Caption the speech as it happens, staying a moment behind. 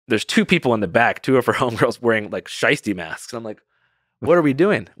there's two people in the back, two of her homegirls wearing like shiesty masks. And I'm like, what are we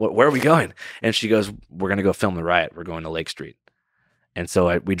doing? Where are we going? And she goes, we're going to go film the riot. We're going to Lake Street. And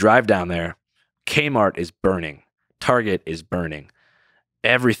so we drive down there. Kmart is burning. Target is burning.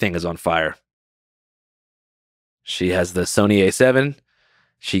 Everything is on fire. She has the Sony A7.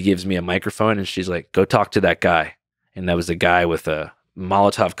 She gives me a microphone and she's like, go talk to that guy. And that was a guy with a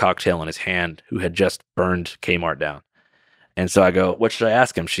Molotov cocktail in his hand who had just burned Kmart down. And so I go, what should I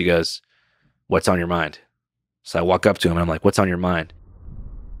ask him? She goes, what's on your mind? So I walk up to him and I'm like, what's on your mind?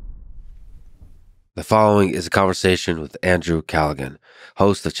 The following is a conversation with Andrew Callaghan,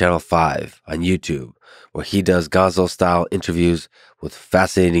 host of Channel 5 on YouTube, where he does Gonzo-style interviews with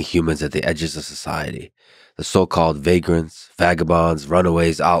fascinating humans at the edges of society. The so-called vagrants, vagabonds,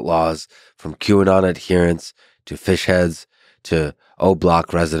 runaways, outlaws, from QAnon adherents to fish heads to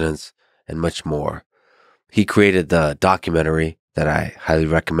O-Block residents, and much more. He created the documentary that I highly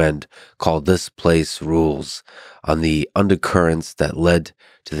recommend called This Place Rules on the undercurrents that led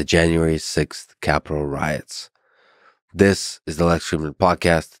to the January 6th Capitol riots. This is the Lex Fridman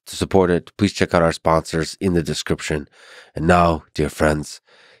podcast. To support it, please check out our sponsors in the description. And now, dear friends,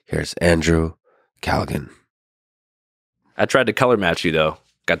 here's Andrew Callaghan. I tried to color match you though.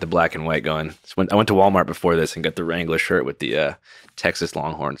 Got the black and white going. So I went to Walmart before this and got the Wrangler shirt with the Texas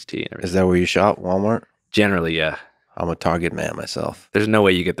Longhorns tee and everything. Is that where you shop, Walmart? Generally, yeah. I'm a Target man myself. There's no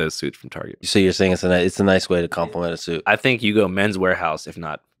way you get those suits from Target. So you're saying it's a nice way to compliment a suit? I think you go Men's Warehouse, if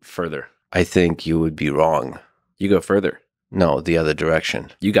not further. I think you would be wrong. You go further. No, the other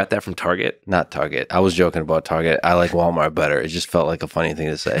direction. You got that from Target? Not Target. I was joking about Target. I like Walmart better. It just felt like a funny thing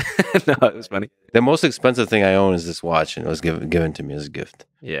to say. No, it was funny. The most expensive thing I own is this watch, and it was given to me as a gift.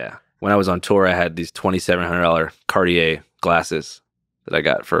 Yeah. When I was on tour, I had these $2,700 Cartier glasses that I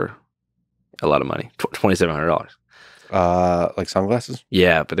got for a lot of money. $2,700. Like sunglasses?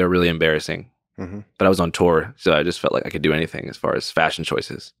 Yeah, but they were really embarrassing. Mm-hmm. But I was on tour, so I just felt like I could do anything as far as fashion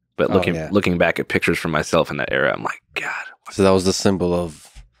choices. But looking back at pictures from myself in that era, I'm like, God. So that was the symbol of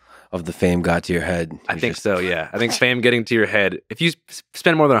the fame got to your head. I think so, yeah. I think fame getting to your head. If you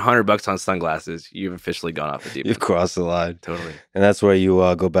spend more than $100 on sunglasses, you've officially gone off the deep end. You've crossed the line. Totally. And that's where you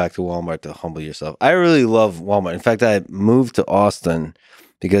go back to Walmart to humble yourself. I really love Walmart. In fact, I moved to Austin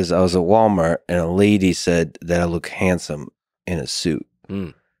because I was at Walmart and a lady said that I look handsome in a suit.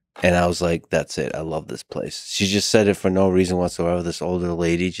 Mm. And I was like, that's it. I love this place. She just said it for no reason whatsoever. This older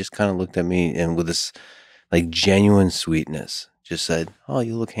lady just kind of looked at me and with this like genuine sweetness just said, oh,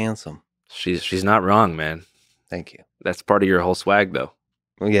 you look handsome. She's not wrong, man. Thank you. That's part of your whole swag, though.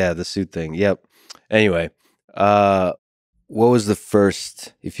 Well, yeah, the suit thing. Yep. Anyway, what was the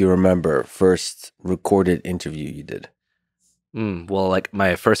first, if you remember, first recorded interview you did? Well, like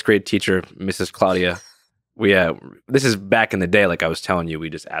my first grade teacher, Mrs. Claudia, this is back in the day, like I was telling you, we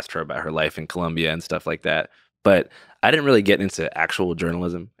just asked her about her life in Colombia and stuff like that. But I didn't really get into actual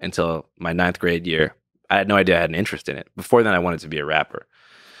journalism until my 9th grade year. I had no idea I had an interest in it. Before then, I wanted to be a rapper.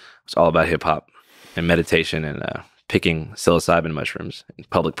 It was all about hip hop and meditation and picking psilocybin mushrooms in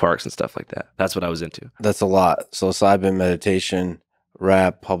public parks and stuff like that. That's what I was into. That's a lot. Psilocybin, meditation,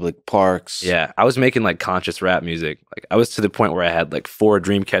 rap, public parks. Yeah, I was making like conscious rap music. Like I was to the point where I had like 4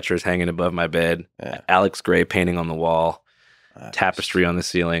 dream catchers hanging above my bed, Alex Gray painting on the wall, tapestry on the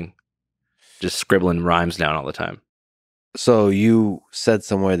ceiling, just scribbling rhymes down all the time. So you said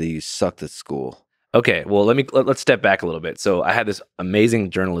somewhere that you sucked at school. Okay, well let's step back a little bit. So I had this amazing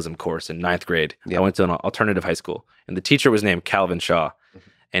journalism course in 9th grade. Yep. I went to an alternative high school, and the teacher was named Calvin Shaw,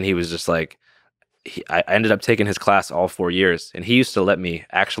 and he was just like, I ended up taking his class all 4 years, and he used to let me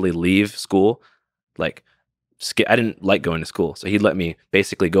actually leave school. Like, I didn't like going to school, so he'd let me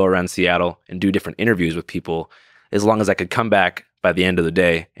basically go around Seattle and do different interviews with people as long as I could come back by the end of the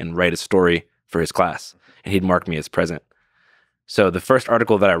day and write a story for his class, and he'd mark me as present. So the first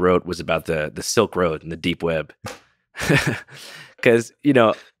article that I wrote was about the Silk Road and the deep web. Because,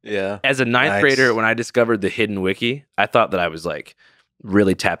 as a 9th grader, when I discovered the hidden wiki, I thought that I was like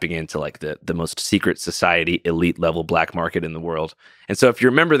really tapping into like the most secret society, elite level black market in the world. And so if you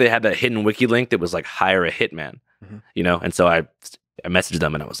remember, they had that hidden wiki link that was like hire a hitman, and so I messaged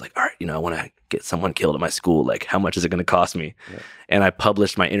them and I was like, all right, I want to get someone killed at my school. Like, how much is it going to cost me? Yeah. And I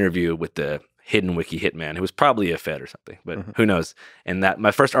published my interview with the hidden wiki hitman, who was probably a Fed or something, but who knows? And that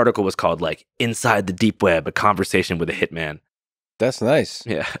my first article was called like Inside the Deep Web, a conversation with a hitman. That's nice.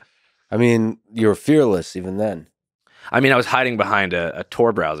 Yeah. I mean, you were fearless even then. I mean, I was hiding behind a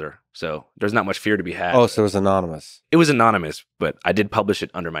Tor browser, so there's not much fear to be had. Oh, so it was anonymous. It was anonymous, but I did publish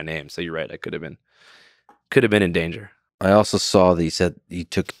it under my name. So you're right. I could have been in danger. I also saw that you said you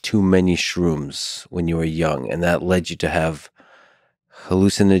took too many shrooms when you were young, and that led you to have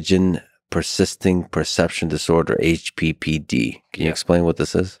hallucinogen persisting perception disorder, HPPD. Can you explain what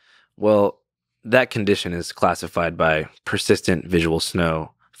this is? Well, that condition is classified by persistent visual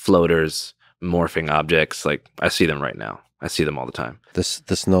snow, floaters, morphing objects. Like, I see them right now. I see them all the time. The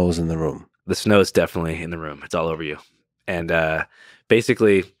snow is in the room. The snow is definitely in the room. It's all over you. And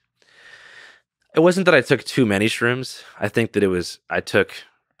basically, it wasn't that I took too many shrooms. I think that it was, I took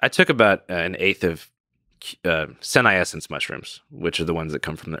about an eighth of semi-essence mushrooms, which are the ones that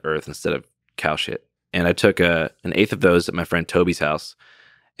come from the earth instead of cow shit. And I took an eighth of those at my friend Toby's house,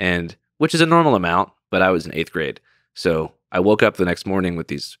 and which is a normal amount, but I was in 8th grade. So I woke up the next morning with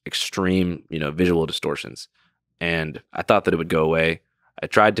these extreme, visual distortions. And I thought that it would go away. I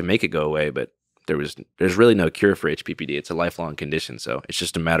tried to make it go away, but there's really no cure for HPPD. It's a lifelong condition. So it's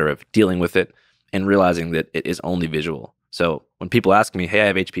just a matter of dealing with it and realizing that it is only visual. So when people ask me, hey, I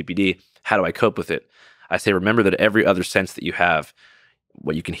have HPPD, how do I cope with it? I say, remember that every other sense that you have,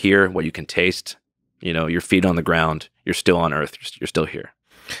 what you can hear, what you can taste, your feet on the ground, you're still on earth, you're still here.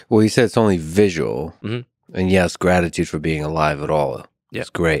 Well, you said it's only visual. And yes, gratitude for being alive at all. Yeah. It's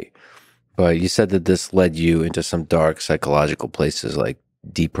great. But you said that this led you into some dark psychological places like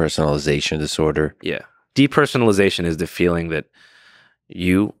depersonalization disorder. Yeah. Depersonalization is the feeling that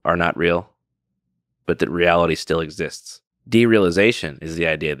you are not real, but that reality still exists. Derealization is the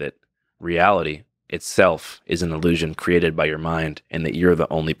idea that reality itself is an illusion created by your mind, and that you're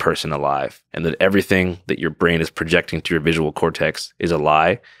the only person alive, and that everything that your brain is projecting to your visual cortex is a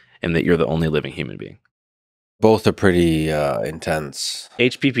lie, and that you're the only living human being. Both are pretty intense.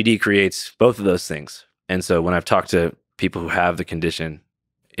 HPPD creates both of those things. And so when I've talked to people who have the condition,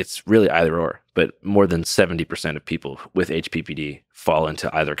 it's really either or, but more than 70% of people with HPPD fall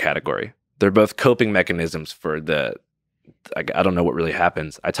into either category. They're both coping mechanisms for I don't know what really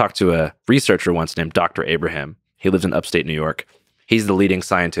happens. I talked to a researcher once named Dr. Abraham. He lives in upstate New York. He's the leading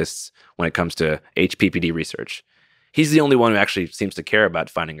scientist when it comes to HPPD research. He's the only one who actually seems to care about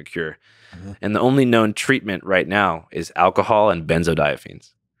finding a cure. And the only known treatment right now is alcohol and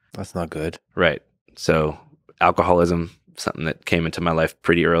benzodiazepines. That's not good. Right. So alcoholism, something that came into my life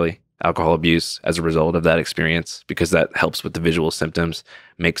pretty early. Alcohol abuse as a result of that experience, because that helps with the visual symptoms,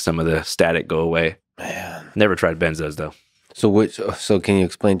 makes some of the static go away. Man. Never tried benzos though. So can you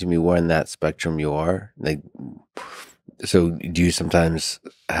explain to me where in that spectrum you are? So do you sometimes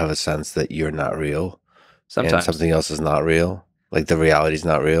have a sense that you're not real? Sometimes. And something else is not real? Like the reality's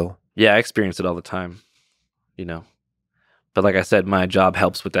not real? Yeah, I experience it all the time, But like I said, my job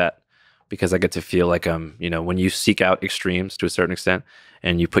helps with that, because I get to feel like when you seek out extremes to a certain extent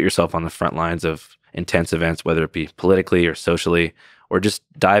and you put yourself on the front lines of intense events, whether it be politically or socially, or just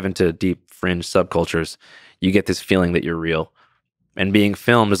dive into deep fringe subcultures, you get this feeling that you're real. And being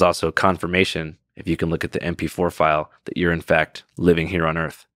filmed is also confirmation, if you can look at the MP4 file, that you're in fact living here on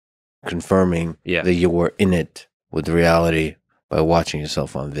Earth. Confirming that you were in it with reality by watching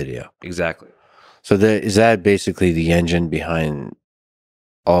yourself on video. Exactly. So is that basically the engine behind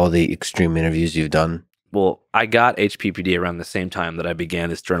all the extreme interviews you've done? Well, I got HPPD around the same time that I began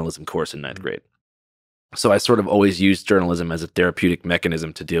this journalism course in 9th grade. So I sort of always used journalism as a therapeutic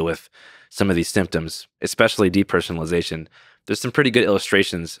mechanism to deal with some of these symptoms, especially depersonalization. There's some pretty good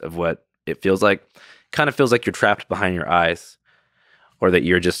illustrations of what it feels like. Kind of feels like you're trapped behind your eyes, or that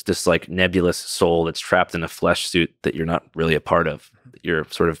you're just this like nebulous soul that's trapped in a flesh suit that you're not really a part of. You're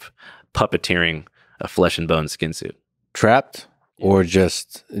sort of puppeteering a flesh and bone skin suit. Trapped? Or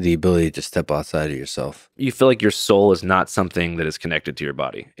just the ability to step outside of yourself? You feel like your soul is not something that is connected to your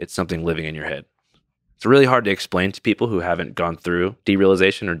body. It's something living in your head. It's really hard to explain to people who haven't gone through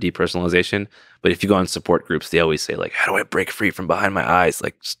derealization or depersonalization. But if you go on support groups, they always say, like, how do I break free from behind my eyes?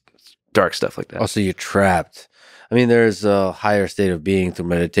 Like dark stuff like that. Also, you're trapped. I mean, there's a higher state of being through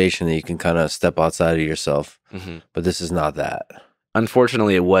meditation that you can kind of step outside of yourself. But this is not that.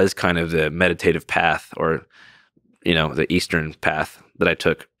 Unfortunately, it was kind of the meditative path, or the Eastern path that I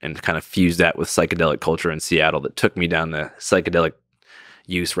took, and kind of fused that with psychedelic culture in Seattle that took me down the psychedelic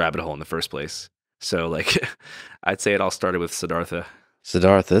use rabbit hole in the first place. So like, I'd say it all started with Siddhartha.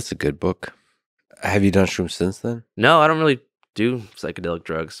 Siddhartha, that's a good book. Have you done shrooms since then? No, I don't really do psychedelic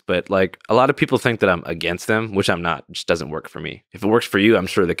drugs, but like a lot of people think that I'm against them, which I'm not. It just doesn't work for me. If it works for you, I'm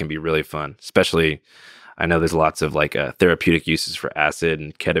sure they can be really fun. Especially, I know there's lots of like therapeutic uses for acid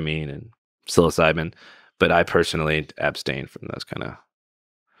and ketamine and psilocybin. But I personally abstain from those kind of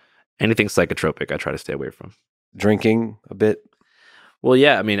anything psychotropic. I try to stay away from. Drinking a bit? Well,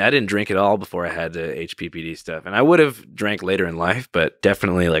 yeah. I mean, I didn't drink at all before I had the HPPD stuff. And I would have drank later in life, but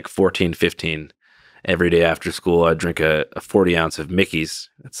definitely like 14, 15, every day after school, I'd drink a 40 ounce of Mickey's.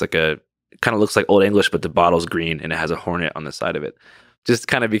 It's like it kind of looks like Old English, but the bottle's green and it has a hornet on the side of it. just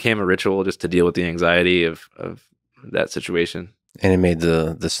kind of became a ritual just to deal with the anxiety of that situation. And it made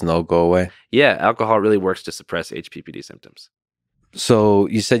the snow go away? Yeah, alcohol really works to suppress HPPD symptoms. So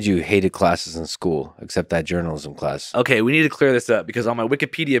you said you hated classes in school, except that journalism class. Okay, we need to clear this up because on my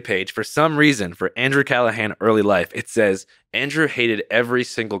Wikipedia page, for some reason, for Andrew Callaghan early life, it says Andrew hated every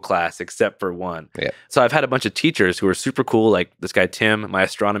single class except for one. Yeah. So I've had a bunch of teachers who are super cool, like this guy Tim, my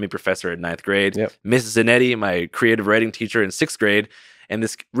astronomy professor in 9th grade, Mrs. Zanetti, my creative writing teacher in 6th grade, and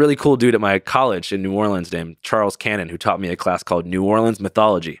this really cool dude at my college in New Orleans named Charles Cannon, who taught me a class called New Orleans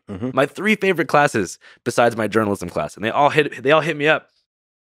Mythology. My 3 favorite classes besides my journalism class. And they all hit me up.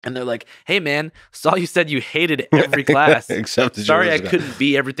 And they're like, hey, man, saw you said you hated every class. Except the Sorry I couldn't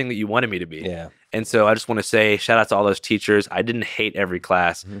be everything that you wanted me to be. Yeah. And so I just want to say shout out to all those teachers. I didn't hate every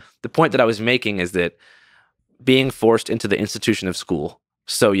class. The point that I was making is that being forced into the institution of school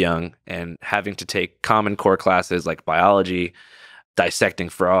so young and having to take common core classes like biology, dissecting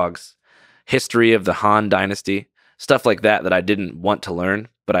frogs, history of the Han dynasty, stuff like that I didn't want to learn,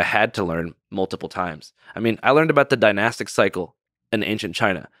 but I had to learn multiple times. I mean, I learned about the dynastic cycle in ancient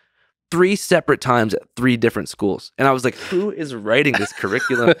China 3 separate times at 3 different schools. And I was like, who is writing this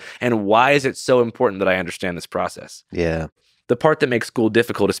curriculum and why is it so important that I understand this process? Yeah. The part that makes school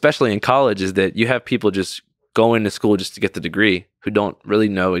difficult, especially in college, is that you have people just going to school just to get the degree who don't really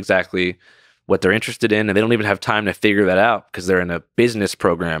know exactly what they're interested in, and they don't even have time to figure that out because they're in a business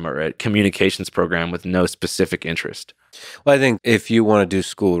program or a communications program with no specific interest. Well, I think if you want to do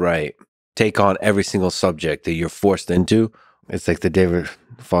school right, take on every single subject that you're forced into. It's like the David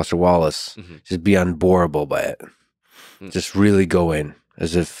Foster Wallace. Just be unboreable by it. Just really go in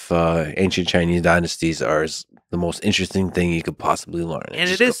as if ancient Chinese dynasties are the most interesting thing you could possibly learn. And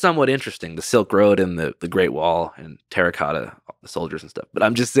it is somewhat interesting, the Silk Road and the Great Wall and terracotta, the soldiers and stuff. But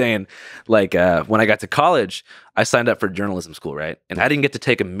I'm just saying, like, when I got to college, I signed up for journalism school, right? And I didn't get to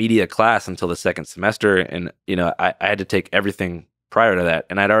take a media class until the 2nd semester. And, you know, I had to take everything prior to that.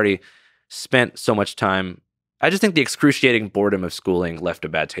 And I'd already spent so much time. I just think the excruciating boredom of schooling left a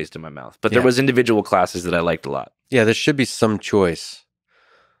bad taste in my mouth. But there was individual classes that I liked a lot. Yeah, there should be some choice.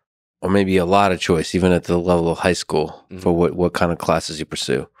 Or maybe a lot of choice, even at the level of high school, for what kind of classes you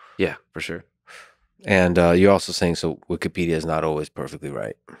pursue. Yeah, for sure. And you're also saying, so Wikipedia is not always perfectly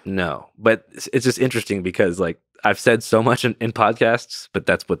right. No, but it's just interesting because, like, I've said so much in podcasts, but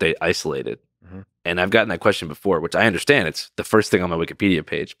that's what they isolated. And I've gotten that question before, which I understand. It's the first thing on my Wikipedia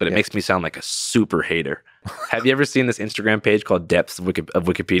page, but it makes me sound like a super hater. Have you ever seen this Instagram page called Depths of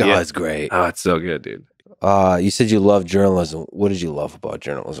Wikipedia? Oh, it's great. Oh, it's so good, dude. You said you love journalism. What did you love about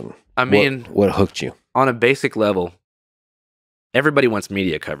journalism? I mean, what hooked you? On a basic level, everybody wants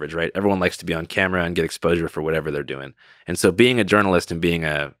media coverage, right? Everyone likes to be on camera and get exposure for whatever they're doing. And so being a journalist and being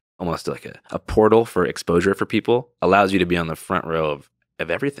almost like a portal for exposure for people allows you to be on the front row of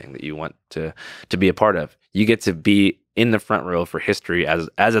everything that you want to be a part of. You get to be in the front row for history as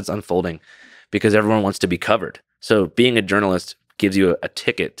it's unfolding because everyone wants to be covered. So being a journalist gives you a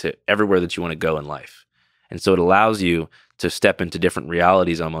ticket to everywhere that you want to go in life. And so it allows you to step into different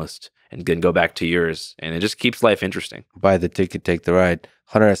realities almost and then go back to yours. And it just keeps life interesting. Buy the ticket, take the ride.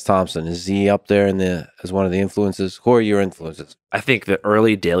 Hunter S. Thompson, is he up there as one of the influences? Who are your influences? I think the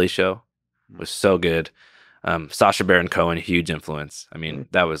early Daily Show was so good. Sacha Baron Cohen, huge influence. I mean,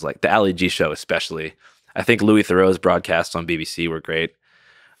 that was like the Ali G show, especially. I think Louis Theroux's broadcasts on BBC were great.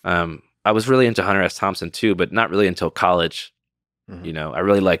 I was really into Hunter S. Thompson too, but not really until college. You know, I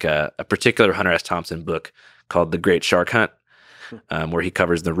really like a particular Hunter S. Thompson book called The Great Shark Hunt, where he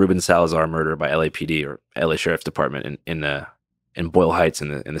covers the Ruben Salazar murder by LAPD or LA Sheriff's Department in Boyle Heights in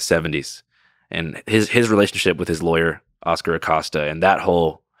the 70s, and his relationship with his lawyer Oscar Acosta, and that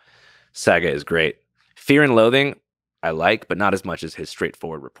whole saga is great. Fear and Loathing, I like, but not as much as his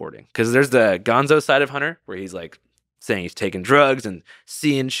straightforward reporting. Because there's the Gonzo side of Hunter, where he's like saying he's taking drugs and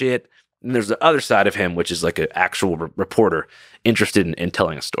seeing shit. And there's the other side of him, which is like an actual reporter interested in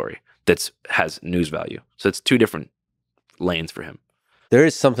telling a story that has news value. So it's 2 different lanes for him. There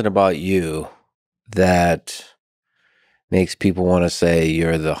is something about you that makes people want to say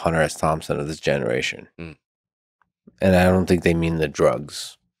you're the Hunter S. Thompson of this generation. And I don't think they mean the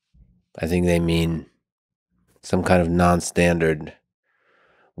drugs. I think they mean some kind of non-standard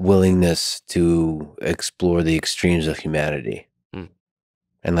willingness to explore the extremes of humanity.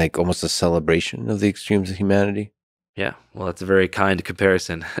 And like almost a celebration of the extremes of humanity. Yeah, well, that's a very kind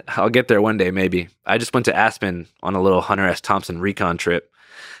comparison. I'll get there one day, maybe. I just went to Aspen on a little Hunter S. Thompson recon trip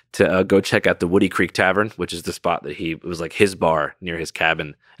to go check out the Woody Creek Tavern, which is the spot that it was like his bar near his cabin.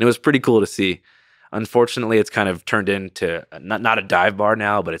 And it was pretty cool to see. Unfortunately, it's kind of turned into not a dive bar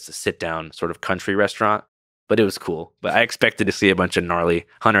now, but it's a sit-down sort of country restaurant. but it was cool. But I expected to see a bunch of gnarly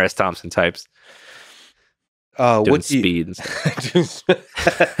Hunter S. Thompson types doing speed and stuff.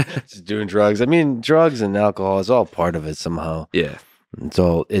 Just doing drugs. I mean, drugs and alcohol is all part of it somehow. Yeah. And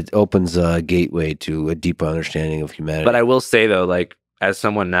so it opens a gateway to a deeper understanding of humanity. But I will say, though, like, as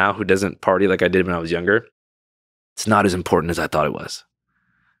someone now who doesn't party like I did when I was younger, it's not as important as I thought it was.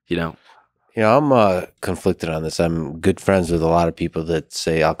 You know? I'm conflicted on this. I'm good friends with a lot of people that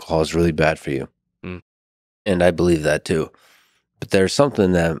say alcohol is really bad for you. Mm. And I believe that too. But there's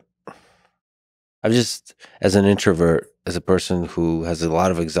something that I've just, as an introvert, as a person who has a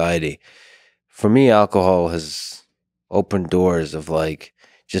lot of anxiety, for me, alcohol has opened doors of like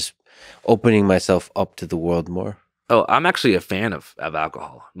just opening myself up to the world more. Oh, I'm actually a fan of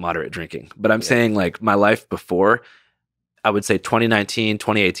alcohol, moderate drinking. But I'm saying, like, my life before, I would say 2019,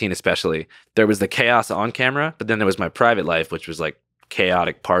 2018 especially, there was the chaos on camera, but then there was my private life, which was like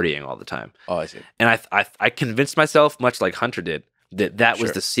chaotic partying all the time. Oh, I see. And I convinced myself, much like Hunter did, that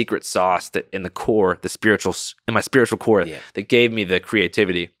was the secret sauce that in the core, in my spiritual core, that gave me the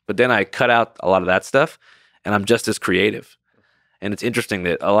creativity. But then I cut out a lot of that stuff, and I'm just as creative. And it's interesting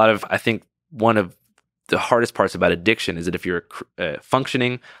that I think one of the hardest parts about addiction is that if you're a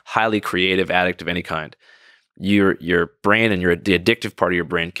functioning, highly creative addict of any kind, your brain and the addictive part of your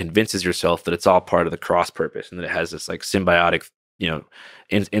brain convinces yourself that it's all part of the cross purpose and that it has this like symbiotic,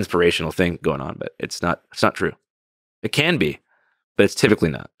 inspirational thing going on. But it's not true. It can be, but it's typically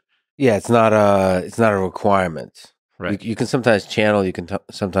not. Yeah, it's not a requirement. Right. You can sometimes channel, you can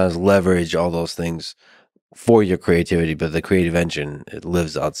sometimes leverage all those things for your creativity, but the creative engine, it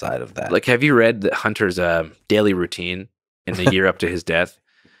lives outside of that. Like, have you read Hunter's daily routine in the year up to his death?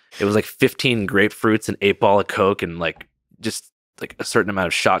 It was like 15 grapefruits, an 8-ball of Coke, and like just like a certain amount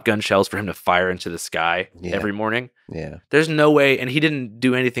of shotgun shells for him to fire into the sky every morning. Yeah. There's no way, and he didn't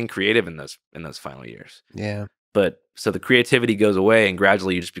do anything creative in those final years. Yeah. But so the creativity goes away, and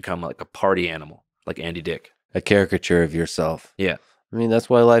gradually you just become like a party animal, like Andy Dick. A caricature of yourself. Yeah. I mean, that's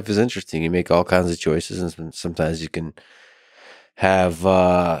why life is interesting. You make all kinds of choices, and sometimes you can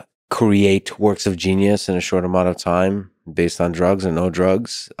have create works of genius in a short amount of time based on drugs or no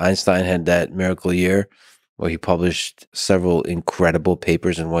drugs. Einstein had that miracle year where he published several incredible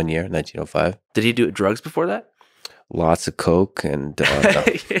papers in 1 year, 1905. Did he do drugs before that? Lots of Coke and...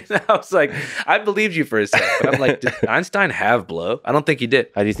 I was like, I believed you for a second. But I'm like, did Einstein have blow? I don't think he did.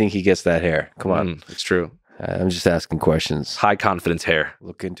 How do you think he gets that hair? Come on. It's true. I'm just asking questions. High confidence hair.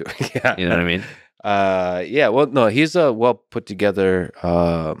 Look into it. Yeah. You know what I mean? Yeah. Well, no, he's a well put together,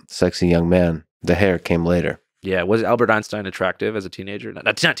 sexy young man. The hair came later. Yeah. Was Albert Einstein attractive as a teenager?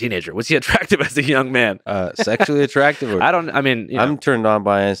 Not teenager. Was he attractive as a young man? Sexually attractive? Or, I'm turned on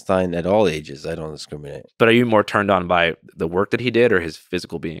by Einstein at all ages. I don't discriminate. But are you more turned on by the work that he did or his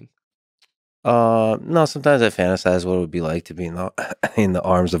physical being? No, sometimes I fantasize what it would be like to be in the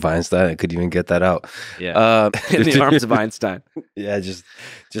arms of Einstein. I could even get that out. Yeah. In the arms of Einstein. Yeah, just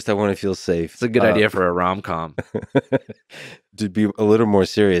I want to feel safe. It's a good idea for a rom-com. To be a little more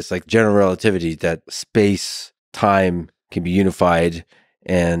serious, like general relativity, that space, time can be unified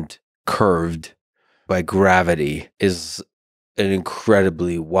and curved by gravity is an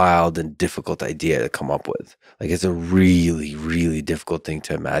incredibly wild and difficult idea to come up with. Like, it's a really, really difficult thing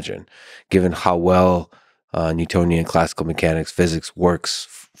to imagine, given how well Newtonian classical mechanics physics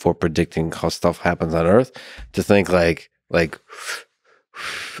works for predicting how stuff happens on Earth. To think that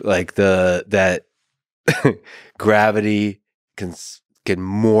gravity can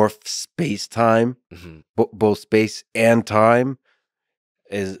morph space time, both space and time,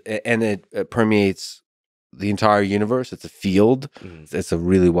 and it permeates the entire universe. It's a field. It's a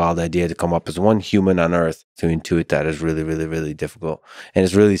really wild idea to come up as one human on Earth to intuit that is really, really, really difficult. And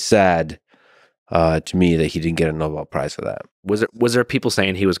it's really sad to me that he didn't get a Nobel Prize for that. Was there people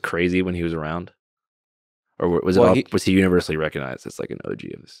saying he was crazy when he was around? Or was he universally recognized as like an OG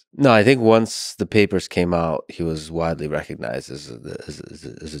of this? No, I think once the papers came out, he was widely recognized as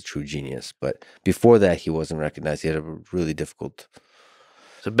a true genius. But before that, he wasn't recognized. He had a really difficult...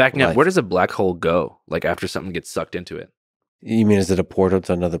 So backing up, where does a black hole go? Like after something gets sucked into it? You mean, is it a portal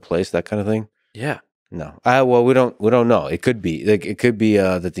to another place? That kind of thing? Yeah. No. Well, we don't know. It could be that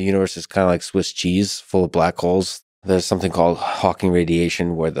the universe is kind of like Swiss cheese, full of black holes. There's something called Hawking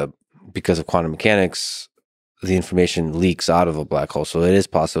radiation, where because of quantum mechanics, the information leaks out of a black hole. So it is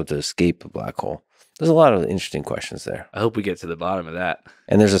possible to escape a black hole. There's a lot of interesting questions there. I hope we get to the bottom of that.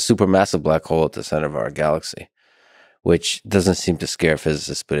 And there's a supermassive black hole at the center of our galaxy, which doesn't seem to scare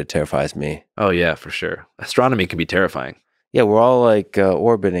physicists, but it terrifies me. Oh, yeah, for sure. Astronomy can be terrifying. Yeah, we're all like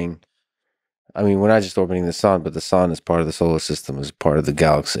orbiting. I mean, we're not just orbiting the sun, but the sun is part of the solar system, is part of the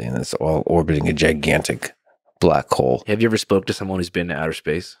galaxy, and it's all orbiting a gigantic black hole. Have you ever spoke to someone who's been to outer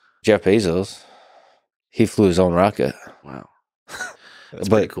space? Jeff Bezos, he flew his own rocket. Wow. That's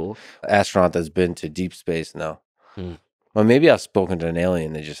pretty cool. Astronaut that's been to deep space now. Well, maybe I've spoken to an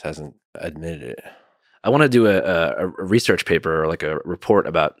alien that just hasn't admitted it. I want to do a research paper or like a report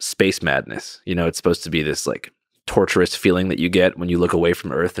about space madness. You know, it's supposed to be this like torturous feeling that you get when you look away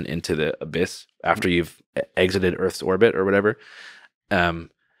from Earth and into the abyss after you've exited Earth's orbit or whatever.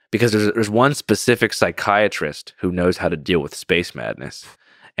 Because there's one specific psychiatrist who knows how to deal with space madness,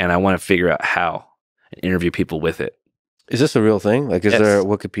 and I want to figure out how and interview people with it. Is this a real thing? Like, is there a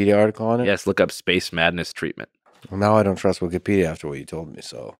Wikipedia article on it? Yes, look up space madness treatment. Well, now I don't trust Wikipedia after what you told me,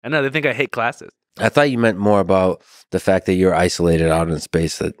 so. I know, they think I hate classes. I thought you meant more about the fact that you're isolated out in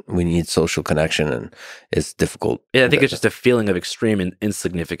space, that we need social connection and it's difficult. Yeah, I think it's just a feeling of extreme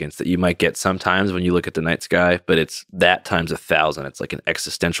insignificance that you might get sometimes when you look at the night sky, but it's that times 1,000. It's like an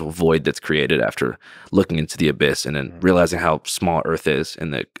existential void that's created after looking into the abyss and then realizing how small Earth is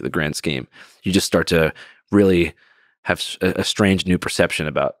in the grand scheme. You just start to really have a strange new perception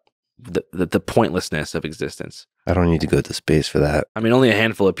about the pointlessness of existence. I don't need to go to space for that. I mean, only a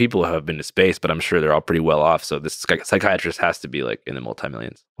handful of people have been to space, but I'm sure they're all pretty well off. So this psychiatrist has to be like in the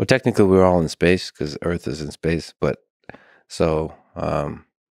multi-millions. Well, technically we're all in space because Earth is in space. But so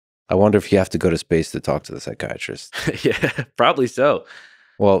I wonder if you have to go to space to talk to the psychiatrist. Yeah, probably so.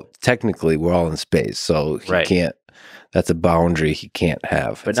 Well, technically we're all in space. So he can't, that's a boundary he can't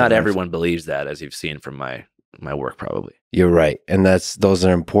have. But not everyone believes that, as you've seen from my work, probably. You're right. And those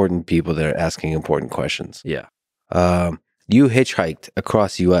are important people that are asking important questions. Yeah. You hitchhiked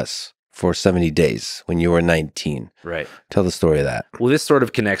across U.S. for 70 days when you were 19. Right. Tell the story of that. Well, this sort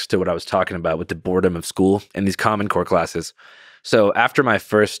of connects to what I was talking about with the boredom of school and these Common Core classes. So after my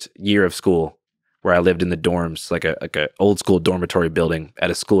first year of school, where I lived in the dorms, like a old school dormitory building at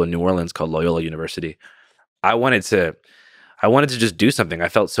a school in New Orleans called Loyola University, I wanted to just do something. I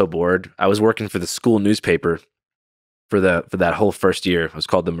felt so bored. I was working for the school newspaper for that whole first year. It was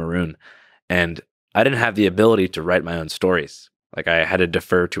called The Maroon. And I didn't have the ability to write my own stories. Like, I had to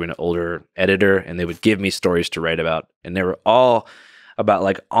defer to an older editor, and they would give me stories to write about. And they were all about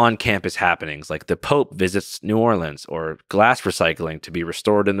like on-campus happenings, like the Pope visits New Orleans, or glass recycling to be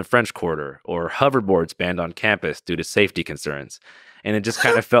restored in the French Quarter, or hoverboards banned on campus due to safety concerns. And it just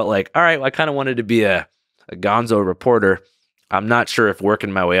kind of felt like, all right, well, I kind of wanted to be a gonzo reporter. I'm not sure if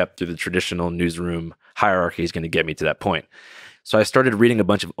working my way up through the traditional newsroom hierarchy is going to get me to that point. So I started reading a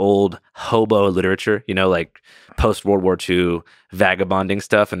bunch of old hobo literature, you know, like post-World War II vagabonding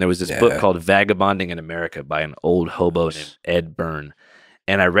stuff. And there was this book called Vagabonding in America by an old hobo named Ed Byrne.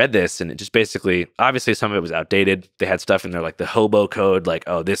 And I read this, and it just basically, obviously some of it was outdated. They had stuff in there like the hobo code, like,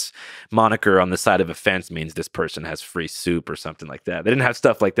 oh, this moniker on the side of a fence means this person has free soup or something like that. They didn't have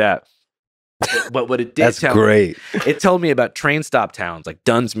stuff like that. But what it did tell me, it told me about train stop towns like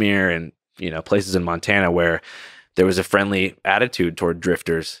Dunsmuir and, you know, places in Montana where there was a friendly attitude toward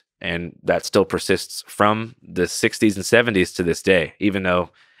drifters, and that still persists from the 60s and 70s to this day, even though,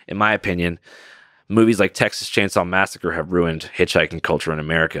 in my opinion, movies like Texas Chainsaw Massacre have ruined hitchhiking culture in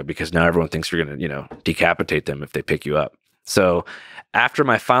America, because now everyone thinks you're going to, you know, decapitate them if they pick you up. So after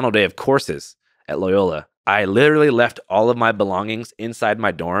my final day of courses at Loyola, I literally left all of my belongings inside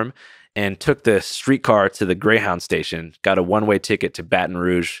my dorm and took the streetcar to the Greyhound station, got a one-way ticket to Baton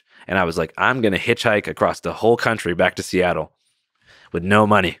Rouge, and I was like, I'm going to hitchhike across the whole country back to Seattle with no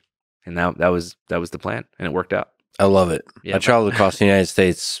money. And that was the plan, and it worked out. I love it. Yeah, I traveled across the United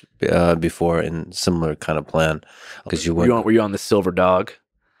States before in similar kind of plan. Because were you on the Silver Dog?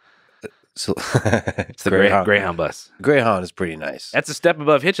 So it's the Greyhound bus. Greyhound is pretty nice. That's a step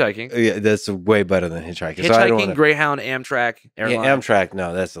above hitchhiking. Yeah, that's way better than hitchhiking. Hitchhiking, Greyhound, Amtrak, airline. Yeah, Amtrak,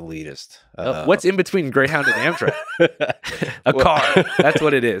 no, that's elitist. What's in between Greyhound and Amtrak? A car. That's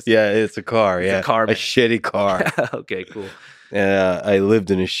what it is. Yeah, it's a car. It's a car, man. A shitty car. Okay, cool. I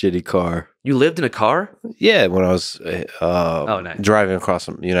lived in a shitty car. You lived in a car? Yeah, when I was nice. driving across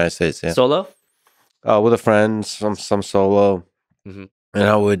the United States. Yeah. Solo? With a friend, some solo. Mm-hmm. And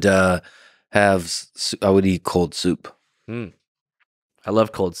I would I would eat cold soup. I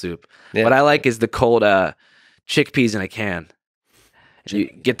love cold soup. Yeah. What I like is the cold chickpeas in a can. You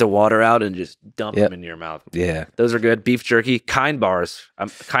get the water out and just dump them into your mouth. Yeah. Those are good. Beef jerky. Kind bars.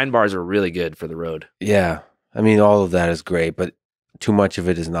 Kind bars are really good for the road. Yeah. I mean, all of that is great, but too much of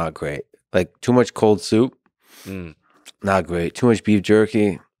it is not great. Like, too much cold soup, not great. Too much beef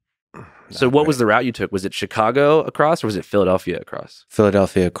jerky. So what was the route you took? Was it Chicago across, or was it Philadelphia across?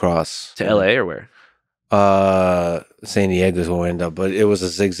 Philadelphia across. To LA or where? San Diego's where we ended up, but it was a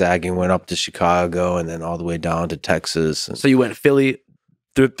zigzagging, went up to Chicago and then all the way down to Texas. So you went Philly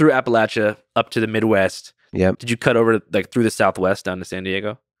through Appalachia up to the Midwest Yep. Did you cut over like through the Southwest down to San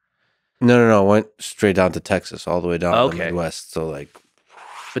Diego? No. I went straight down to Texas, all the way down to the Okay. Midwest. So like,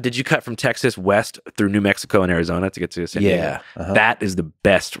 But did you cut from Texas west through New Mexico and Arizona to get to San Diego? yeah, That is the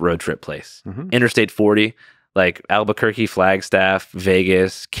best road trip place. Mhm. Interstate 40, like Albuquerque, Flagstaff,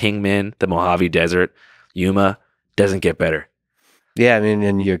 Vegas, Kingman, the Mojave Desert, Yuma, doesn't get better. Yeah, I mean,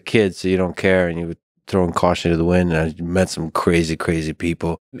 and you're kids, so you don't care, and you were throwing caution to the wind, and I met some crazy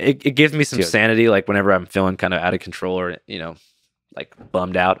people. It gives me some Yeah. sanity, like whenever I'm feeling kind of out of control or, you know, like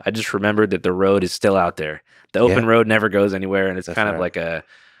bummed out. I just remembered that the road is still out there. The open road never goes anywhere, and it's That's kind of right. like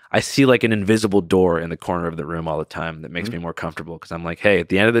I see like an invisible door in the corner of the room all the time that makes me more comfortable because I'm like, hey, at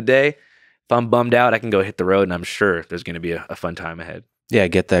the end of the day, if I'm bummed out, I can go hit the road, and I'm sure there's going to be a fun time ahead. Yeah,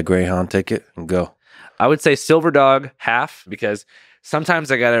 get that Greyhound ticket and go. I would say Silver Dog half because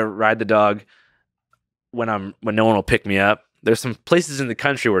sometimes I gotta ride the dog when no one will pick me up. There's some places in the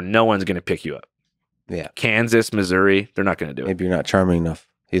country where no one's gonna pick you up. Yeah. Kansas, Missouri, they're not gonna do it. Maybe you're not charming enough.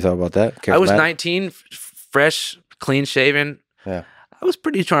 You thought about that? I was Charismatic? 19, fresh, clean shaven. Yeah. I was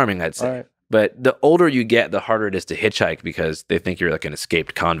pretty charming, I'd say. All right. But the older you get, the harder it is to hitchhike because they think you're like an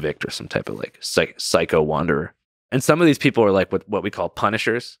escaped convict or some type of like psycho wanderer. And some of these people are like what we call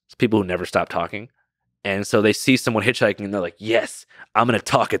punishers. It's people who never stop talking. And so they see someone hitchhiking and they're like, yes, I'm going to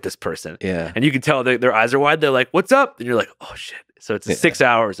talk at this person. Yeah. And you can tell their eyes are wide. They're like, what's up? And you're like, oh, shit. So it's 6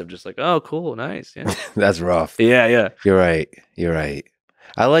 hours of just like, oh, cool. Nice. Yeah. That's rough. Yeah. You're right.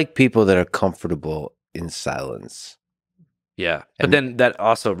 I like people that are comfortable in silence. Yeah. But then that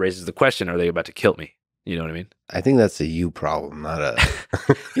also raises the question, are they about to kill me? You know what I mean? I think that's a you problem, not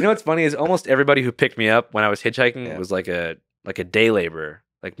a... You know what's funny is almost everybody who picked me up when I was hitchhiking was like a day laborer.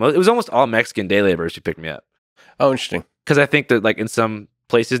 Like it was almost all Mexican day laborers who picked me up. Oh, interesting. Because I think that like in some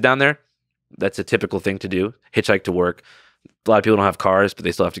places down there, that's a typical thing to do. Hitchhike to work. A lot of people don't have cars, but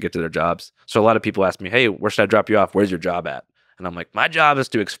they still have to get to their jobs. So a lot of people ask me, hey, where should I drop you off? Where's your job at? And I'm like, my job is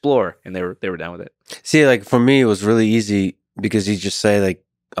to explore. And they were down with it. See, like for me, it was really easy because you just say like,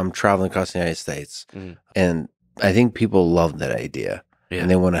 I'm traveling across the United States. Mm. And I think people love that idea and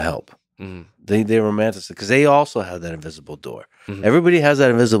they want to help. Mm. They romanticize because they also have that invisible door. Mhm. Everybody has that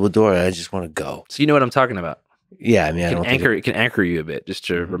invisible door, and I just want to go. So you know what I'm talking about. Yeah, I mean, It can anchor you a bit just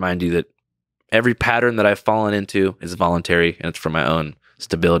to remind you that every pattern that I've fallen into is voluntary and it's for my own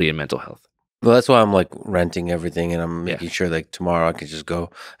stability and mental health. Well, that's why I'm like renting everything, and I'm making sure like tomorrow I can just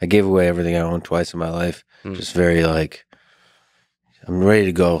go. I gave away everything I owned twice in my life. Just very like, I'm ready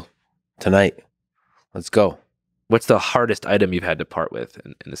to go tonight. Let's go. What's the hardest item you've had to part with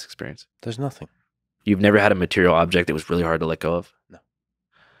in this experience? There's nothing. You've never had a material object that was really hard to let go of? No.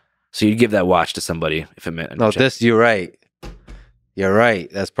 So you'd give that watch to somebody if it meant... No, you're right. You're right.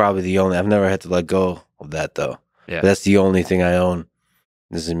 That's probably the only... I've never had to let go of that, though. Yeah. But that's the only thing I own.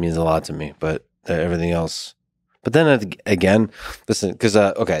 This means a lot to me, but everything else... But then again, listen, because,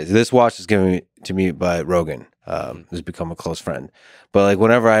 okay, this watch is given to me by Rogan, who's become a close friend. But like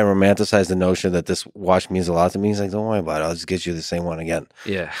whenever I romanticize the notion that this watch means a lot to me, he's like, don't worry about it. I'll just get you the same one again.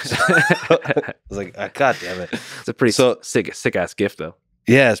 Yeah. I was like, God damn it. It's a pretty sick ass gift, though.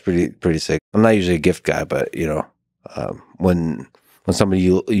 Yeah, it's pretty sick. I'm not usually a gift guy, but you know, when somebody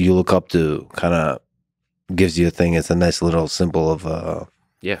you look up to kind of gives you a thing, it's a nice little symbol of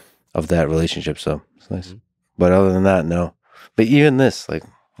of that relationship. So it's nice. But other than that, no. But even this, like,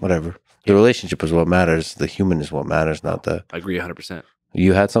 whatever. The relationship is what matters. The human is what matters, not the... I agree 100%.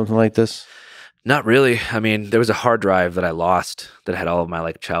 You had something like this? Not really. I mean, there was a hard drive that I lost that had all of my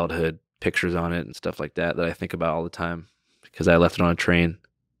like childhood pictures on it and stuff like that I think about all the time because I left it on a train.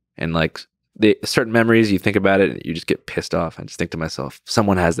 And like certain memories, you think about it and you just get pissed off. I just think to myself,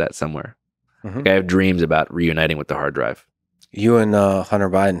 someone has that somewhere. Like I have dreams about reuniting with the hard drive. You and Hunter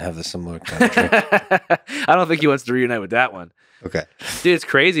Biden have a similar kind of dream. I don't think he wants to reunite with that one. Okay. Dude, it's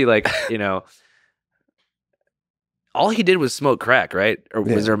crazy. Like, you know, all he did was smoke crack, right? Or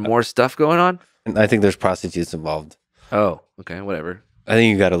was there more stuff going on? I think there's prostitutes involved. Oh, okay, whatever. I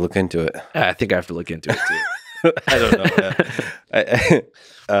think you got to look into it. Yeah, I think I have to look into it too. I don't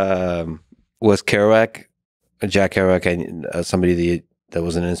know. Was Kerouac, Jack Kerouac, somebody that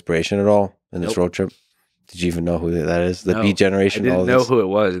was an inspiration at all in this road trip? Did you even know who that is? The Beat Generation? I didn't know who it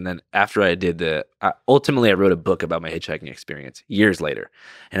was. And then after I did ultimately I wrote a book about my hitchhiking experience years later.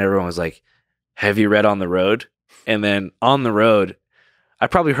 And everyone was like, have you read On the Road? And then On the Road, I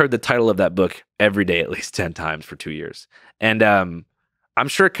probably heard the title of that book every day at least 10 times for 2 years. And I'm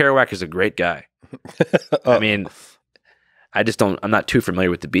sure Kerouac is a great guy. I mean, I'm not too familiar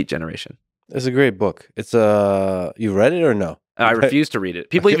with the Beat Generation. It's a great book. It's you read it or no? I refuse to read it.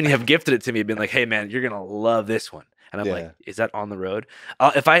 People even have gifted it to me, been like, hey man, you're going to love this one. And I'm like, is that on the road?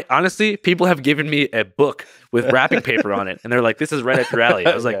 If I honestly, people have given me a book with wrapping paper on it, and they're like, this is right at your alley.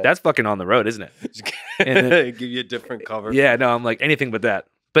 I was like, that's fucking on the road, isn't it? And then, give you a different cover. Yeah, no, I'm like, anything but that.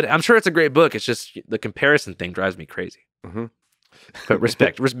 But I'm sure it's a great book. It's just the comparison thing drives me crazy. But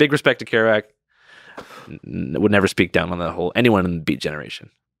big respect to Kerouac. Would never speak down on the whole anyone in the Beat generation.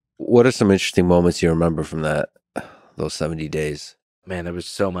 What are some interesting moments you remember from those 70 days? Man, there was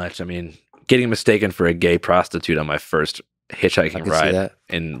so much. I mean, getting mistaken for a gay prostitute on my first hitchhiking ride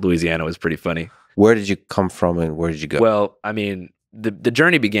in Louisiana was pretty funny. Where did you come from and where did you go? Well, I mean, the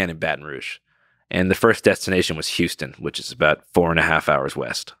journey began in Baton Rouge, and the first destination was Houston, which is about 4.5 hours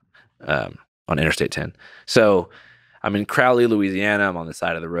west on Interstate 10. So I'm in Crowley, Louisiana. I'm on the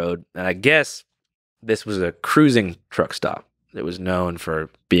side of the road, and I guess this was a cruising truck stop. It was known for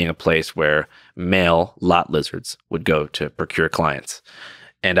being a place where male lot lizards would go to procure clients.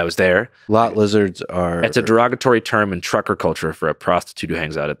 And I was there. Lot lizards are... It's a derogatory term in trucker culture for a prostitute who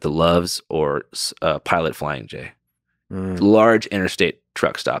hangs out at the Loves or Pilot Flying J. Large interstate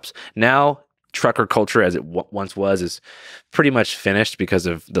truck stops. Now, trucker culture, as it once was, is pretty much finished because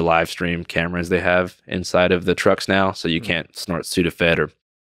of the live stream cameras they have inside of the trucks now. So you can't snort Sudafed or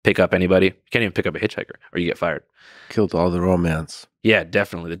pick up anybody. You can't even pick up a hitchhiker or you get fired. Killed all the romance. Yeah,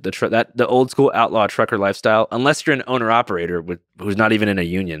 definitely. The old school outlaw trucker lifestyle, unless you're an owner operator who's not even in a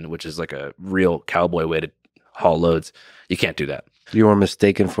union, which is like a real cowboy way to haul loads, you can't do that. You were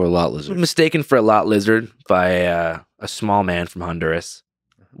mistaken for a lot lizard. Mistaken for a lot lizard by a small man from Honduras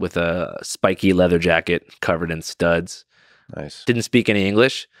with a spiky leather jacket covered in studs. Nice. Didn't speak any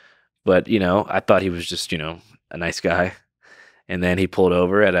English, but I thought he was just a nice guy. And then he pulled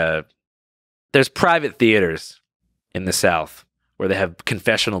over at there's private theaters in the South where they have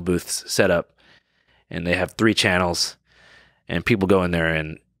confessional booths set up and they have 3 channels and people go in there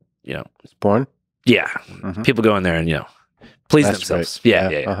and, It's porn? Yeah. People go in there and, please themselves.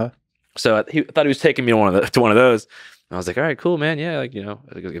 Right. Yeah. So I thought he was taking me to one of those. And I was like, all right, cool, man. Yeah.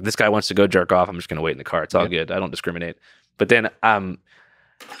 If this guy wants to go jerk off, I'm just going to wait in the car. It's all good. I don't discriminate. But then,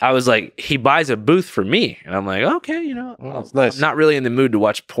 I was like, he buys a booth for me. And I'm like, okay, it's nice. I'm not really in the mood to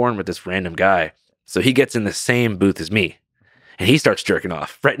watch porn with this random guy. So he gets in the same booth as me. And he starts jerking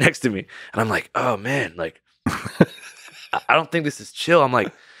off right next to me. And I'm like, oh, man, like, I don't think this is chill. I'm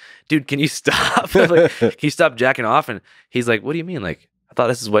like, dude, can you stop? Like, can you stop jacking off? And he's like, what do you mean? Like, I thought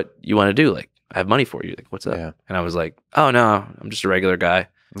this is what you want to do. Like, I have money for you. Like, what's up? Yeah. And I was like, oh, no, I'm just a regular guy.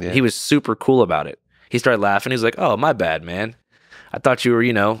 Yeah. He was super cool about it. He started laughing. He's like, oh, my bad, man. I thought you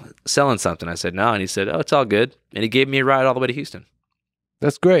were, selling something. I said, no. And he said, oh, it's all good. And he gave me a ride all the way to Houston.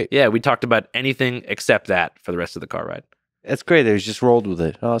 That's great. Yeah, we talked about anything except that for the rest of the car ride. That's great. They just rolled with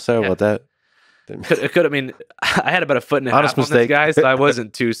it. Oh, sorry about that. I mean, I had about a foot and a half on this guy, so I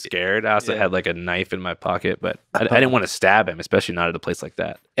wasn't too scared. I also had like a knife in my pocket, but I didn't want to stab him, especially not at a place like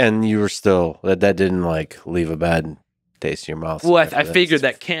that. And you were still, that didn't like leave a bad taste in your mouth. Well, I figured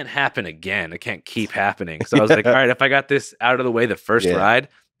that can't happen again. It can't keep happening. So I was like, all right, if I got this out of the way the first ride,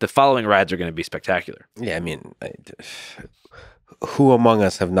 the following rides are going to be spectacular. Yeah, I mean, who among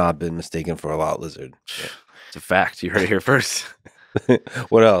us have not been mistaken for a lot lizard? Yeah. It's a fact. You heard it here first.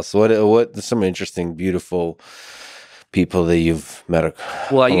 What else? What some interesting, beautiful people that you've met?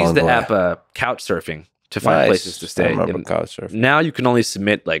 Well, I used the app Couch Surfing to find places to stay. I remember Couch Surfing. Now you can only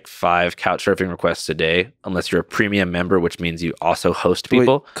submit like 5 Couch Surfing requests a day, unless you're a premium member, which means you also host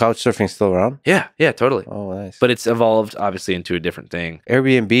people. Wait, Couch Surfing still around? Yeah, totally. Oh, nice. But it's evolved obviously into a different thing.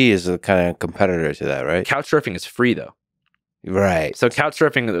 Airbnb is a kind of competitor to that, right? Couch Surfing is free though. Right. So Couch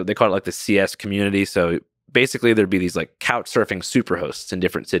Surfing, they call it like the CS community. So basically there'd be these like couch surfing superhosts in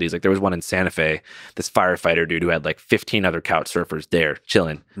different cities. Like there was one in Santa Fe, this firefighter dude who had like 15 other couch surfers there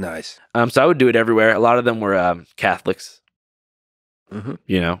chilling. Nice. So I would do it everywhere. A lot of them were Catholics, so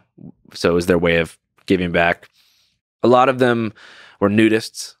it was their way of giving back. A lot of them were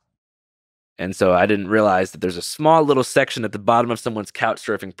nudists. And so I didn't realize that there's a small little section at the bottom of someone's couch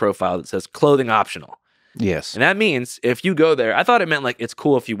surfing profile that says clothing optional. Yes. And that means if you go there, I thought it meant like it's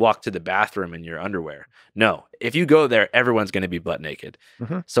cool if you walk to the bathroom in your underwear. No, if you go there, everyone's going to be butt naked.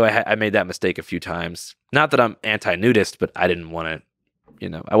 So I made that mistake a few times. Not that I'm anti-nudist, but I didn't want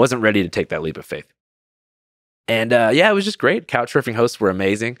to, I wasn't ready to take that leap of faith. And it was just great. Couch surfing hosts were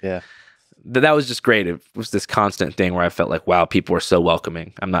amazing. Yeah. That was just great. It was this constant thing where I felt like, wow, people are so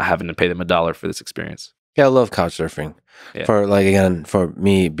welcoming. I'm not having to pay them $1 for this experience. Yeah, I love couch surfing. Yeah. For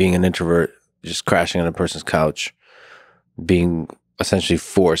me being an introvert, just crashing on a person's couch, being essentially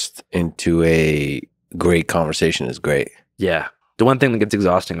forced into a great conversation is great. Yeah. The one thing that gets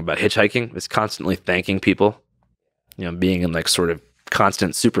exhausting about hitchhiking is constantly thanking people, being in like sort of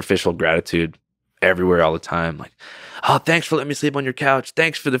constant superficial gratitude everywhere all the time. Like, oh, thanks for letting me sleep on your couch.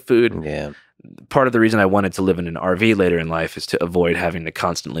 Thanks for the food. Yeah. Part of the reason I wanted to live in an RV later in life is to avoid having to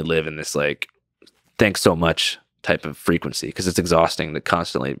constantly live in this like, thanks so much type of frequency, because it's exhausting to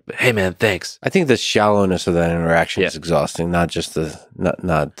constantly, hey man, thanks. I think the shallowness of that interaction is exhausting, not just not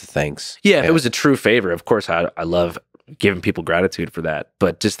the thanks. Yeah, if it was a true favor, of course I love giving people gratitude for that.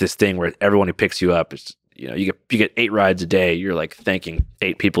 But just this thing where everyone who picks you up is, you know, you get 8 rides a day, you're like thanking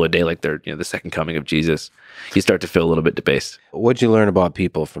 8 people a day like they're, you know, the second coming of Jesus. You start to feel a little bit debased. What'd you learn about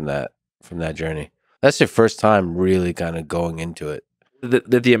people from that journey? That's your first time really kind of going into it.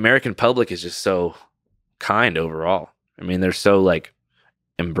 The American public is just so kind overall. I mean, they're so like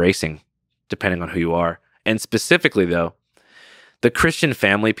embracing depending on who you are. And specifically though, the Christian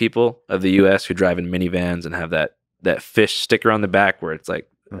family people of the US who drive in minivans and have that fish sticker on the back where it's like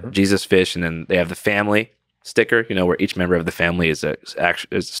Jesus fish, and then they have the family sticker, you know, where each member of the family is a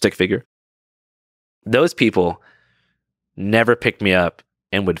stick figure. Those people never picked me up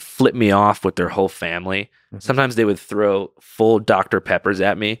and would flip me off with their whole family. Sometimes they would throw full Dr. Peppers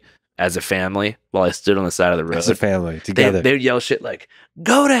at me as a family while I stood on the side of the road. As a family, together. They would yell shit like,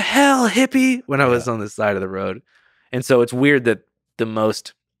 go to hell, hippie, when I was on the side of the road. And so it's weird that the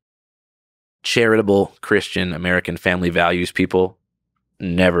most charitable Christian American family values people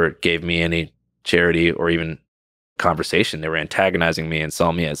never gave me any charity or even conversation. They were antagonizing me and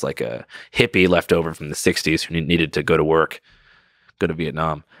saw me as like a hippie left over from the 60s who needed to go to work, go to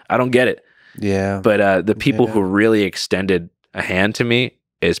Vietnam. I don't get it. Yeah. But the people who really extended a hand to me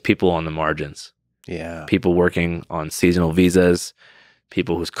is people on the margins. Yeah. People working on seasonal visas,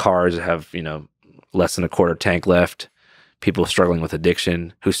 people whose cars have, you know, less than a quarter tank left, people struggling with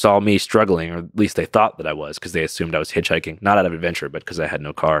addiction who saw me struggling, or at least they thought that I was, because they assumed I was hitchhiking, not out of adventure, but because I had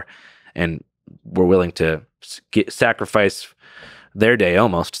no car, and were willing to sacrifice their day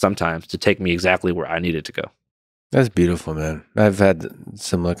almost sometimes to take me exactly where I needed to go. That's beautiful, man. I've had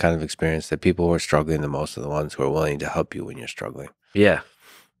similar kind of experience that people who are struggling the most are the ones who are willing to help you when you're struggling. Yeah.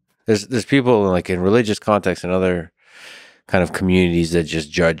 There's people like in religious contexts and other kind of communities that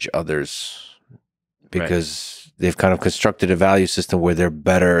just judge others because they've kind of constructed a value system where they're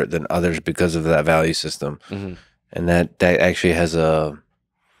better than others because of that value system. And that actually has a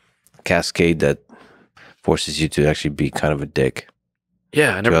cascade that forces you to actually be kind of a dick.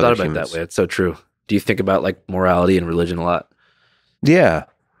 Yeah, I never thought about it that way. It's so true. Do you think about like morality and religion a lot? Yeah.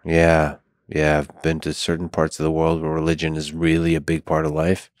 I've been to certain parts of the world where religion is really a big part of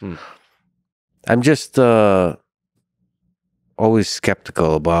life. I'm just always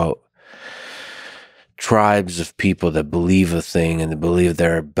skeptical about tribes of people that believe a thing and they believe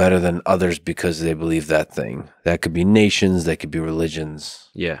they're better than others because they believe that thing. That could be nations, that could be religions.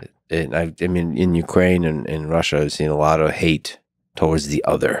 Yeah. And I mean, in Ukraine and in Russia, I've seen a lot of hate towards the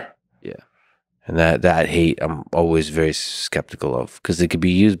other. Yeah. And that hate, I'm always very skeptical of, because it could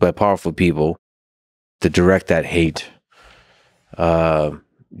be used by powerful people to direct that hate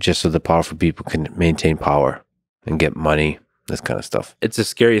just so the powerful people can maintain power and get money, this kind of stuff. It's a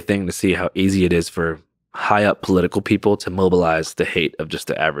scary thing to see how easy it is for high up political people to mobilize the hate of just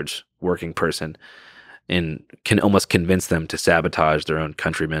the average working person and can almost convince them to sabotage their own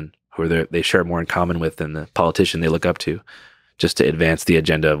countrymen who they share more in common with than the politician they look up to, just to advance the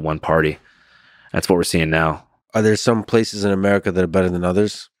agenda of one party. That's what we're seeing now. Are there some places in America that are better than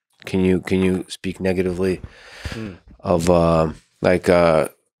others? Can you speak negatively of like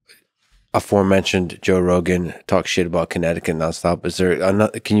aforementioned Joe Rogan talk shit about Connecticut nonstop? Is there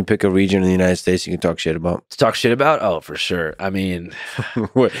can you pick a region in the United States you can talk shit about? To talk shit about? Oh, for sure. I mean,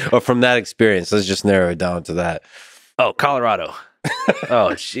 or from that experience, let's just narrow it down to that. Oh, Colorado.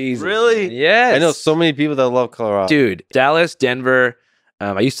 Oh, Jesus. Really? Yes. I know so many people that love Colorado. Dude, Dallas, Denver.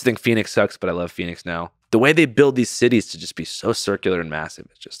 I used to think Phoenix sucks, but I love Phoenix now. The way they build these cities to just be so circular and massive,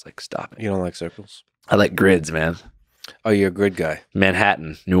 it's just like, stop it. You don't like circles? I like grids, man. Oh, you're a grid guy.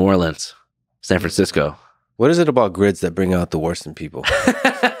 Manhattan, New Orleans, San Francisco. What is it about grids that bring out the worst in people?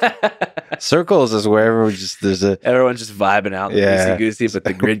 Circles is where everyone's just everyone's just vibing out, loosey-goosey, but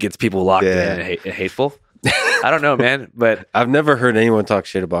the grid gets people locked in and hateful. I don't know, man, but I've never heard anyone talk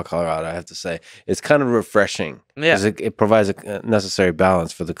shit about Colorado, I have to say. It's kind of refreshing. Yeah. It provides a necessary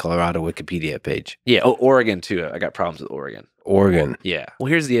balance for the Colorado Wikipedia page. Yeah. Oh, Oregon, too. I got problems with Oregon. Oregon. Yeah. Well,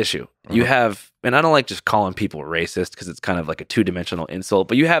 here's the issue. You have, and I don't like just calling people racist because it's kind of like a two-dimensional insult,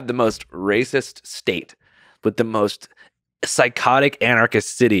 but you have the most racist state with the most psychotic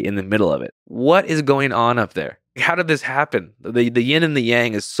anarchist city in the middle of it. What is going on up there? how did this happen? The yin and the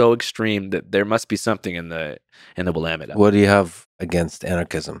yang is so extreme that there must be something in the Willamette. What do you have against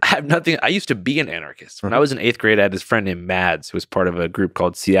anarchism? I have nothing. I used to be an anarchist. When I was in 8th grade, I had this friend named Mads, who was part of a group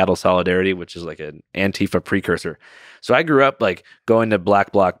called Seattle Solidarity, which is like an Antifa precursor. So I grew up like going to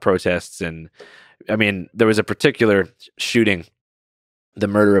Black Bloc protests. And I mean, there was a particular shooting, the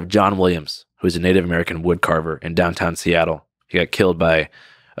murder of John Williams, who was a Native American woodcarver in downtown Seattle. He got killed by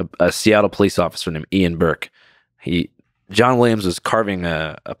a Seattle police officer named Ian Burke. John Williams was carving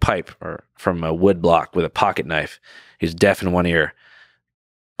a pipe from a wood block with a pocket knife. He's deaf in one ear.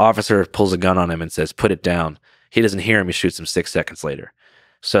 Officer pulls a gun on him and says, "Put it down." He doesn't hear him. He shoots him 6 seconds later.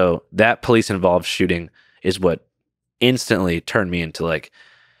 So that police-involved shooting is what instantly turned me into like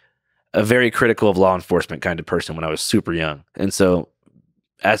a very critical of law enforcement kind of person when I was super young. And so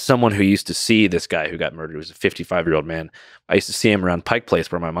as someone who used to see this guy who got murdered, who was a 55-year-old man, I used to see him around Pike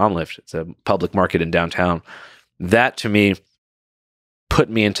Place where my mom lived. It's a public market in downtown. That to me put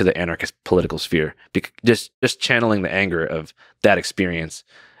me into the anarchist political sphere, just channeling the anger of that experience.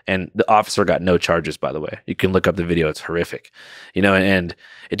 And the officer got no charges, by the way. You can look up the video. It's horrific, and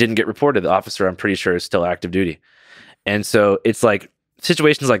it didn't get reported. The officer, I'm pretty sure, is still active duty. And so it's like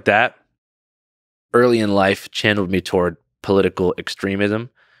situations like that early in life channeled me toward political extremism.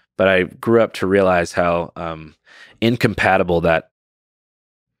 But I grew up to realize how incompatible that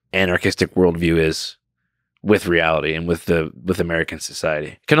anarchistic worldview is with reality and with American society.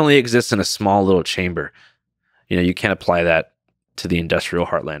 It can only exist in a small little chamber. You can't apply that to the industrial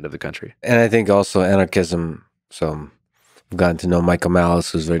heartland of the country. And I think also anarchism, so I've gotten to know Michael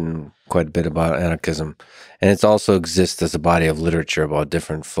Malice, who's written quite a bit about anarchism, and it also exists as a body of literature about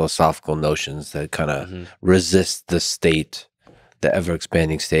different philosophical notions that kind of resist the state, the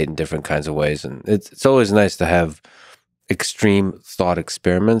ever-expanding state in different kinds of ways. And it's always nice to have extreme thought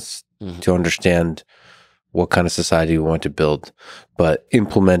experiments to understand what kind of society we want to build, but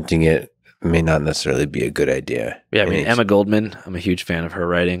implementing it may not necessarily be a good idea. Yeah, I mean, Emma Goldman, I'm a huge fan of her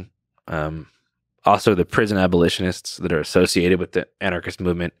writing. Also, the prison abolitionists that are associated with the anarchist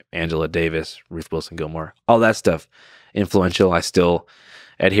movement, Angela Davis, Ruth Wilson Gilmore, all that stuff, influential. I still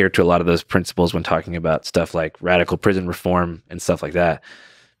adhere to a lot of those principles when talking about stuff like radical prison reform and stuff like that.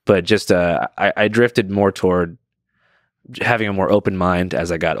 But just I drifted more toward having a more open mind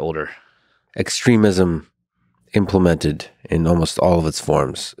as I got older. Extremism implemented in almost all of its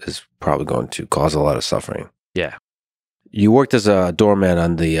forms is probably going to cause a lot of suffering. Yeah. You worked as a doorman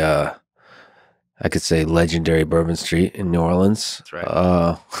on the, I could say, legendary Bourbon Street in New Orleans. That's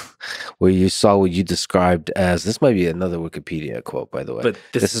right. Where you saw what you described as, this might be another Wikipedia quote, by the way. But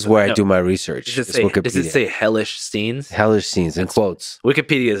this is where I do my research. Does it say hellish scenes? Hellish scenes in quotes.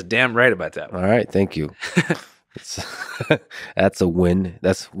 Wikipedia is damn right about that one. All right, thank you. That's a win.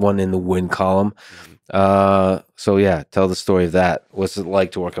 That's one in the win column. So yeah, tell the story of that. What's it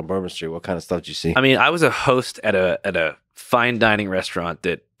like to work on Bourbon Street? What kind of stuff did you see? I mean, I was a host at a fine dining restaurant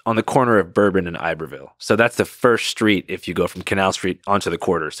that on the corner of Bourbon and Iberville. So that's the first street if you go from Canal Street onto the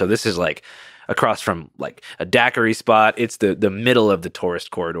quarter. So this is like across from like a daiquiri spot. It's the middle of the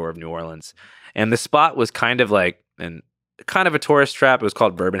tourist corridor of New Orleans. And the spot was kind of like a tourist trap. It was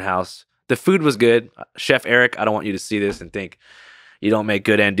called Bourbon House. The food was good. Chef Eric, I don't want you to see this and think you don't make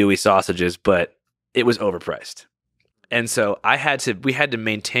good andouille sausages, but it was overpriced. And so we had to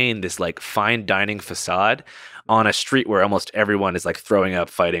maintain this like fine dining facade on a street where almost everyone is like throwing up,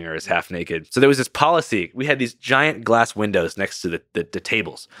 fighting, or is half naked. So there was this policy. We had these giant glass windows next to the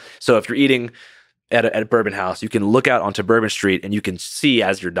tables. So if you're eating at a Bourbon House, you can look out onto Bourbon Street and you can see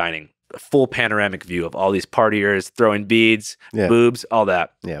as you're dining a full panoramic view of all these partiers throwing beads, boobs, all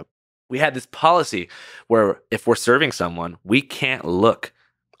that. Yeah. We had this policy where if we're serving someone, we can't look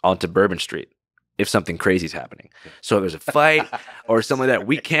onto Bourbon Street if something crazy is happening. So if there's a fight or something like that,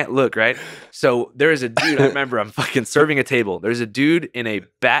 we can't look, right? So there is a dude, I remember I'm fucking serving a table. There's a dude in a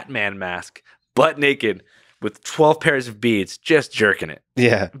Batman mask, butt naked, with 12 pairs of beads, just jerking it.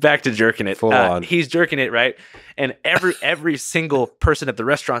 Yeah. Back to jerking it. Full on. He's jerking it, right? And every single person at the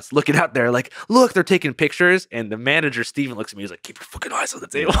restaurant's looking out there like, look, they're taking pictures. And the manager, Steven, looks at me. He's like, keep your fucking eyes on the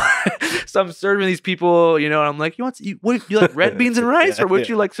table. So I'm serving these people, and I'm like, you like red beans and rice? Or would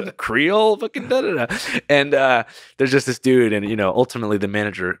you like some Creole? Fucking da-da-da. And there's just this dude. And, ultimately the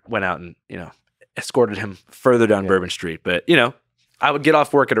manager went out and, escorted him further down Bourbon Street. But, I would get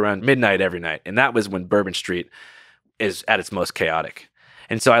off work at around midnight every night. And that was when Bourbon Street is at its most chaotic.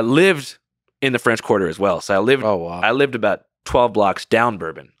 And so I lived in the French Quarter as well. So I lived about 12 blocks down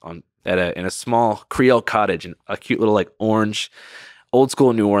Bourbon in a small Creole cottage in a cute little like orange, old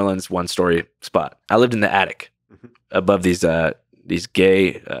school New Orleans 1-story spot. I lived in the attic above these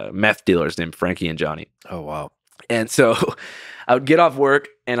gay meth dealers named Frankie and Johnny. Oh, wow. And so I would get off work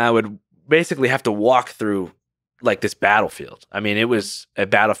and I would basically have to walk through like this battlefield. I mean, it was a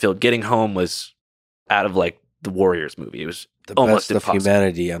battlefield. Getting home was out of like the Warriors movie. It was The almost best impossible. of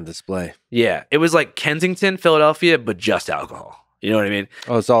humanity on display. Yeah, it was like Kensington, Philadelphia, but just alcohol. You know what I mean?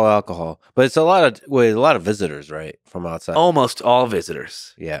 Oh, it's all alcohol, but it's a lot of visitors, right, from outside. Almost all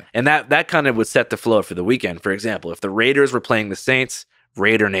visitors. Yeah, And that kind of would set the flow for the weekend. For example, if the Raiders were playing the Saints,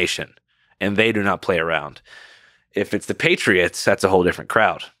 Raider Nation, and they do not play around. If it's the Patriots, that's a whole different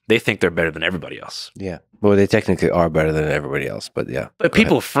crowd. They think they're better than everybody else. yeah. Well, they technically are better than everybody else, but yeah. But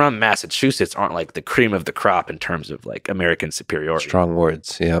people from Massachusetts aren't like the cream of the crop in terms of like American superiority. Strong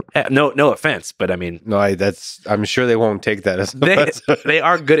words. Yeah. No offense, but I mean, No, I'm sure they won't take that as they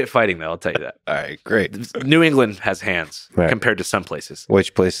are good at fighting, though. I'll tell you that. All right, great. New England has hands Right. compared to some places.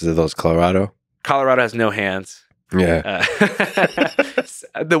 Which places are those? Colorado? Colorado has no hands. Yeah.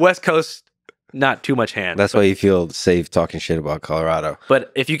 The West Coast, not too much hands. That's why you feel safe talking shit about Colorado.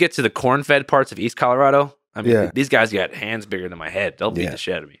 But if you get to the corn-fed parts of East Colorado, I mean, Yeah. these guys got hands bigger than my head. They'll beat Yeah. the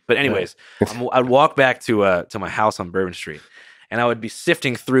shit out of me. But anyways, I'd walk back to my house on Bourbon Street, and I would be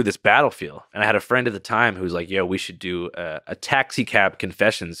sifting through this battlefield. And I had a friend at the time who was like, "Yo, we should do a taxi cab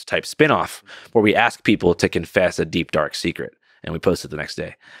confessions type spinoff where we ask people to confess a deep dark secret, and we post it the next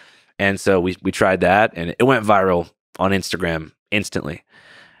day." And so we tried that, and it went viral on Instagram instantly.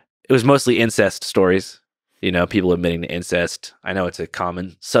 It was mostly incest stories. You know, people admitting to incest. I know it's a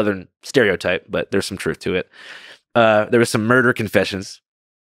common Southern stereotype, but there's some truth to it. There was some murder confessions.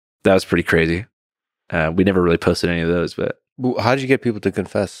 That was pretty crazy. We never really posted any of those, but How did you get people to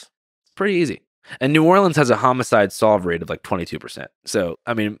confess? it's pretty easy. And New Orleans has a homicide solve rate of like 22%. So,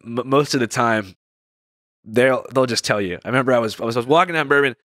 I mean, most of the time, they'll just tell you. I remember I was walking down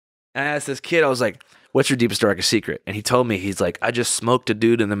Bourbon, and I asked this kid, I was like, "What's your deepest, darkest secret?" And he told me, he's like, "I just smoked a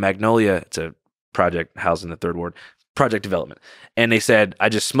dude in the Magnolia." It's a project housed in the Third Ward, project development. And they said, "I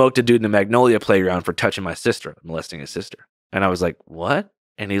just smoked a dude in the Magnolia playground for touching my sister, molesting his sister." And I was like, "What?"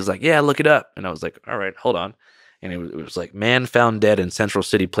 And he was like, "Yeah, look it up." And I was like, "All right, hold on." And it was like, "Man found dead in Central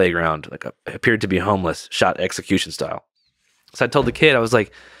City playground, like appeared to be homeless, shot execution style." So I told the kid, I was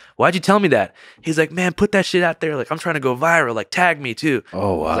like, "Why'd you tell me that?" He's like, "Man, put that shit out there. Like, I'm trying to go viral. Like, tag me too."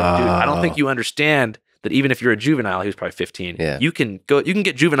 Oh, wow. I was like, "Dude, I don't think you understand that even if you're a juvenile," he was probably 15, Yeah. you can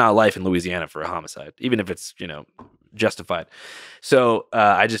get juvenile life in Louisiana for a homicide, even if it's, justified. So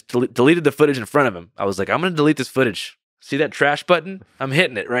I just deleted the footage in front of him. I was like, "I'm going to delete this footage. See that trash button? I'm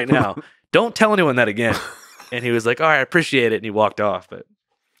hitting it right now. Don't tell anyone that again." And he was like, "All right, I appreciate it." And he walked off. But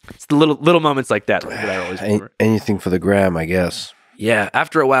it's the little moments like that I always remember. Anything for the gram, I guess. Yeah.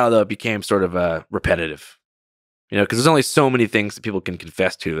 After a while, though, it became sort of repetitive, because there's only so many things that people can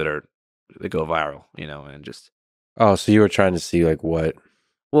confess to that go viral, and just. Oh, so you were trying to see like what?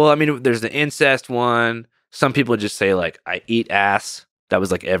 Well, I mean, there's the incest one. Some people just say like, "I eat ass." That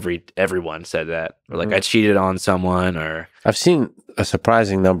was like everyone said that, or like, "I cheated on someone," or. I've seen a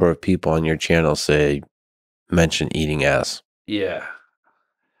surprising number of people on your channel mention eating ass. Yeah.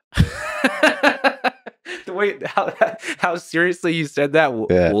 The way how seriously you said that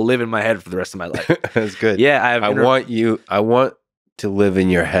will live in my head for the rest of my life. That's good. Yeah, I want to live in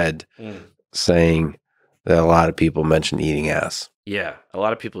your head saying that a lot of people mention eating ass. Yeah, a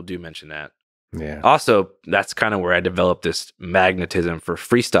lot of people do mention that. Yeah. Also, that's kind of where I developed this magnetism for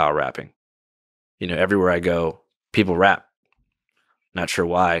freestyle rapping. Everywhere I go, people rap. Not sure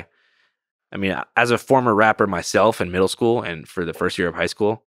why. I mean, as a former rapper myself in middle school and for the first year of high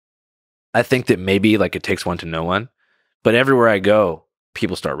school, I think that maybe like it takes one to know one, but everywhere I go,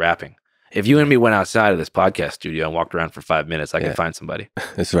 people start rapping. If you and me went outside of this podcast studio and walked around for 5 minutes, I can find somebody.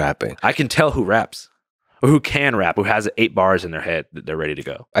 It's rapping. I can tell who raps or who can rap, who has 8 bars in their head that they're ready to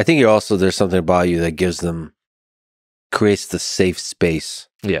go. I think there's something about you that creates the safe space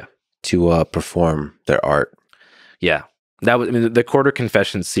to perform their art. Yeah. The Quarter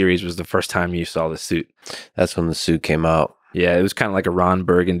Confessions series was the first time you saw the suit. That's when the suit came out. Yeah, it was kind of like a Ron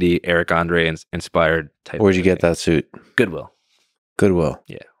Burgundy, Eric Andre inspired type. Where'd you get that suit? Goodwill. Goodwill.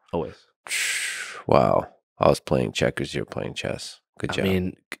 Yeah, always. Wow. I was playing checkers, you're playing chess. Good job. I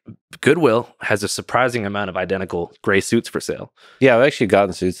mean, Goodwill has a surprising amount of identical gray suits for sale. Yeah, I've actually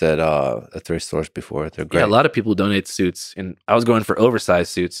gotten suits at thrift stores before. They're great. Yeah, a lot of people donate suits, and I was going for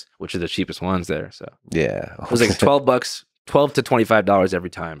oversized suits, which are the cheapest ones there. So yeah, it was like $12 to $25 every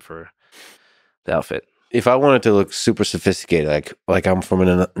time for the outfit. If I wanted to look super sophisticated, like I'm from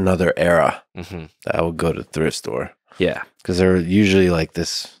another era, I would go to the thrift store. Yeah, because they're usually like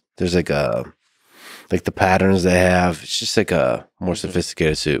this. There's like the patterns they have. It's just like a more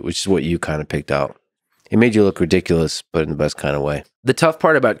sophisticated suit, which is what you kind of picked out. It made you look ridiculous, but in the best kind of way. The tough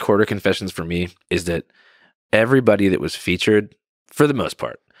part about Quarter Confessions for me is that everybody that was featured, for the most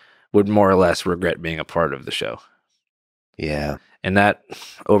part, would more or less regret being a part of the show. Yeah. And that,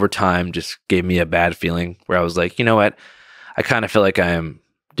 over time, just gave me a bad feeling where I was like, you know what? I kind of feel like I am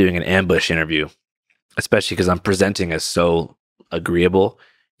doing an ambush interview, especially because I'm presenting as so agreeable,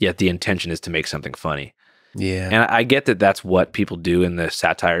 yet the intention is to make something funny. Yeah. And I get that that's what people do in the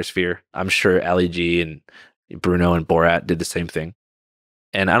satire sphere. I'm sure Ali G and Bruno and Borat did the same thing.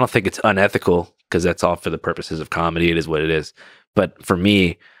 And I don't think it's unethical because that's all for the purposes of comedy. It is what it is. But for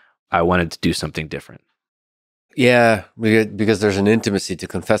me, I wanted to do something different. Yeah, because there's an intimacy to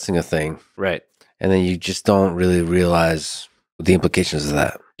confessing a thing. Right. And then you just don't really realize the implications of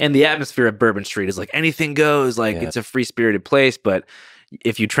that. And the atmosphere of Bourbon Street is like anything goes, like it's a free-spirited place. But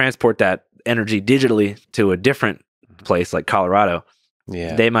if you transport that energy digitally to a different place like Colorado,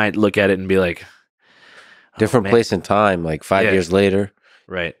 they might look at it and be like, different place and time, like 5 years later.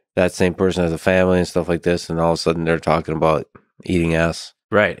 Right. That same person has a family and stuff like this, and all of a sudden they're talking about eating ass.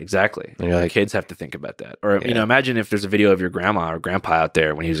 Right, exactly. And your kids have to think about that. Or, you know, imagine if there's a video of your grandma or grandpa out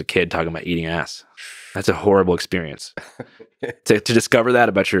there when he was a kid talking about eating ass. That's a horrible experience. to discover that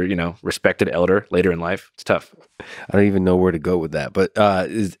about your, you know, respected elder later in life, it's tough. I don't even know where to go with that. But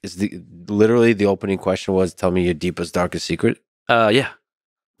is literally the opening question was, tell me your deepest, darkest secret? Yeah.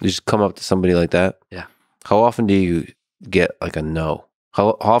 You just come up to somebody like that? Yeah. How often do you get like a no?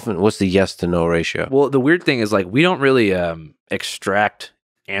 How often, what's the yes to no ratio? Well, the weird thing is like, we don't really extract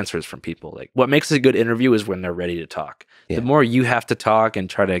answers from people. Like what makes a good interview is when they're ready to talk. The more you have to talk and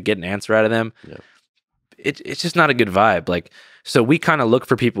try to get an answer out of them, it's just not a good vibe. Like, so we kind of look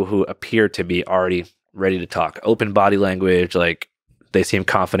for people who appear to be already ready to talk. Open body language, like they seem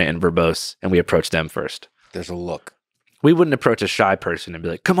confident and verbose, and we approach them first. There's a look. We wouldn't approach a shy person and be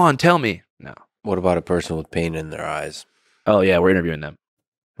like, come on, tell me. No. What about a person with pain in their eyes? Oh yeah, we're interviewing them.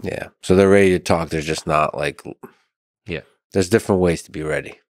 Yeah. So they're ready to talk. They're just not like, there's different ways to be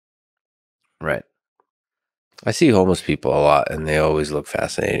ready. Right. I see homeless people a lot and they always look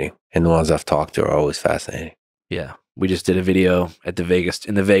fascinating. And the ones I've talked to are always fascinating. Yeah. We just did a video at the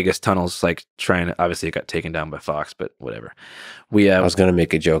Vegas tunnels, like trying to, obviously it got taken down by Fox, but whatever. I was going to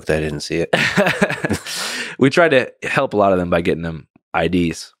make a joke that I didn't see it. We tried to help a lot of them by getting them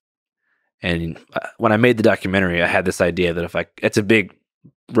IDs. And when I made the documentary, I had this idea that it's a big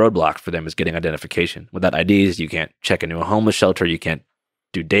roadblock for them is getting identification. Without IDs, you can't check into a homeless shelter. You can't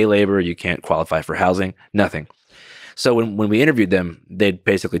do day labor. You can't qualify for housing, nothing. So when we interviewed them, they'd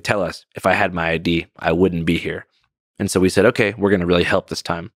basically tell us, if I had my ID, I wouldn't be here. And so we said, okay, we're going to really help this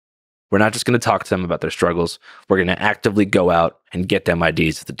time. We're not just going to talk to them about their struggles. We're going to actively go out and get them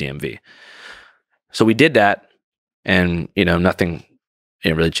IDs at the DMV. So we did that, and nothing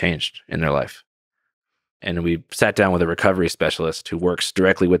really changed in their life. And we sat down with a recovery specialist who works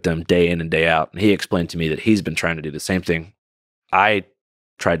directly with them day in and day out. And he explained to me that he's been trying to do the same thing I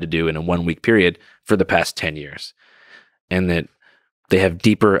tried to do in a 1 week period for the past 10 years. And that they have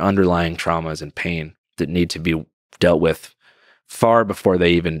deeper underlying traumas and pain that need to be dealt with far before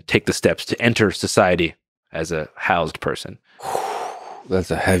they even take the steps to enter society as a housed person.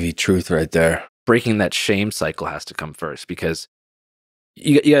 That's a heavy truth right there. Breaking that shame cycle has to come first, because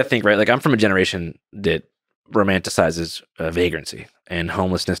you got to think, right? Like, I'm from a generation that romanticizes vagrancy and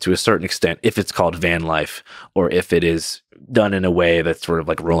homelessness to a certain extent, if it's called van life, or if it is done in a way that's sort of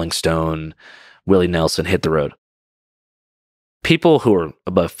like Rolling Stone, Willie Nelson, Hit the Road. People who are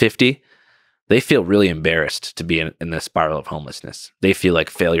above 50, they feel really embarrassed to be in the spiral of homelessness. They feel like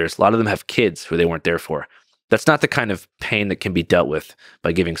failures. A lot of them have kids who they weren't there for. That's not the kind of pain that can be dealt with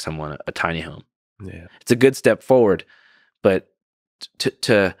by giving someone a tiny home. Yeah. It's a good step forward, but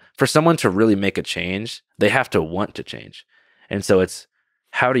for someone to really make a change, they have to want to change. And so it's,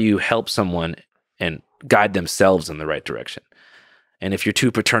 how do you help someone and guide themselves in the right direction? And if you're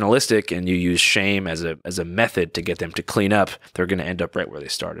too paternalistic and you use shame as a method to get them to clean up, they're going to end up right where they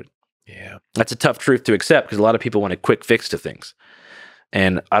started. Yeah. That's a tough truth to accept, because a lot of people want a quick fix to things.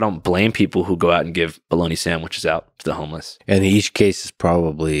 And I don't blame people who go out and give bologna sandwiches out to the homeless. And each case is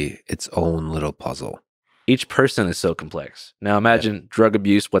probably its own little puzzle. Each person is so complex. Now imagine drug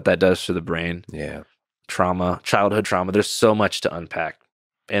abuse, what that does to the brain. Yeah. Trauma, childhood trauma. There's so much to unpack.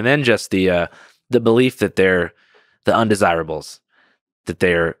 And then just the belief that they're the undesirables, that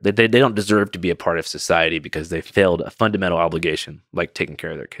they don't deserve to be a part of society because they failed a fundamental obligation, like taking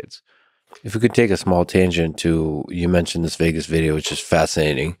care of their kids. If we could take a small tangent to, you mentioned this Vegas video, which is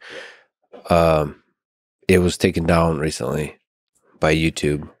fascinating. It was taken down recently by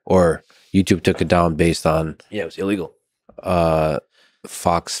YouTube, or YouTube took it down based on... Yeah, it was illegal.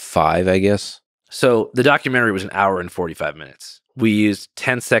 Fox 5, I guess. So the documentary was an hour and 45 minutes. we used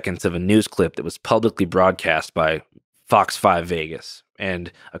 10 seconds of a news clip that was publicly broadcast by Fox 5 Vegas.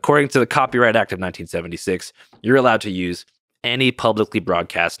 And according to the Copyright Act of 1976, you're allowed to use any publicly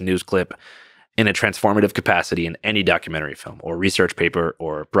broadcast news clip in a transformative capacity in any documentary film or research paper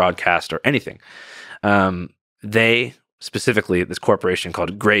or broadcast or anything. They, specifically this corporation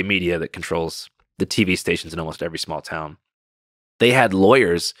called Gray Media that controls the TV stations in almost every small town, they had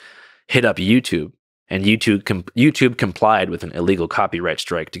lawyers hit up YouTube, and YouTube complied with an illegal copyright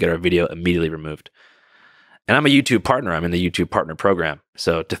strike to get our video immediately removed. And I'm a YouTube partner. I'm in the YouTube partner program.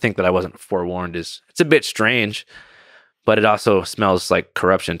 So to think that I wasn't forewarned it's a bit strange, but it also smells like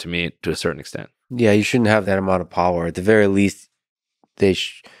corruption to me to a certain extent. Yeah, you shouldn't have that amount of power. At the very least, they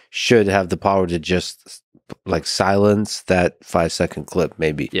should have the power to just like silence that 5-second clip,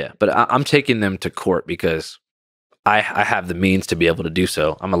 maybe. Yeah, but I'm taking them to court because I have the means to be able to do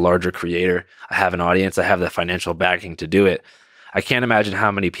so. I'm a larger creator. I have an audience. I have the financial backing to do it. I can't imagine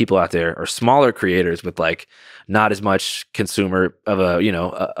how many people out there are smaller creators with like not as much consumer of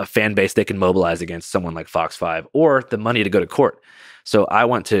a fan base they can mobilize against someone like Fox 5 or the money to go to court. So I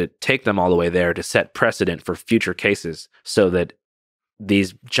want to take them all the way there to set precedent for future cases so that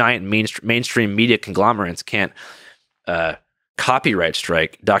these giant mainstream media conglomerates can't copyright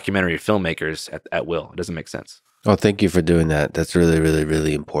strike documentary filmmakers at will. It doesn't make sense. Oh, thank you for doing that. That's really, really,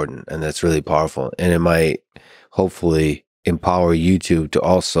 really important. And that's really powerful. And it might hopefully empower YouTube to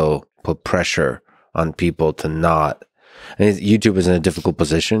also put pressure on people to not. And YouTube is in a difficult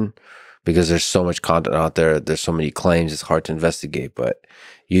position because there's so much content out there. There's so many claims. It's hard to investigate. But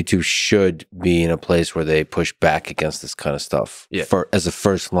YouTube should be in a place where they push back against this kind of stuff as a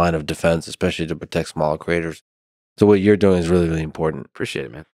first line of defense, especially to protect smaller creators. So what you're doing is really, really important. Appreciate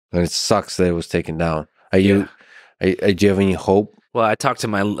it, man. And it sucks that it was taken down. Do you have any hope? Well, I talked to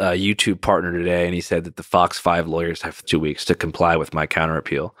my YouTube partner today, and he said that the Fox 5 lawyers have 2 weeks to comply with my counter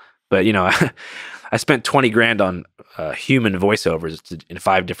appeal. But, I spent 20 grand on human voiceovers in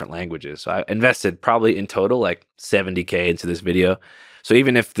 5 different languages. So I invested probably in total like $70K into this video. So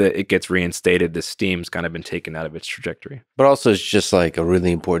even if it gets reinstated, the steam's kind of been taken out of its trajectory. But also it's just like a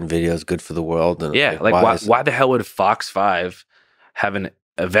really important video. It's good for the world. And yeah, why the hell would Fox 5 have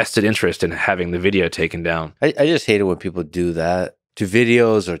a vested interest in having the video taken down? I just hate it when people do that to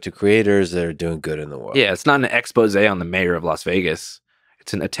videos or to creators that are doing good in the world. Yeah, it's not an expose on the mayor of Las Vegas.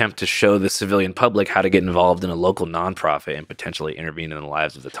 It's an attempt to show the civilian public how to get involved in a local nonprofit and potentially intervene in the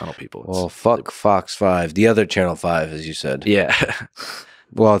lives of the tunnel people. Well, fuck Fox 5, the other Channel 5, as you said. Yeah.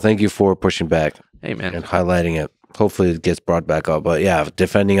 Well, thank you for pushing back. Hey, man. And highlighting it. Hopefully it gets brought back up. But yeah,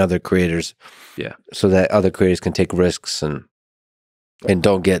 defending other creators. Yeah. So that other creators can take risks and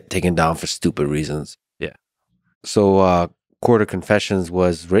don't get taken down for stupid reasons. Yeah. So Court of Confessions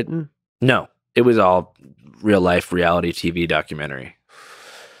was written? No, it was all real life reality TV documentary.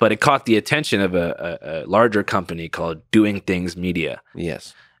 But it caught the attention of a larger company called Doing Things Media.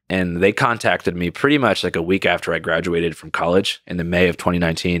 Yes. And they contacted me pretty much like a week after I graduated from college in the May of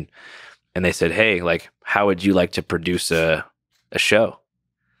 2019. And they said, hey, like, how would you like to produce a show?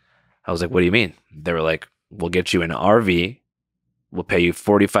 I was like, what do you mean? They were like, we'll get you an RV. We'll pay you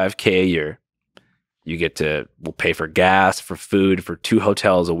 $45K a year. We'll pay for gas, for food, for 2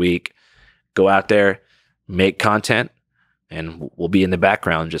 hotels a week. Go out there, make content, and we'll be in the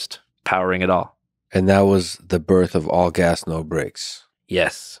background just powering it all. And that was the birth of All Gas, No Brakes.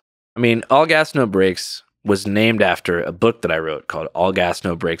 Yes. I mean, All Gas, No Brakes was named after a book that I wrote called All Gas,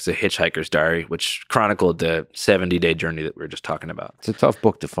 No Brakes, A Hitchhiker's Diary, which chronicled the 70-day journey that we were just talking about. It's a tough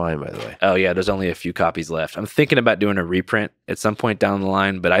book to find, by the way. Oh, yeah. There's only a few copies left. I'm thinking about doing a reprint at some point down the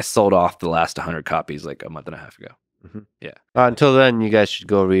line, but I sold off the last 100 copies like a month and a half ago. Mm-hmm. Yeah. Until then, you guys should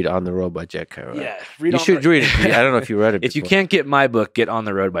go read On the Road by Jack Kerouac. Yeah. You should read it. I don't know if you read it If before. you can't get my book, get On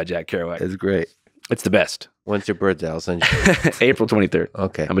the Road by Jack Kerouac. It's great. It's the best. When's your birthday? I'll send you. April 23rd.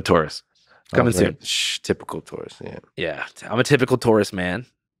 Okay. I'm a Taurus. Coming soon. Typical Taurus, yeah. Yeah. I'm a typical Taurus man.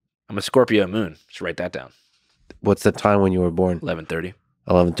 I'm a Scorpio moon. Just write that down. What's the time when you were born? 11:30.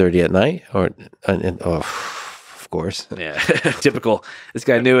 11:30 at night? Of course. Yeah. Typical. This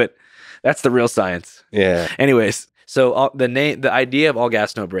guy knew it. That's the real science. Yeah. Anyways, so the idea of All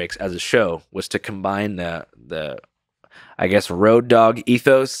Gas No Brakes as a show was to combine the I guess road dog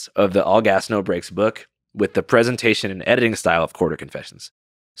ethos of the All Gas No Brakes book with the presentation and editing style of Court of Confessions.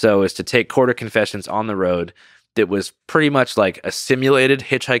 So it's to take Court of Confessions on the road that was pretty much like a simulated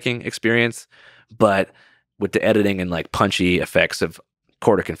hitchhiking experience, but with the editing and like punchy effects of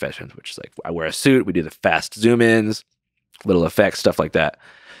Court of Confessions, which is like I wear a suit, we do the fast zoom ins, little effects, stuff like that.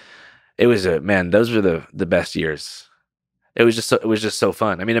 It was those were the best years. It was just so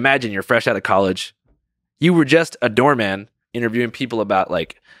fun. I mean, imagine you're fresh out of college. You were just a doorman interviewing people about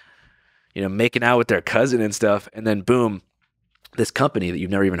like, you know, making out with their cousin and stuff. And then boom, this company that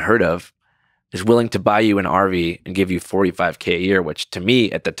you've never even heard of is willing to buy you an RV and give you $45K a year, which to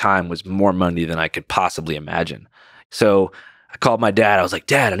me at the time was more money than I could possibly imagine. So I called my dad. I was like,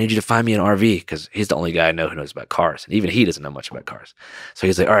 Dad, I need you to find me an RV, because he's the only guy I know who knows about cars. And even he doesn't know much about cars. So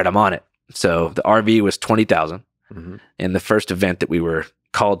he's like, all right, I'm on it. So the RV was $20,000. And the first event that we were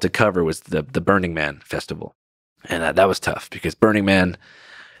called to cover was the Burning Man festival. And that was tough because Burning Man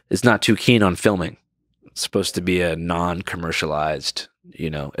is not too keen on filming. It's supposed to be a non-commercialized, you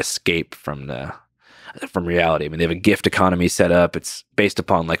know, escape from reality. I mean, they have a gift economy set up. It's based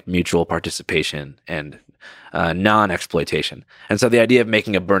upon like mutual participation and non-exploitation. And so the idea of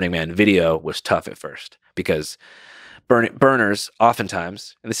making a Burning Man video was tough at first because burners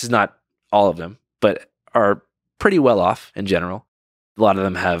oftentimes, and this is not all of them, but are pretty well off in general. A lot of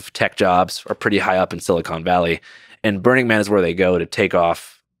them have tech jobs, are pretty high up in Silicon Valley, and Burning Man is where they go to take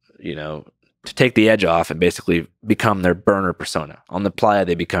off, you know, to take the edge off and basically become their burner persona. On the playa,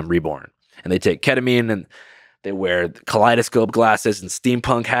 they become reborn, and they take ketamine and they wear kaleidoscope glasses and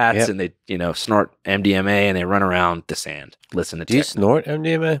steampunk hats, and they, you know, snort MDMA and they run around the sand, listen to. Do you snort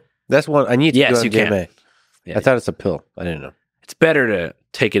MDMA? That's one I need to do. Yes, you can. Yeah. I thought it's a pill. I didn't know. It's better to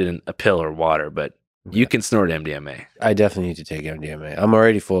take it in a pill or water, but you can snort MDMA. I definitely need to take MDMA. I'm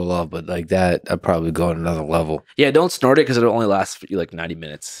already full of love, but like that, I'd probably go on another level. Yeah, don't snort it because it'll only last for you like 90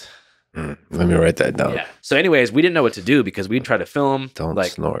 minutes. Let me write that down. Yeah. So anyways, we didn't know what to do because we'd try to film. Don't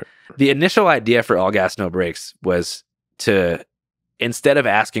like, snort. The initial idea for All Gas No Brakes was to, instead of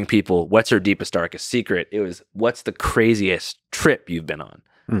asking people, what's your deepest, darkest secret, it was, what's the craziest trip you've been on?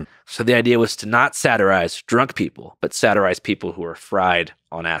 So the idea was to not satirize drunk people, but satirize people who are fried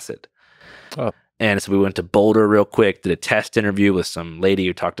on acid. Oh. And so we went to Boulder real quick, did a test interview with some lady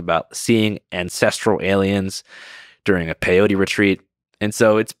who talked about seeing ancestral aliens during a peyote retreat. And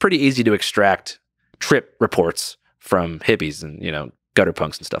so it's pretty easy to extract trip reports from hippies and, you know, gutter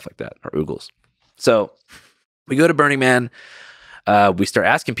punks and stuff like that, or oogles. So we go to Burning Man. We start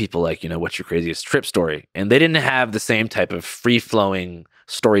asking people like, you know, what's your craziest trip story? And they didn't have the same type of free-flowing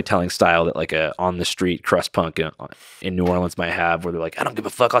storytelling style that like a on-the-street crust punk in New Orleans might have, where they're like, I don't give a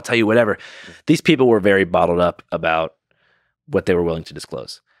fuck, I'll tell you whatever. These people were very bottled up about what they were willing to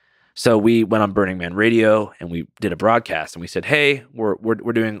disclose. So we went on Burning Man Radio and we did a broadcast and we said, hey, we're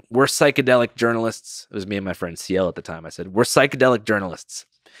psychedelic journalists. It was me and my friend CL at the time. I said, we're psychedelic journalists.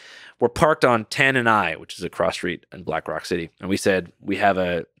 We're parked on 10 and I, which is a cross street in Black Rock City. And we said, we have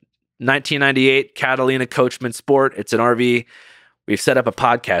a 1998 Catalina Coachman Sport. It's an RV. We've set up a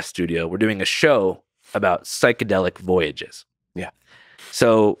podcast studio. We're doing a show about psychedelic voyages. Yeah.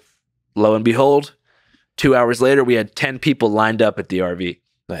 So lo and behold, 2 hours later, we had 10 people lined up at the RV.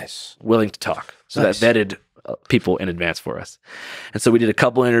 Nice. Willing to talk. So that vetted people in advance for us. And so we did a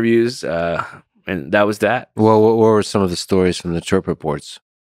couple interviews, and that was that. Well, what were some of the stories from the trip reports?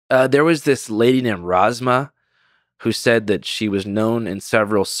 There was this lady named Rasma who said that she was known in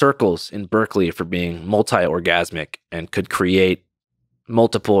several circles in Berkeley for being multi-orgasmic and could create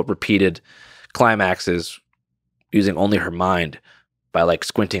multiple repeated climaxes using only her mind by like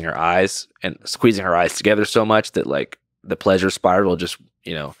squinting her eyes and squeezing her eyes together so much that like the pleasure spiral just,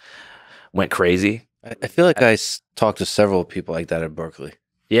 you know, went crazy. I feel like I talked to several people like that at Berkeley.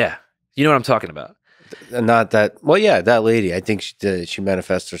 Yeah. You know what I'm talking about. Not that, well, yeah, that lady. I think she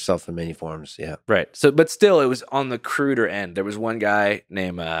manifests herself in many forms. Yeah. Right. So, but still, it was on the cruder end. There was one guy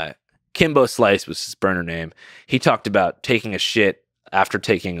named Kimbo Slice was his burner name. He talked about taking a shit after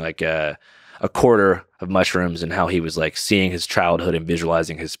taking like a quarter of mushrooms and how he was like seeing his childhood and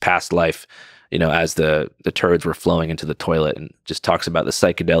visualizing his past life, you know, as the turds were flowing into the toilet, and just talks about the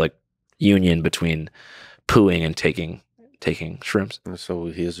psychedelic union between pooing and taking shrooms. So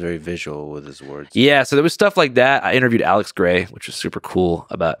he was very visual with his words. Yeah, so there was stuff like that. I interviewed Alex Gray, which was super cool,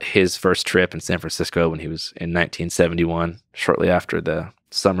 about his first trip in San Francisco when he was in 1971, shortly after the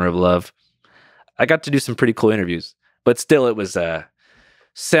Summer of Love. I got to do some pretty cool interviews, but still it was a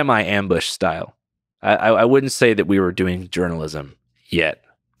semi-ambush style. I wouldn't say that we were doing journalism yet.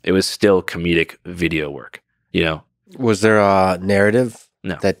 It was still comedic video work, you know? Was there a narrative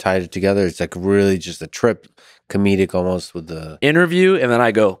that tied it together? It's like really just a trip, comedic almost with the interview, and then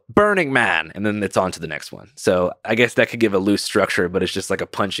I go Burning Man, and then it's on to the next one. So I guess that could give a loose structure, but it's just like a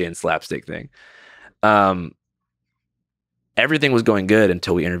punchy and slapstick thing. Everything was going good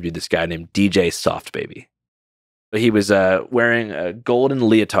until we interviewed this guy named DJ Soft Baby. He was wearing a golden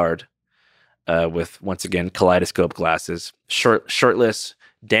leotard with, once again, kaleidoscope glasses, shirtless,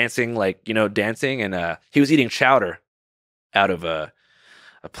 dancing, and he was eating chowder out of a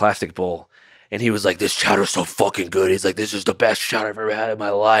plastic bowl. And he was like, this chowder's so fucking good. He's like, this is the best chowder I've ever had in my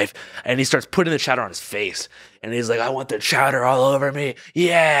life. And he starts putting the chowder on his face. And he's like, I want the chowder all over me.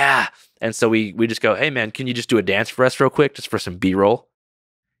 Yeah. And so we just go, hey, man, can you just do a dance for us real quick, just for some B-roll?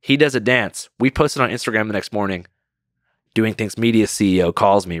 He does a dance. We post it on Instagram the next morning. Doing Things Media CEO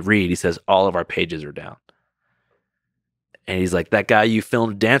calls me, Reed. He says, all of our pages are down. And he's like, that guy you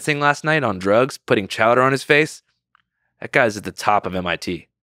filmed dancing last night on drugs, putting chowder on his face, that guy's at the top of MIT.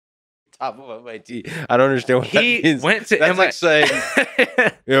 Top of MIT. I don't understand what that means. He went to That's like saying,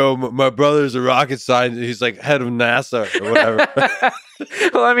 my brother's a rocket scientist. He's like head of NASA or whatever.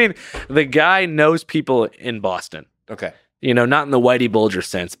 Well, I mean, the guy knows people in Boston. Okay. Not in the Whitey Bulger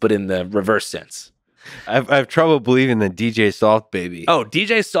sense, but in the reverse sense. I have trouble believing that DJ Soft Baby. Oh,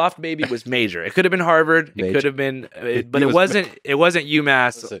 DJ Soft Baby was major. It could have been Harvard. It could have been, but it wasn't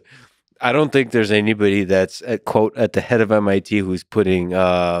UMass. Listen, I don't think there's anybody that's at the head of MIT who's putting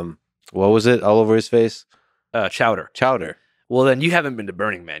what was it all over his face? Chowder. Well, then you haven't been to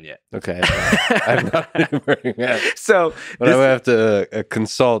Burning Man yet. Okay, I've not been to Burning Man. So, but I would have to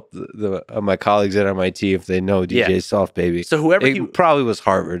consult my colleagues at MIT if they know DJ Soft Baby. So whoever it probably was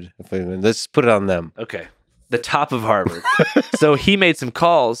Harvard. Let's put it on them. Okay, the top of Harvard. So he made some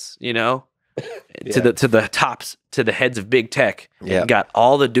calls, to the tops, to the heads of big tech, and got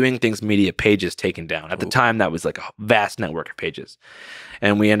all the Doing Things Media pages taken down. At the time, that was like a vast network of pages,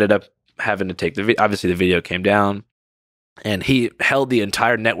 and we ended up having to take obviously the video came down. And he held the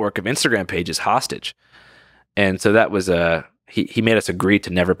entire network of Instagram pages hostage. And so that was he made us agree to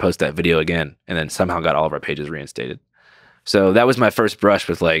never post that video again, and then somehow got all of our pages reinstated. So that was my first brush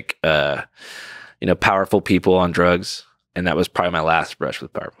with powerful people on drugs, and that was probably my last brush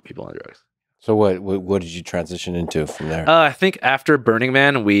with powerful people on drugs. So what did you transition into from there? I think after Burning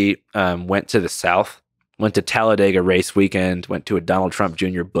Man, we went to the South, went to Talladega race weekend, went to a Donald Trump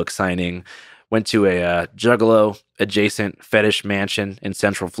Jr. book signing, went to a Juggalo adjacent fetish mansion in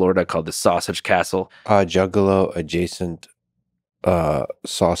Central Florida called the Sausage Castle. Juggalo adjacent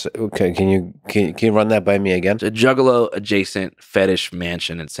sausage. Okay, can you run that by me again? It's a Juggalo adjacent fetish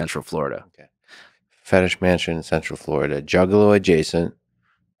mansion in Central Florida. Okay, fetish mansion in Central Florida. Juggalo adjacent.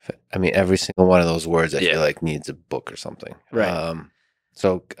 I mean, every single one of those words I feel like needs a book or something. Right.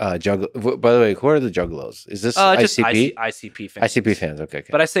 So, by the way, who are the Juggalos? Is this just ICP? ICP fans. ICP fans, okay.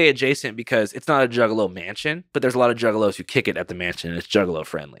 But I say adjacent because it's not a Juggalo mansion, but there's a lot of Juggalos who kick it at the mansion, and it's Juggalo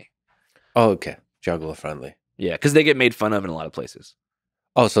friendly. Oh, okay. Juggalo friendly. Yeah, because they get made fun of in a lot of places.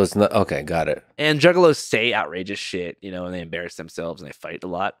 Oh, so it's not, okay, got it. And Juggalos say outrageous shit, and they embarrass themselves and they fight a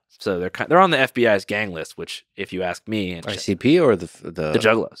lot. So they're on the FBI's gang list, which, if you ask me, and ICP or the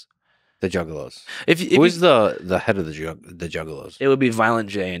Juggalos. The Juggalos. Who's the head of the Juggalos? It would be Violent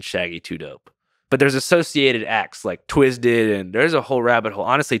J and Shaggy 2 Dope. But there's associated acts like Twisted, and there's a whole rabbit hole.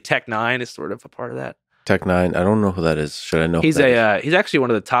 Honestly, Tech Nine is sort of a part of that. Tech Nine, I don't know who that is. Should I know? He's he's actually one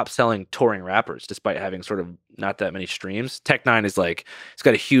of the top selling touring rappers, despite having sort of not that many streams. Tech Nine is he's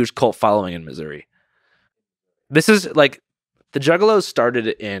got a huge cult following in Missouri. This is the Juggalos started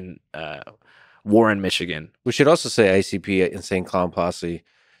in Warren, Michigan. We should also say ICP, Insane Clown Posse.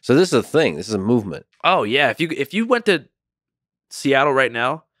 So this is a thing. This is a movement. Oh yeah, if you went to Seattle right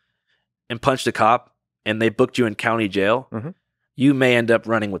now and punched a cop and they booked you in county jail, you may end up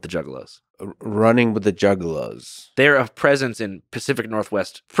running with the Juggalos. Running with the Juggalos. They're a presence in Pacific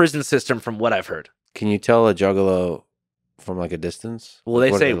Northwest prison system, from what I've heard. Can you tell a Juggalo from a distance? Well,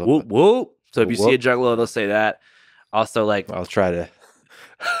 they say whoop whoop. So if you see a Juggalo, they'll say that. Also, I'll try to.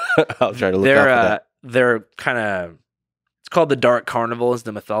 I'll try to look out for that. They're kind of. It's called the Dark Carnival. Is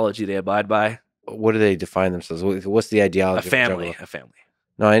the mythology they abide by. What do they define themselves? What's the ideology? A family.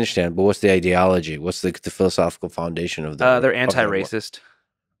 No, I understand, but what's the ideology? What's the philosophical foundation of the? They're anti-racist.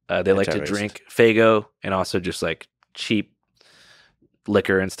 They like to drink Faygo and also just cheap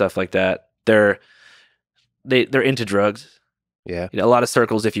liquor and stuff like that. They're into drugs. Yeah. A lot of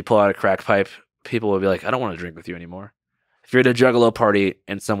circles, if you pull out a crack pipe, people will be like, I don't want to drink with you anymore. If you're at a Juggalo party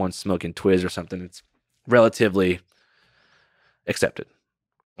and someone's smoking Twiz or something, it's relatively accepted.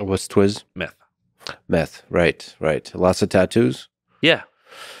 What's Twiz? Meth. Right. Lots of tattoos? Yeah.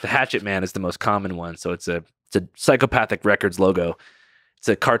 The Hatchet Man is the most common one. So it's a Psychopathic Records logo. It's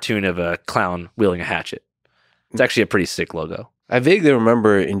a cartoon of a clown wielding a hatchet. It's actually a pretty sick logo. I vaguely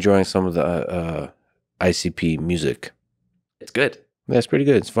remember enjoying some of the ICP music. It's good. Yeah, it's pretty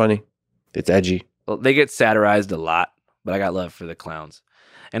good. It's funny. It's edgy. Well, they get satirized a lot, but I got love for the clowns.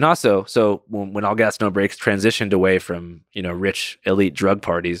 And also, so when All Gas No Brakes transitioned away from, rich elite drug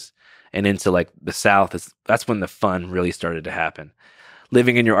parties and into the South, that's when the fun really started to happen.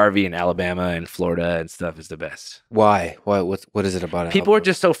 living in your RV in Alabama and Florida and stuff is the best. Why? What is it about it? People are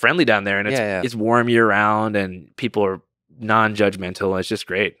just so friendly down there, and Yeah. it's warm year round, and people are non-judgmental. It's just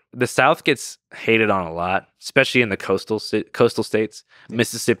great. The South gets hated on a lot, especially in the coastal states.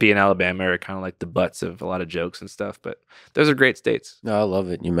 Mississippi and Alabama are kind of like the butts of a lot of jokes and stuff, but those are great states. No, I love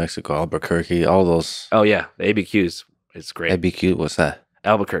it. New Mexico, Albuquerque, all those. Oh yeah, the ABQs. It's great. ABQ, what's that?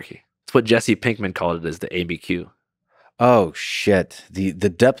 Albuquerque. It's what Jesse Pinkman called it, as the ABQ. Oh shit! The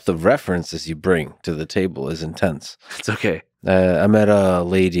depth of references you bring to the table is intense. It's okay. I met a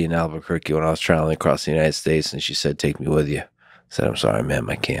lady in Albuquerque when I was traveling across the United States, and she said, "Take me with you." I said, "I'm sorry, ma'am,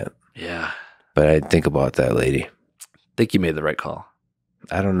 I can't." Yeah. But I think about that lady. I think you made the right call.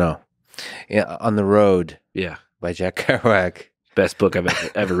 I don't know. Yeah, On the Road. Yeah. By Jack Kerouac. Best book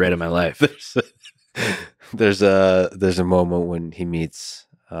I've ever read in my life. There's a moment when he meets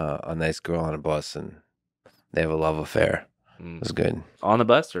a nice girl on a bus, and they have a love affair. It was good. On the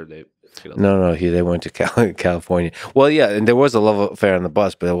bus, or they? No. They went to California. Well, yeah, and there was a love affair on the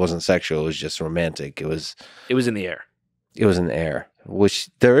bus, but it wasn't sexual. It was just romantic. It was in the air. It was in the air, which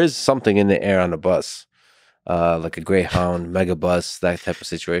there is something in the air on the bus, like a Greyhound megabus, that type of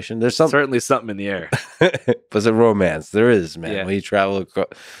situation. There's certainly something in the air. But it's a romance. There is, man. Yeah. When you travel across,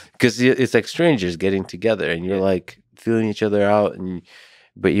 because it's like strangers getting together, and you're like feeling each other out,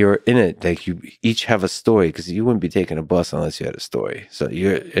 but you're in it, like you each have a story, because you wouldn't be taking a bus unless you had a story. So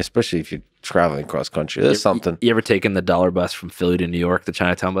especially if you're traveling cross country, there's something. You ever taken the dollar bus from Philly to New York, the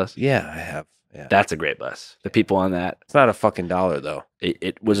Chinatown bus? Yeah, I have. Yeah, that's a great bus. The people on that. It's not a fucking $1 though.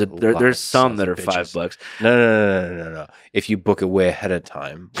 It was there's some that are $5. No. If you book it way ahead of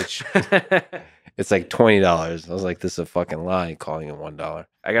time, which it's like $20. I was like, this is a fucking lie, calling it $1.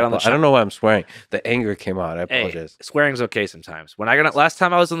 I got on I don't know why I'm swearing. The anger came out. I apologize. Hey, swearing's okay sometimes. When I got last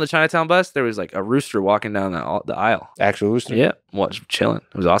time I was on the Chinatown bus, there was like a rooster walking down the aisle. Actual rooster? Yeah, chilling.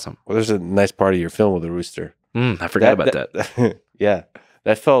 It was awesome. Well, there's a nice part of your film with a rooster. I forgot about that. Yeah,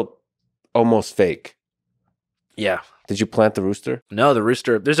 that felt almost fake. Yeah. Did you plant the rooster? No, the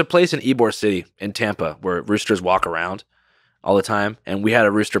rooster. There's a place in Ybor City in Tampa where roosters walk around all the time, and we had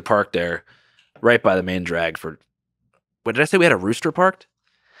a rooster parked there, right by the main drag. What did I say? We had a rooster parked.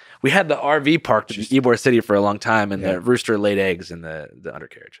 We had the RV parked in Ybor City for a long time, and the rooster laid eggs in the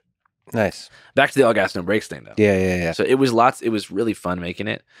undercarriage. Nice. Back to the all gas no brakes thing, though. Yeah. So it was really fun making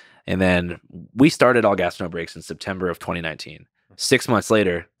it, and then we started all gas no brakes in September of 2019. 6 months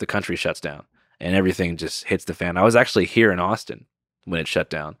later, the country shuts down, and everything just hits the fan. I was actually here in Austin when it shut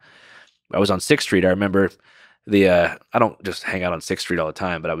down. I was on 6th Street. I remember I don't just hang out on 6th Street all the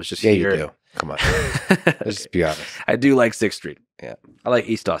time, but I was just here. You do. Come on. Let's just be honest. I do like 6th Street. Yeah. I like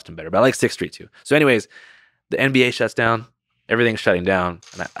East Austin better, but I like 6th Street too. So anyways, the NBA shuts down. Everything's shutting down.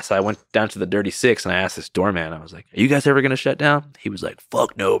 So I went down to the Dirty Six, and I asked this doorman, I was like, are you guys ever going to shut down? He was like,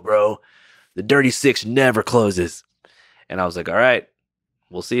 fuck no, bro. The Dirty Six never closes. And I was like, all right,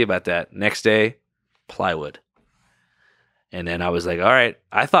 we'll see about that. Next day, plywood. And then I was like, all right,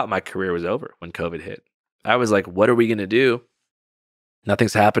 I thought my career was over when COVID hit. I was like, what are we going to do?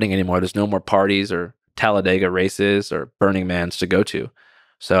 Nothing's happening anymore. There's no more parties or Talladega races or Burning Mans to go to.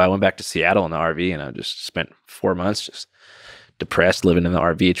 So I went back to Seattle in the RV, and I just spent 4 months just depressed, living in the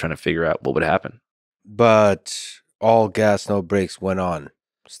RV, trying to figure out what would happen. But all gas, no brakes went on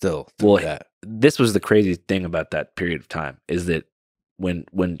still. This was the crazy thing about that period of time, is that when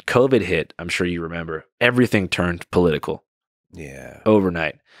COVID hit, I'm sure you remember, everything turned political. Yeah.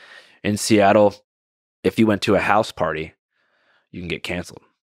 Overnight. In Seattle, if you went to a house party, you can get canceled,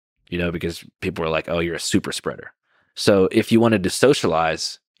 because people were like, oh, you're a super spreader. So if you wanted to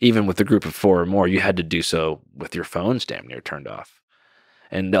socialize, even with a group of 4 or more, you had to do so with your phones damn near turned off.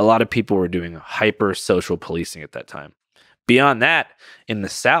 And a lot of people were doing hyper social policing at that time. Beyond that, in the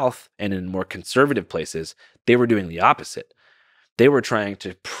South and in more conservative places, they were doing the opposite. They were trying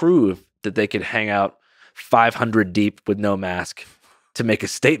to prove that they could hang out 500 deep with no mask to make a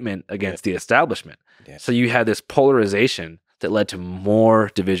statement against the establishment. Yeah. So you had this polarization that led to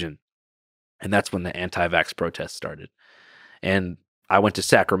more division. And that's when the anti-vax protests started. And I went to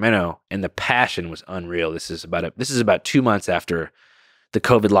Sacramento, and the passion was unreal. This is about 2 months after the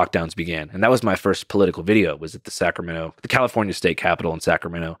COVID lockdowns began. And that was my first political video, was at the California State Capitol in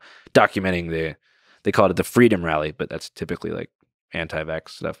Sacramento, documenting they called it the Freedom Rally, but that's typically like anti-vax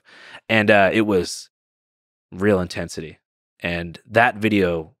stuff. And it was real intensity. And that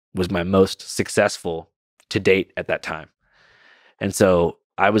video was my most successful to date at that time. And so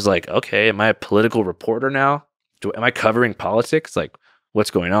I was like, okay, am I a political reporter now? Am I covering politics? Like, what's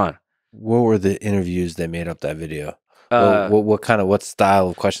going on? What were the interviews that made up that video? What style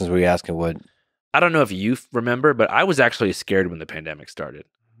of questions were you asking? I don't know if you remember, but I was actually scared when the pandemic started.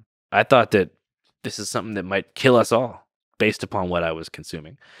 I thought that this is something that might kill us all based upon what I was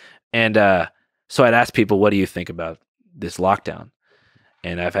consuming. And so I'd ask people, what do you think about this lockdown?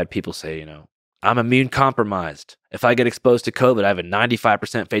 And I've had people say, you know, I'm immune compromised. If I get exposed to COVID, I have a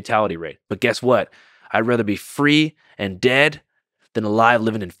 95% fatality rate. But guess what? I'd rather be free and dead than alive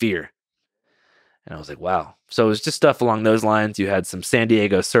living in fear. And I was like, wow. So it was just stuff along those lines. You had some San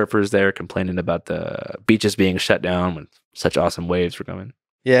Diego surfers there complaining about the beaches being shut down when such awesome waves were coming.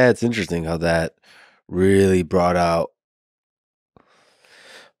 Yeah, it's interesting how that really brought out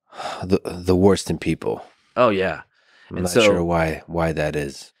the worst in people. Oh, yeah. I'm not sure why that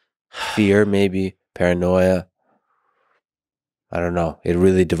is. Fear, maybe paranoia. I don't know. It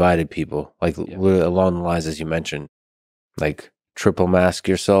really divided people. Like along the lines as you mentioned, like triple mask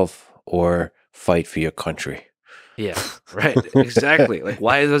yourself or fight for your country. Yeah, right. Exactly. Like,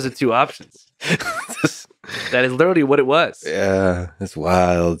 why are those the two options? That is literally what it was. Yeah, it's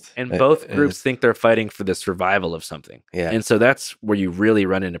wild. And both groups think they're fighting for the survival of something. Yeah. And so that's where you really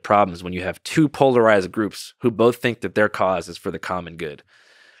run into problems when you have two polarized groups who both think that their cause is for the common good.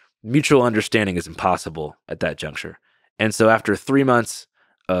 Mutual understanding is impossible at that juncture. And so after 3 months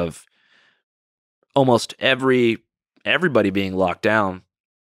of almost everybody being locked down,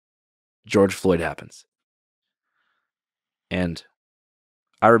 George Floyd happens. And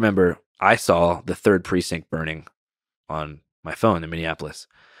I remember I saw the 3rd precinct burning on my phone in Minneapolis.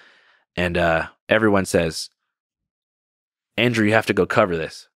 And everyone says, Andrew, you have to go cover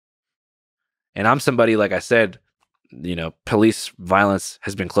this. And I'm somebody, like I said, you know, police violence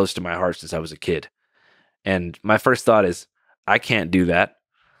has been close to my heart since I was a kid. And my first thought is, I can't do that.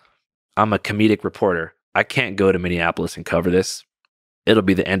 I'm a comedic reporter. I can't go to Minneapolis and cover this. It'll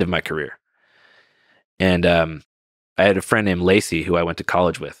be the end of my career. And I had a friend named Lacey who I went to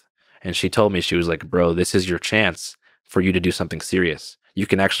college with. And she told me, she was like, bro, this is your chance for you to do something serious. You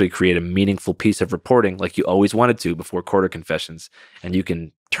can actually create a meaningful piece of reporting like you always wanted to before Quarter Confessions. And you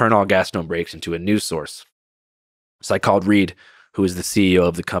can turn All Gas No Brakes into a news source. So I called Reed, who is the CEO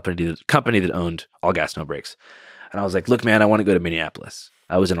of the company that owned All Gas No Brakes. And I was like, look, man, I want to go to Minneapolis.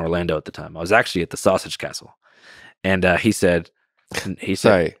 I was in Orlando at the time. I was actually at the Sausage Castle. And he said,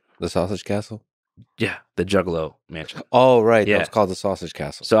 sorry, the Sausage Castle? Yeah, the Juggalo Mansion. Oh, right. Yeah. That was called the Sausage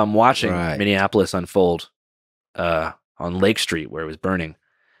Castle. So I'm watching Minneapolis unfold on Lake Street where it was burning.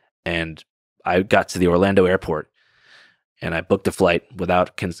 And I got to the Orlando airport and I booked a flight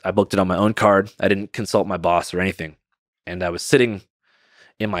I booked it on my own card. I didn't consult my boss or anything. And I was sitting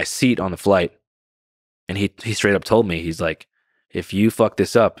in my seat on the flight and he straight up told me, he's like, if you fuck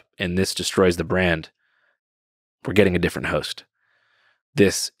this up and this destroys the brand, we're getting a different host.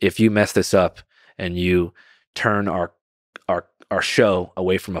 If you mess this up and you turn our show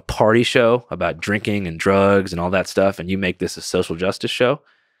away from a party show about drinking and drugs and all that stuff, and you make this a social justice show,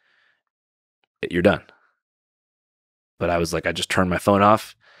 you're done. But I was like, I just turned my phone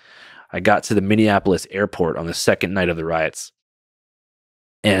off. I got to the Minneapolis airport on the second night of the riots.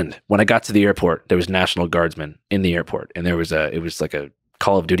 And when I got to the airport, there was National Guardsmen in the airport. And it was like a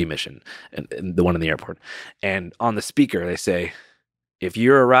Call of Duty mission, and the one in the airport. And on the speaker, they say, if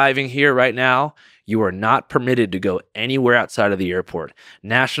you're arriving here right now, you are not permitted to go anywhere outside of the airport.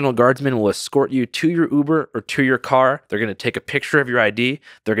 National Guardsmen will escort you to your Uber or to your car. They're going to take a picture of your ID.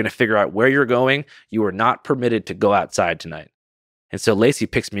 They're going to figure out where you're going. You are not permitted to go outside tonight. And so Lacey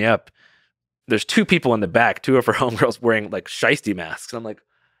picks me up. There's 2 people in the back, 2 of her homegirls wearing like shiesty masks. And I'm like,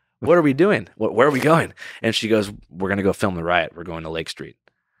 what are we doing? Where are we going? And she goes, we're going to go film the riot. We're going to Lake Street.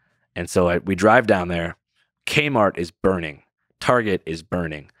 And so we drive down there. Kmart is burning. Target is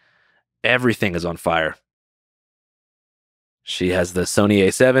burning. Everything is on fire. She has the Sony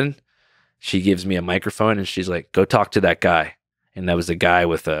A7. She gives me a microphone and she's like, go talk to that guy. And that was a guy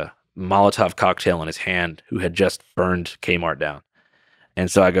with a Molotov cocktail in his hand who had just burned Kmart down. And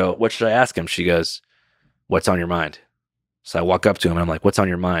so I go, what should I ask him? She goes, what's on your mind? So I walk up to him and I'm like, what's on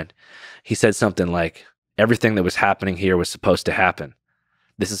your mind? He said something like, everything that was happening here was supposed to happen.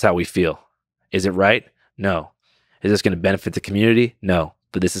 This is how we feel. Is it right? No. Is this going to benefit the community? No.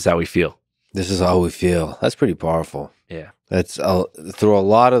 But this is how we feel. This is how we feel. That's pretty powerful. Yeah. That's through a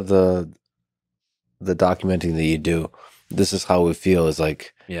lot of the documenting that you do. This is how we feel is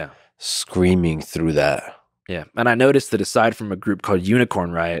like screaming through that. Yeah. And I noticed that aside from a group called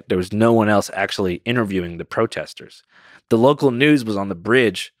Unicorn Riot, there was no one else actually interviewing the protesters. The local news was on the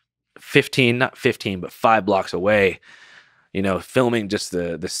bridge 5 blocks away, you know, filming just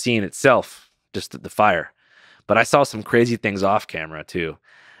the scene itself, just the fire. But I saw some crazy things off camera too.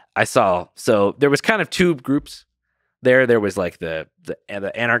 So there was kind of 2 groups. There was like the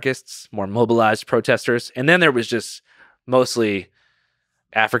anarchists, more mobilized protesters, and then there was just mostly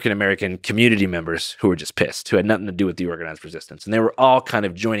African American community members who were just pissed, who had nothing to do with the organized resistance, and they were all kind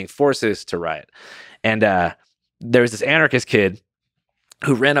of joining forces to riot. And there was this anarchist kid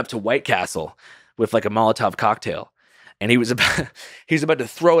who ran up to White Castle with like a Molotov cocktail, and he was about to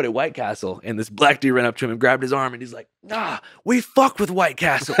throw it at White Castle, and this black dude ran up to him and grabbed his arm, and he's like, "Nah, we fuck with White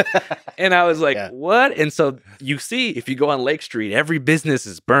Castle." And I was like, "What?" And so you see, if you go on Lake Street, every business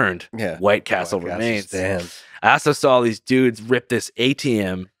is burned. Yeah. White Castle remains. I also saw these dudes rip this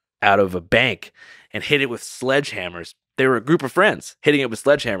ATM out of a bank and hit it with sledgehammers. They were a group of friends hitting it with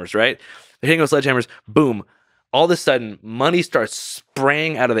sledgehammers, right? They're hitting it with sledgehammers. Boom. All of a sudden, money starts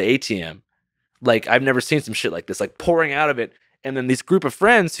spraying out of the ATM. Like, I've never seen some shit like this, like pouring out of it. And then this group of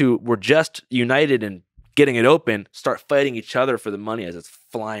friends who were just united in getting it open start fighting each other for the money as it's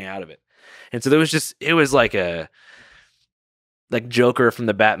flying out of it. And so there was just, it was like like Joker from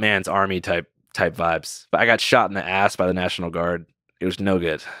the Batman's army type vibes. But I got shot in the ass by the National Guard. It was no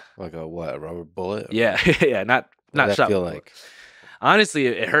good. Like a what? A rubber bullet? Yeah. Yeah. Not shot. Feel like? Honestly,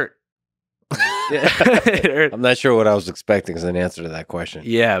 it hurt. Yeah. It hurt. I'm not sure what I was expecting as an answer to that question.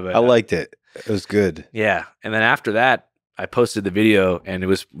 Yeah, but I liked it. It was good. Yeah. And then after that, I posted the video and it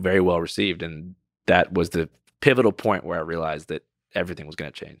was very well received. And that was the pivotal point where I realized that everything was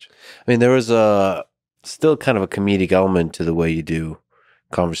going to change. I mean, there was still kind of a comedic element to the way you do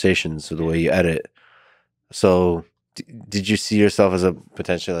conversations, to the way you edit. So did you see yourself as a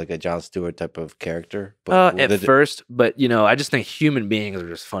potentially like a Jon Stewart type of character? At first, but I just think human beings are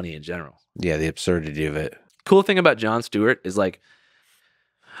just funny in general. Yeah, the absurdity of it. Cool thing about Jon Stewart is like,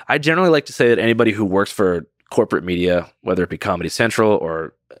 I generally like to say that anybody who works for corporate media, whether it be Comedy Central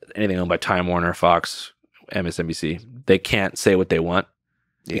or anything owned by Time Warner, Fox, MSNBC, they can't say what they want.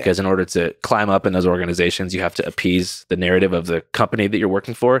 Yeah. Because in order to climb up in those organizations, you have to appease the narrative of the company that you're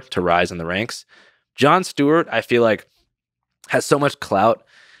working for to rise in the ranks. Jon Stewart, I feel like, has so much clout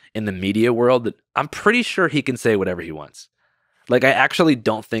in the media world that I'm pretty sure he can say whatever he wants. Like, I actually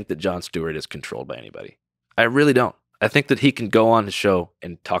don't think that Jon Stewart is controlled by anybody. I really don't. I think that he can go on his show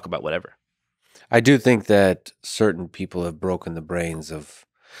and talk about whatever. I do think that certain people have broken the brains of...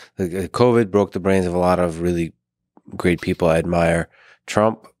 COVID broke the brains of a lot of really great people I admire.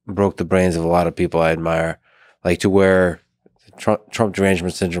 Trump broke the brains of a lot of people I admire. Like, to where Trump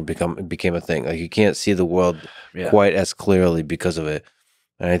derangement syndrome became a thing. Like, you can't see the world quite as clearly because of it.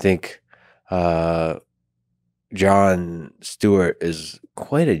 And I think Jon Stewart is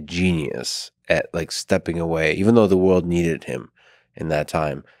quite a genius at like stepping away, even though the world needed him in that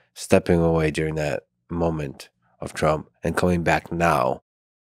time, stepping away during that moment of Trump and coming back now,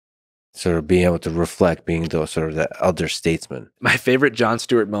 sort of being able to reflect, being the sort of the elder statesman. My favorite Jon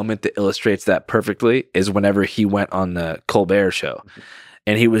Stewart moment that illustrates that perfectly is whenever he went on the Colbert show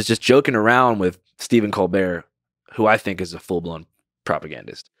and he was just joking around with Stephen Colbert, who I think is a full-blown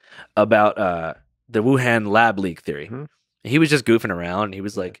propagandist, about the Wuhan lab leak theory. Mm-hmm. He was just goofing around. And he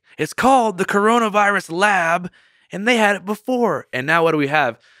was like, it's called the coronavirus lab, and they had it before. And now what do we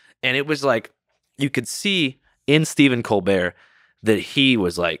have? And it was like, you could see in Stephen Colbert that he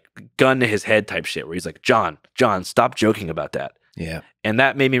was like gun to his head type shit, where he's like, John, stop joking about that. Yeah. And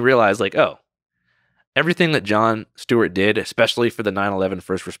that made me realize, like, oh, everything that Jon Stewart did, especially for the 9/11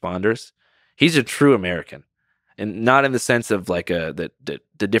 first responders, he's a true American. And not in the sense of like the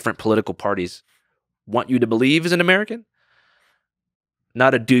different political parties want you to believe as an American.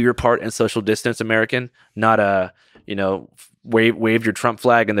 Not a do your part and social distance American. Not a, wave your Trump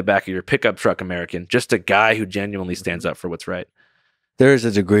flag in the back of your pickup truck American. Just a guy who genuinely stands up for what's right. There is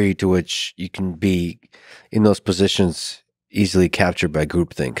a degree to which you can be in those positions easily captured by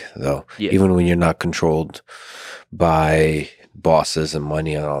groupthink, though. Yes. Even when you're not controlled by bosses and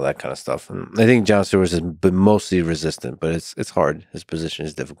money and all that kind of stuff. And I think Jon Stewart has been mostly resistant, but it's hard. His position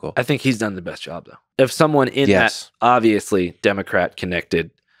is difficult. I think he's done the best job, though. If someone in that obviously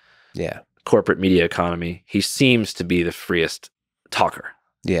Democrat-connected corporate media economy, he seems to be the freest talker.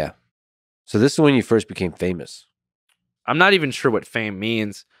 Yeah. So this is when you first became famous. I'm not even sure what fame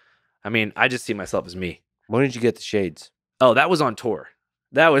means. I mean, I just see myself as me. When did you get the shades? Oh, that was on tour.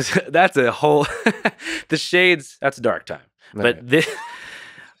 That's a whole... The shades, that's a dark time. Okay. But this...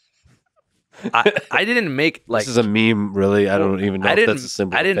 I didn't make like... This is a meme, really. I don't even know if that's a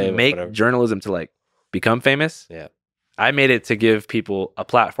symbol. I didn't make journalism to like become famous. Yeah. I made it to give people a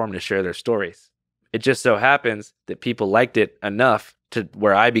platform to share their stories. It just so happens that people liked it enough to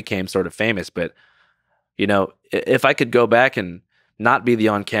where I became sort of famous. But, if I could go back and not be the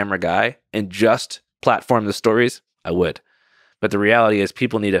on-camera guy and just platform the stories, I would. But the reality is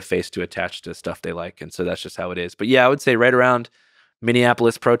people need a face to attach to stuff they like. And so that's just how it is. But yeah, I would say right around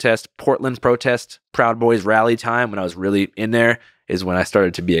Minneapolis protest, Portland protest, Proud Boys rally time, when I was really in there, is when I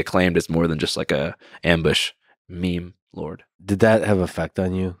started to be acclaimed as more than just like a ambush meme lord. Did that have effect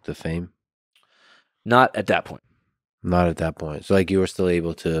on you, the fame? Not at that point. Not at that point. So like you were still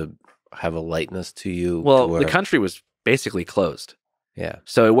able to have a lightness to you? Well, the country was basically closed. Yeah.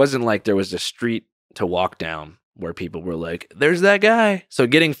 So it wasn't like there was a street to walk down where people were like, there's that guy. So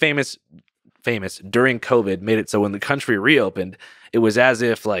getting famous during COVID made it so when the country reopened, it was as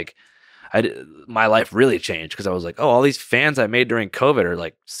if like my life really changed, because I was like, oh, all these fans I made during COVID are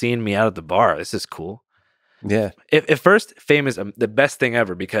like seeing me out at the bar. This is cool. Yeah. At first, fame is the best thing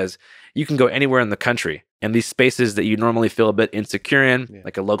ever, because you can go anywhere in the country, and these spaces that you normally feel a bit insecure in,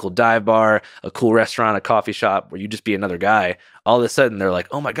 like a local dive bar, a cool restaurant, a coffee shop, where you just be another guy, all of a sudden they're like,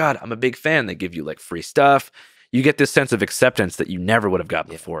 oh my God, I'm a big fan. They give you like free stuff. You get this sense of acceptance that you never would have got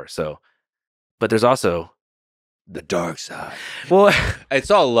before. So, but there's also the dark side. Well,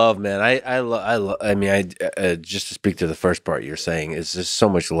 it's all love, man. I mean, just to speak to the first part you're saying, it's just so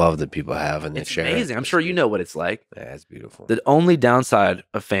much love that people have, and they share. It's amazing. I'm sure you know what it's like. Yeah, it's beautiful. The only downside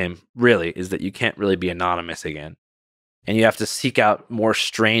of fame really is that you can't really be anonymous again, and you have to seek out more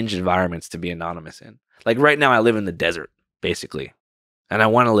strange environments to be anonymous in. Like right now, I live in the desert, basically, and I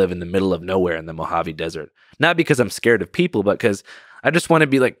want to live in the middle of nowhere in the Mojave Desert. Not because I'm scared of people, but because I just want to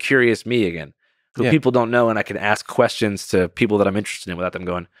be like curious me again, who people don't know, and I can ask questions to people that I'm interested in without them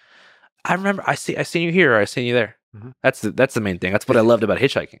going, I remember I seen you here, or I seen you there. Mm-hmm. That's the main thing. That's what I loved about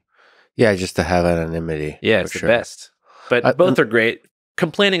hitchhiking. Yeah, just to have anonymity. Yeah, it's the best. But both are great.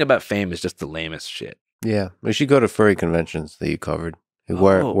 Complaining about fame is just the lamest shit. Yeah, we should go to furry conventions that you covered.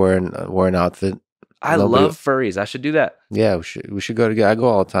 Wear an outfit. I love furries. I should do that. Yeah, we should go together. I go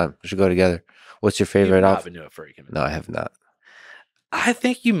all the time. We should go together. What's your favorite outfit? I've been to a furry convention. No, I have not. I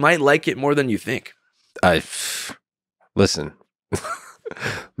think you might like it more than you think. Listen.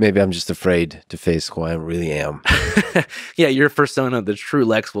 Maybe I'm just afraid to face who I really am. Yeah, your persona, the true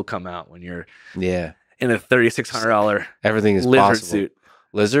Lex, will come out when you're in a $3,600 everything is lizard possible. suit.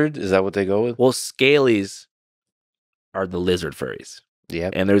 Lizard? Is that what they go with? Well, scalies are the lizard furries. Yeah.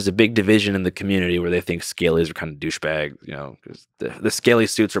 And there's a big division in the community where they think scalies are kind of douchebags, you know, because the scaly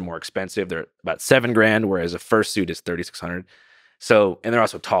suits are more expensive. They're about $7,000, whereas a fursuit is $3,600. So, and they're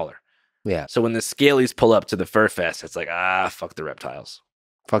also taller. Yeah. So when the scalies pull up to the fur fest, it's like, fuck the reptiles.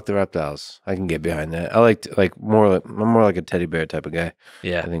 Fuck the reptiles. I can get behind that. I'm more like a teddy bear type of guy.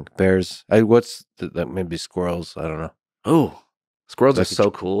 Yeah. I think bears. Maybe squirrels. I don't know. Oh, squirrels are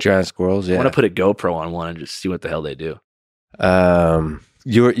so cool. Giant squirrels. Yeah. I want to put a GoPro on one and just see what the hell they do.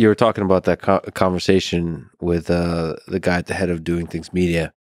 You were talking about that conversation with the guy at the head of Doing Things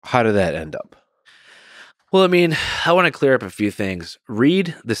Media. How did that end up? Well, I mean, I want to clear up a few things.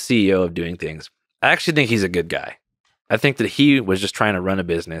 Reed, the CEO of Doing Things, I actually think he's a good guy. I think that he was just trying to run a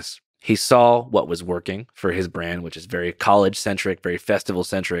business. He saw what was working for his brand, which is very college-centric, very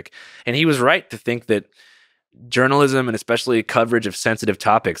festival-centric. And he was right to think that journalism, and especially coverage of sensitive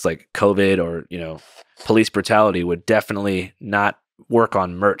topics like COVID or, you know, police brutality, would definitely not work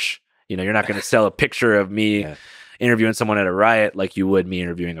on merch. You know, you're not going to sell a picture of me interviewing someone at a riot like you would me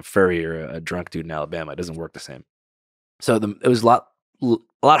interviewing a furry or a drunk dude in Alabama. It doesn't work the same. So it was a lot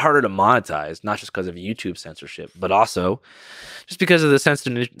harder to monetize, not just because of YouTube censorship, but also just because of the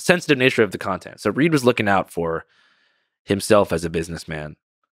sensitive nature of the content. So Reed was looking out for himself as a businessman.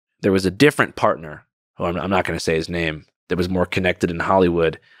 There was a different partner, who I'm not going to say his name, that was more connected in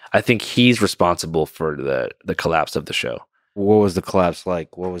Hollywood. I think he's responsible for the collapse of the show. What was the collapse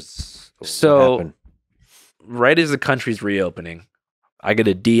like? What happened? Right as the country's reopening, I get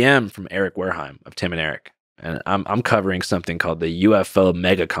a DM from Eric Wareheim of Tim and Eric. And I'm covering something called the UFO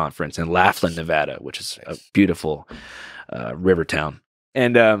Mega Conference in Laughlin, Nevada, which is a beautiful river town.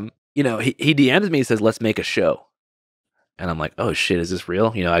 And, you know, he DMs me and says, let's make a show. And I'm like, oh, shit, is this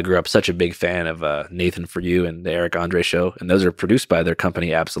real? You know, I grew up such a big fan of Nathan For You and the Eric Andre show. And those are produced by their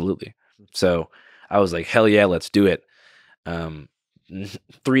company, Absolutely. So I was like, hell yeah, let's do it.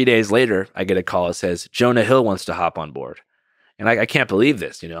 3 days later, I get a call that says, Jonah Hill wants to hop on board. And I can't believe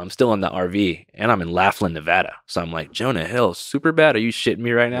this, you know, I'm still in the RV and I'm in Laughlin, Nevada. So I'm like, Jonah Hill, super bad. Are you shitting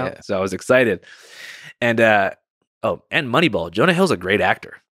me right now? Yeah. So I was excited. And, and Moneyball, Jonah Hill's a great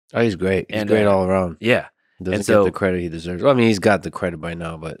actor. Oh, he's great. He's great all around. Yeah. Doesn't get the credit he deserves. Well, I mean, he's got the credit by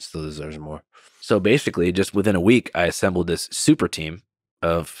now, but still deserves more. So basically, just within a week, I assembled this super team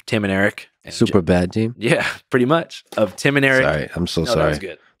of Tim and Eric. And super bad team? Yeah, pretty much. Of Tim and Eric. Sorry, I'm so sorry. That was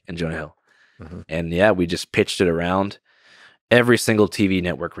good. And Jonah Hill. Mm-hmm. And yeah, we just pitched it around. Every single TV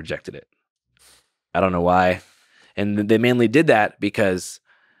network rejected it. I don't know why. And they mainly did that because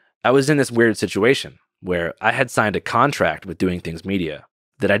I was in this weird situation where I had signed a contract with Doing Things Media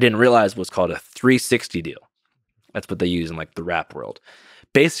that I didn't realize was called a 360 deal. That's what they use in like the rap world.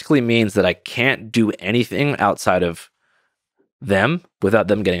 Basically means that I can't do anything outside of them without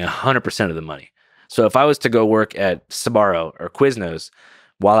them getting 100% of the money. So if I was to go work at Sbarro or Quiznos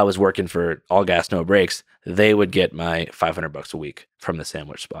while I was working for All Gas No Breaks, they would get my $500 a week from the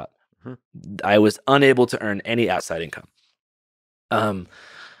sandwich spot. I was unable to earn any outside income.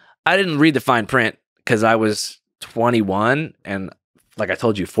 I didn't read the fine print because I was 21 and, like I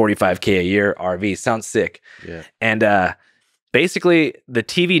told you, 45K a year RV sounds sick. Yeah. And basically the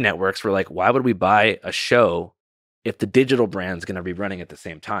TV networks were like, why would we buy a show if the digital brand's going to be running at the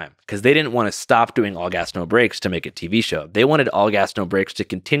same time? Because they didn't want to stop doing All Gas No Breaks to make a TV show. They wanted All Gas No Breaks to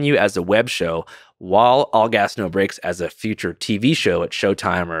continue as a web show while All Gas No Breaks as a future TV show at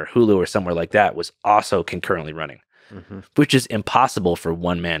Showtime or Hulu or somewhere like that was also concurrently running, which is impossible for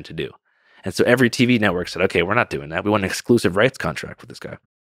one man to do. And so every TV network said, okay, we're not doing that. We want an exclusive rights contract with this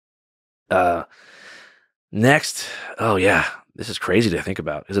guy. Next, oh yeah, this is crazy to think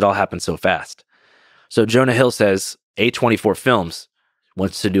about because it all happened so fast. So Jonah Hill says A24 Films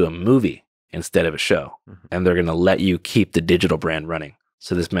wants to do a movie instead of a show, and they're going to let you keep the digital brand running.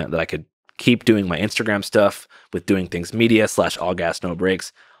 So this meant that I could keep doing my Instagram stuff with Doing Things Media / All Gas No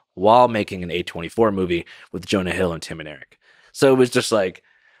Breaks while making an A24 movie with Jonah Hill and Tim and Eric. So it was just like,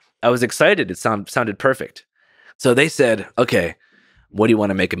 I was excited. It sounded perfect. So they said, okay, what do you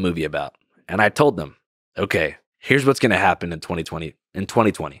want to make a movie about? And I told them, okay, here's what's going to happen in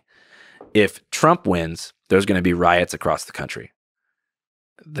 2020. If Trump wins, there's going to be riots across the country.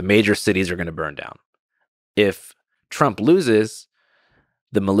 The major cities are going to burn down. If Trump loses,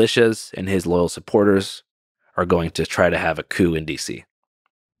 the militias and his loyal supporters are going to try to have a coup in DC.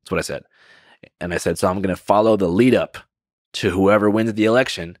 That's what I said. And I said, so I'm going to follow the lead up to whoever wins the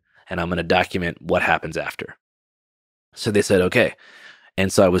election, and I'm going to document what happens after. So they said, okay.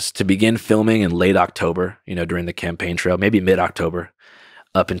 And so I was to begin filming in late October, during the campaign trail, maybe mid-October,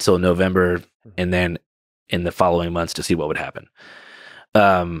 up until November, and then in the following months to see what would happen.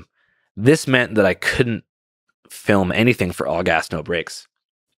 This meant that I couldn't film anything for All Gas No Breaks,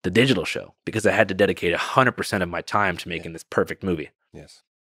 the digital show, because I had to dedicate 100% of my time to making this perfect movie. Yes.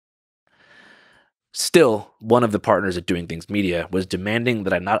 Still, one of the partners at Doing Things Media was demanding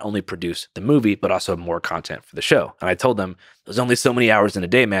that I not only produce the movie, but also more content for the show. And I told them, there's only so many hours in a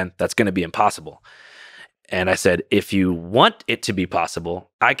day, man. That's going to be impossible. And I said, if you want it to be possible,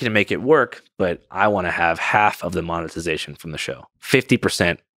 I can make it work, but I want to have half of the monetization from the show,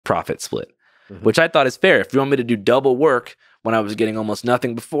 50% profit split, which I thought is fair. If you want me to do double work when I was getting almost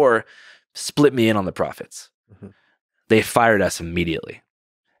nothing before, split me in on the profits. They fired us immediately.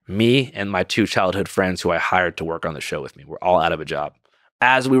 Me and my 2 childhood friends who I hired to work on the show with me were all out of a job.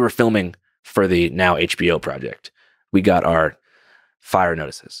 As we were filming for the now HBO project, we got our fire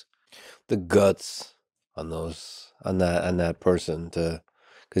notices. The guts on that person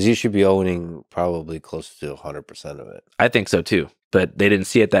because you should be owning probably close to 100% of it. I think so too, but they didn't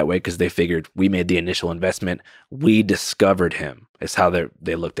see it that way because they figured we made the initial investment. We discovered him is how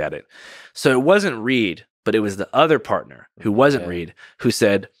they looked at it. So it wasn't Reed, but it was the other partner who wasn't Reed who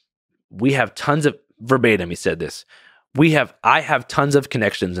said, we have tons of, verbatim, he said this, I have tons of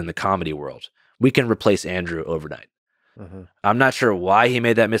connections in the comedy world. We can replace Andrew overnight. I'm not sure why he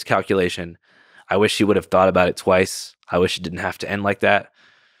made that miscalculation. I wish he would have thought about it twice. I wish it didn't have to end like that,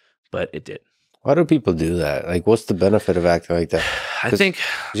 but it did. Why do people do that? Like, what's the benefit of acting like that? I think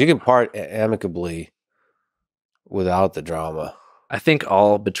you can part amicably without the drama. I think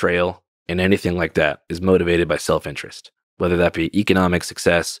all betrayal and anything like that is motivated by self-interest, whether that be economic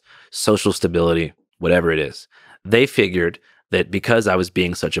success, social stability, whatever it is. They figured that because I was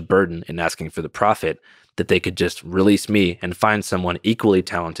being such a burden in asking for the profit, that they could just release me and find someone equally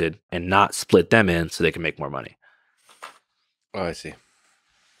talented and not split them in so they can make more money. Oh, I see.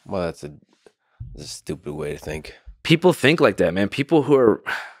 Well, that's a stupid way to think. People think like that, man. People who are...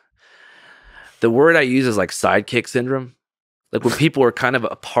 The word I use is like sidekick syndrome. Like when people are kind of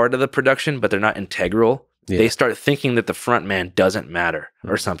a part of the production, but they're not integral, they start thinking that the front man doesn't matter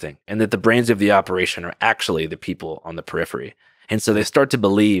or something, and that the brains of the operation are actually the people on the periphery. And so they start to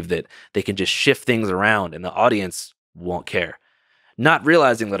believe that they can just shift things around and the audience won't care. Not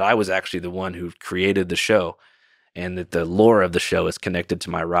realizing that I was actually the one who created the show and that the lore of the show is connected to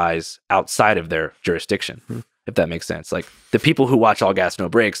my rise outside of their jurisdiction, if that makes sense. Like the people who watch All Gas No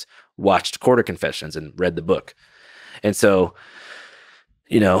Breaks watched Quarter Confessions and read the book. And so,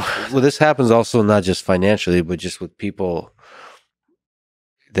 well, this happens also not just financially, but just with people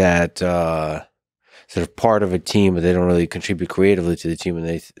that sort of part of a team, but they don't really contribute creatively to the team,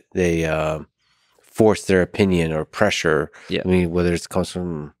 and they force their opinion or pressure. Yeah. I mean, whether it comes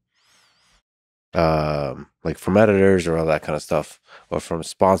from like from editors or all that kind of stuff, or from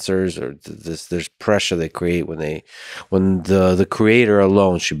sponsors, or there's pressure they create when the creator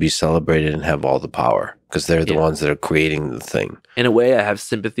alone should be celebrated and have all the power because they're the ones that are creating the thing. In a way, I have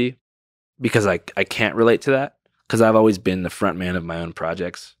sympathy because I can't relate to that because I've always been the front man of my own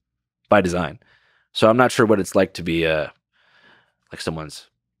projects by design. So I'm not sure what it's like to be like someone's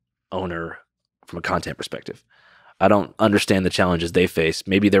owner from a content perspective. I don't understand the challenges they face.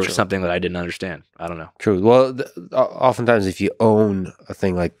 Maybe there was something that I didn't understand. I don't know. True. Well, oftentimes if you own a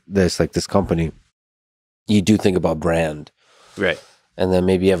thing like this company, you do think about brand. Right. And then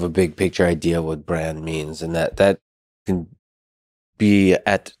maybe you have a big picture idea of what brand means. And that can be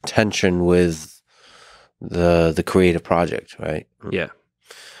at tension with the creative project, right? Yeah.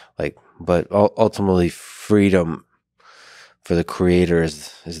 Like, but ultimately freedom for the creator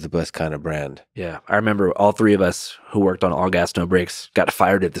is the best kind of brand. Yeah. I remember all three of us who worked on All Gas No Brakes got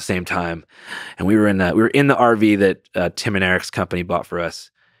fired at the same time. And we were in the RV that Tim and Eric's company bought for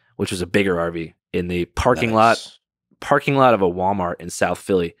us, which was a bigger RV, in the parking lot of a Walmart in South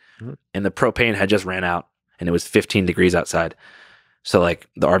Philly. Mm-hmm. And the propane had just ran out and it was 15 degrees outside. So like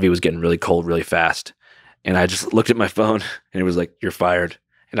the RV was getting really cold really fast. And I just looked at my phone and it was like, "You're fired."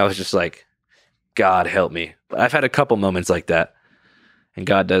 And I was just like, God help me. But I've had a couple moments like that, and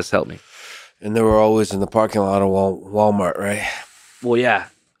God does help me. And they were always in the parking lot of Walmart, right? Well, yeah.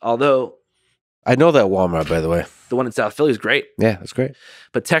 Although I know that Walmart, by the way. The one in South Philly is great. Yeah, that's great.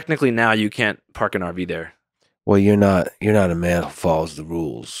 But technically now you can't park an RV there. Well, you're not a man who follows the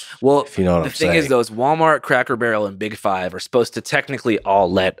rules. Well, if you know what I'm saying. The thing is, those Walmart, Cracker Barrel, and Big Five are supposed to technically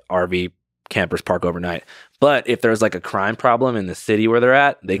all let RV campers park overnight. But if there's like a crime problem in the city where they're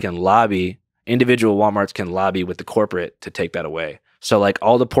at, they can lobby. Individual Walmarts can lobby with the corporate to take that away. So like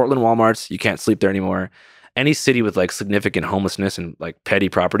all the Portland Walmarts, you can't sleep there anymore. Any city with like significant homelessness and like petty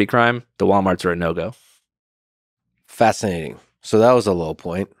property crime, the Walmarts are a no-go. Fascinating. So that was a low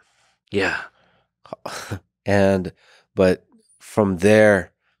point. Yeah. But from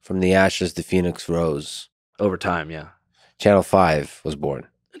there, from the ashes, the phoenix rose. Over time, yeah. Channel 5 was born.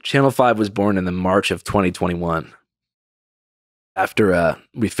 Channel 5 was born in the March of 2021. After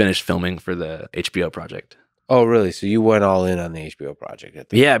we finished filming for the HBO project. Oh, really? So you went all in on the HBO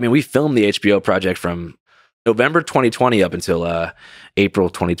project? Yeah, I mean, we filmed the HBO project from November 2020 up until April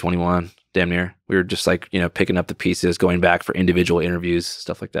 2021, damn near. We were just like, picking up the pieces, going back for individual interviews,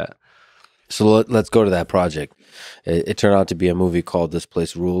 stuff like that. So let's go to that project. It turned out to be a movie called This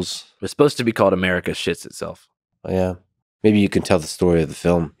Place Rules. It was supposed to be called America Shits Itself. Oh, yeah. Maybe you can tell the story of the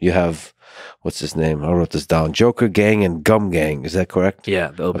film. You have, what's his name? I wrote this down. Joker Gang and Gum Gang. Is that correct?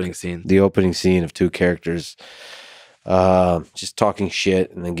 Yeah, the opening scene. The opening scene of two characters just talking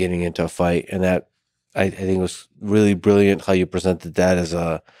shit and then getting into a fight. And that, I think it was really brilliant how you presented that as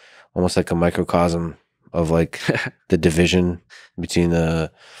almost like a microcosm of like the division between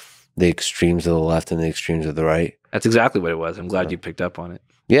the extremes of the left and the extremes of the right. That's exactly what it was. I'm glad you picked up on it.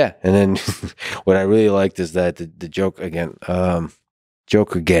 Yeah, and then what I really liked is that the joke again,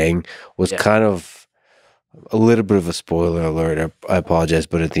 Joker Gang was kind of a little bit of a spoiler alert. I apologize,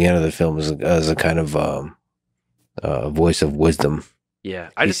 but at the end of the film is a kind of voice of wisdom. Yeah,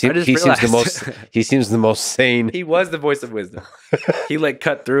 he seems the most sane. He was the voice of wisdom. He like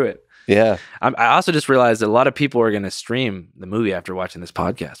cut through it. Yeah. I also just realized that a lot of people are going to stream the movie after watching this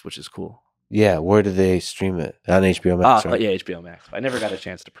podcast, which is cool. Yeah, where do they stream it? On HBO Max, right? Yeah, HBO Max. I never got a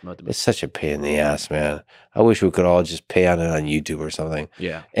chance to promote the movie. It's such a pain in the ass, man. I wish we could all just pay on it on YouTube or something.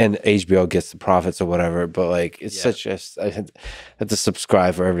 Yeah. And HBO gets the profits or whatever, but like it's such a... I had to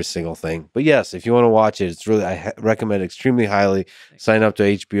subscribe for every single thing. But yes, if you want to watch it, it's really... I recommend it extremely highly. Sign up to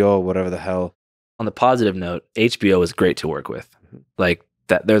HBO, whatever the hell. On the positive note, HBO is great to work with. Like,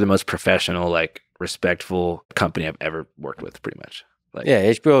 that they're the most professional, like, respectful company I've ever worked with, pretty much. Like, yeah,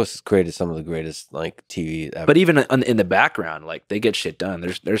 HBO has created some of the greatest like TV ever. But even in the background, like they get shit done.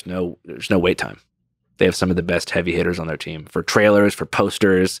 There's no wait time. They have some of the best heavy hitters on their team for trailers, for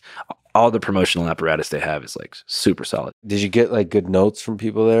posters. All the promotional apparatus they have is like super solid. Did you get like good notes from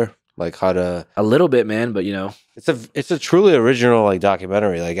people there, like how to? A little bit, man. But it's a truly original like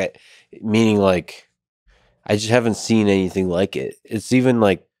documentary. Like meaning like I just haven't seen anything like it. It's even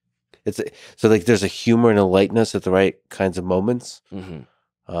like. So like there's a humor and a lightness at the right kinds of moments.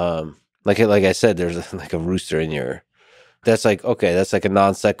 Mm-hmm. Like I said, there's like a rooster in your. That's like okay, that's like a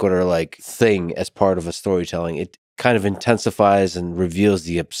non sequitur like thing as part of a storytelling. It kind of intensifies and reveals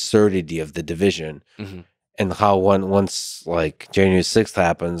the absurdity of the division, And how once like January 6th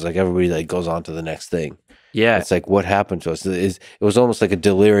happens, like everybody like goes on to the next thing. Yeah. It's like what happened to us. It was almost like a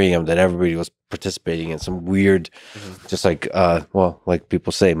delirium that everybody was participating in, some weird, just like well, like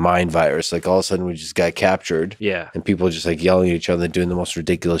people say, mind virus. Like all of a sudden we just got captured. Yeah. And people just like yelling at each other, doing the most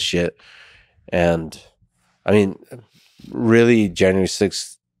ridiculous shit. And I mean, really, January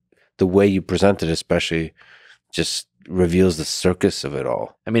 6th, the way you present it, especially, just reveals the circus of it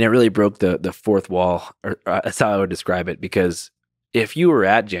all. I mean, it really broke the fourth wall, or that's how I would describe it, because if you were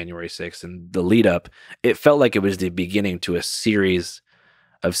at January 6th and the lead up, it felt like it was the beginning to a series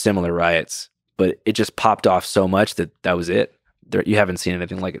of similar riots, but it just popped off so much that was it. You haven't seen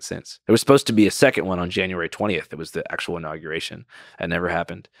anything like it since. There was supposed to be a second one on January 20th. It was the actual inauguration. That never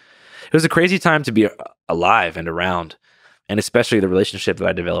happened. It was a crazy time to be alive and around, and especially the relationship that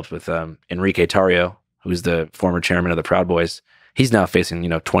I developed with Enrique Tarrio, who's the former chairman of the Proud Boys. He's now facing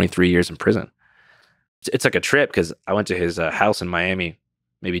 23 years in prison. It's like a trip, because I went to his house in Miami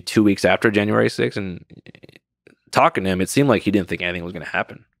maybe 2 weeks after January 6th, and talking to him, it seemed like he didn't think anything was going to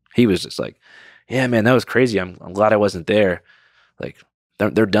happen. He was just like, yeah, man, that was crazy. I'm glad I wasn't there. Like,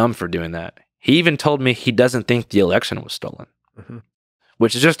 they're dumb for doing that. He even told me he doesn't think the election was stolen,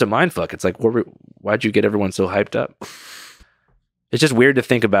 which is just a mindfuck. It's like, why'd you get everyone so hyped up? It's just weird to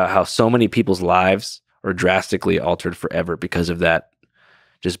think about how so many people's lives are drastically altered forever because of that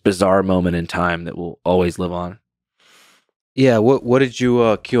just bizarre moment in time that will always live on. Yeah, what did you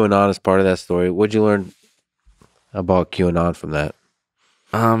QAnon as part of that story? What did you learn about QAnon from that?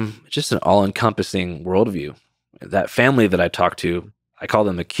 Just an all-encompassing worldview. That family that I talked to, I call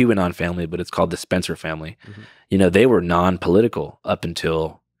them the QAnon family, but it's called the Spencer family. They were non-political up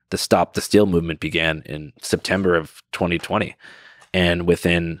until the Stop the Steal movement began in September of 2020. And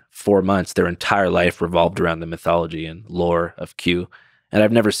within 4 months, their entire life revolved around the mythology and lore of Q. And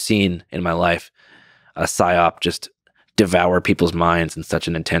I've never seen in my life a psyop just devour people's minds in such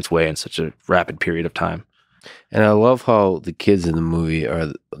an intense way in such a rapid period of time. And I love how the kids in the movie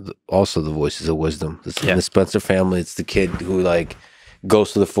are also the voices of wisdom. The Spencer family, it's the kid who like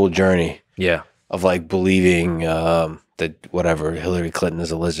goes through the full journey of like believing that whatever, Hillary Clinton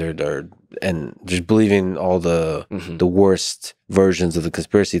is a lizard, and just believing all the worst versions of the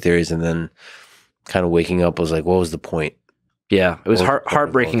conspiracy theories, and then kind of waking up was like, what was the point? Yeah, it was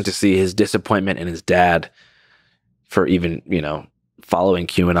heartbreaking to see his disappointment in his dad for even, following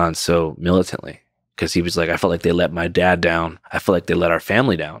QAnon so militantly. Because he was like, I felt like they let my dad down. I felt like they let our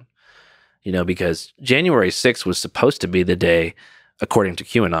family down. Because January 6th was supposed to be the day, according to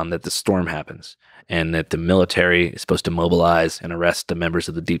QAnon, that the storm happens and that the military is supposed to mobilize and arrest the members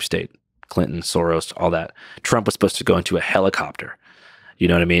of the deep state, Clinton, Soros, all that. Trump was supposed to go into a helicopter, you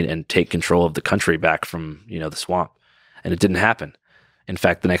know what I mean, and take control of the country back from, the swamp. And it didn't happen. In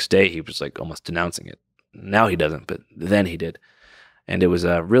fact, the next day he was like almost denouncing it. Now he doesn't, but then he did. And it was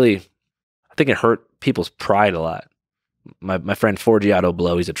really, I think it hurt people's pride a lot. My friend Forgiato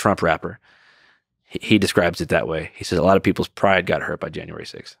Blow, he's a Trump rapper. He describes it that way. He says a lot of people's pride got hurt by January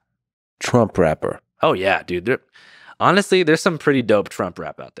 6th. Trump rapper. Oh yeah, dude. Honestly, there's some pretty dope Trump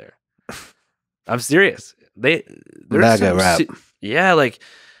rap out there. I'm serious. There's MAGA rap. Yeah, like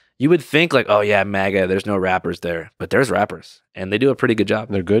you would think like, oh yeah, MAGA, there's no rappers there. But there's rappers. And they do a pretty good job.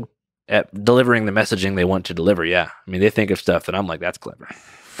 They're good at delivering the messaging they want to deliver, yeah. I mean, they think of stuff that I'm like, that's clever.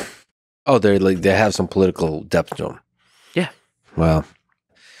 Oh, they have some political depth to them. Yeah. Wow.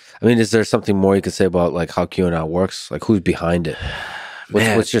 I mean, is there something more you could say about like how QAnon works? Like who's behind it?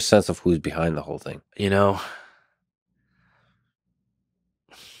 What's your sense of who's behind the whole thing?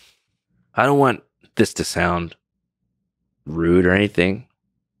 I don't want this to sound rude or anything.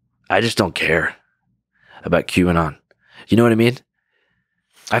 I just don't care about QAnon. You know what I mean?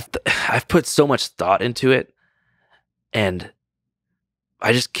 I've put so much thought into it, and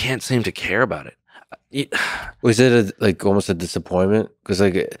I just can't seem to care about it. Was it like almost a disappointment? Because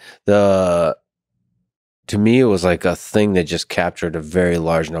like to me, it was like a thing that just captured a very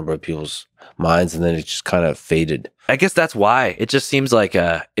large number of people's minds, and then it just kind of faded. I guess that's why it just seems like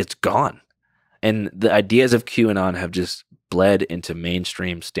it's gone, and the ideas of QAnon have just bled into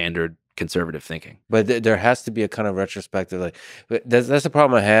mainstream standard conservative thinking. But there has to be a kind of retrospective. Like that's the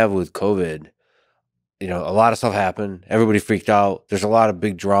problem I have with COVID. A lot of stuff happened. Everybody freaked out. There's a lot of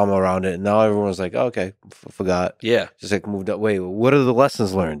big drama around it. And now everyone's like, oh, okay, forgot. Yeah. Just like moved up. Wait, what are the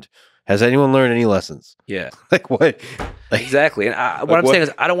lessons learned? Has anyone learned any lessons? Yeah. Like what? Like, exactly. And what I'm saying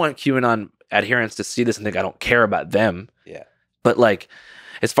is I don't want QAnon adherents to see this and think I don't care about them. Yeah. But like,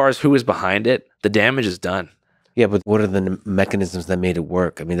 as far as who is behind it, the damage is done. Yeah, but what are the mechanisms that made it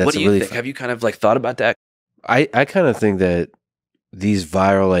work? I mean, that's what do you think? Have you kind of like thought about that? I kind of think that these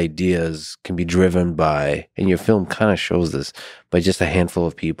viral ideas can be driven by, and your film kind of shows this, by just a handful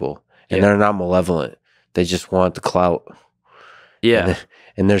of people. And they're not malevolent. They just want the clout. Yeah.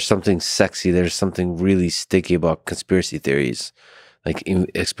 And there's something sexy. There's something really sticky about conspiracy theories, like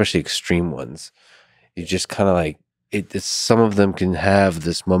especially extreme ones. You just kind of like, some of them can have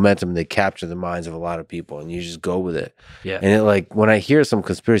this momentum. They capture the minds of a lot of people, and you just go with it. Yeah. And it, like, when I hear some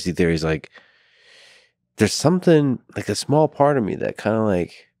conspiracy theories, like, there's something, like, a small part of me that kind of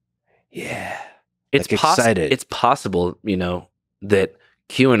like, yeah, it's like excited. It's possible, you know, that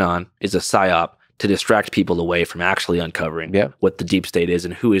QAnon is a psyop to distract people away from actually uncovering what the deep state is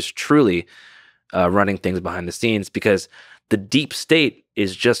and who is truly running things behind the scenes, because the deep state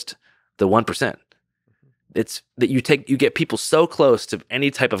is just the 1%. It's that you get people so close to any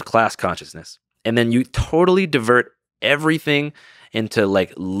type of class consciousness, and then you totally divert everything into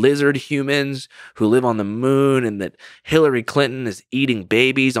like lizard humans who live on the moon, and that Hillary Clinton is eating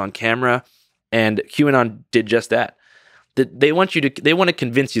babies on camera, and QAnon did just that. That they want to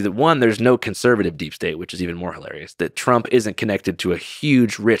convince you that, one, there's no conservative deep state, which is even more hilarious, that Trump isn't connected to a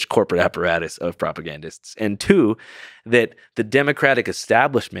huge, rich corporate apparatus of propagandists, and two, that the Democratic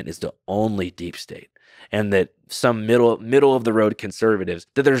establishment is the only deep state, and that some middle of the road conservatives,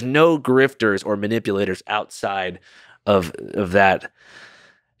 that there's no grifters or manipulators outside of that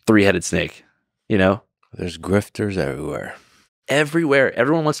three-headed snake, you know? There's grifters everywhere. Everywhere.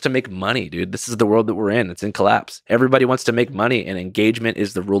 Everyone wants to make money, dude. This is the world that we're in. It's in collapse. Everybody wants to make money, and engagement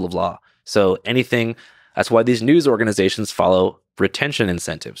is the rule of law. So that's why these news organizations follow retention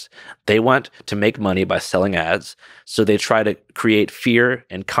incentives. They want to make money by selling ads, so they try to create fear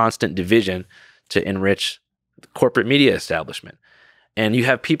and constant division to enrich the corporate media establishment. And you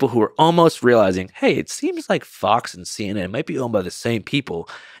have people who are almost realizing, hey, it seems like Fox and CNN might be owned by the same people,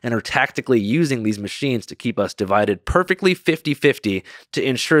 and are tactically using these machines to keep us divided perfectly 50-50 to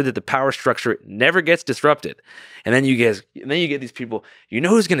ensure that the power structure never gets disrupted. And then you get these people, you know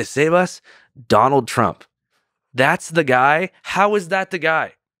who's going to save us? Donald Trump. That's the guy. How is that the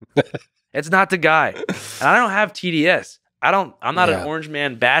guy? It's not the guy. And I don't have TDS. I'm not an orange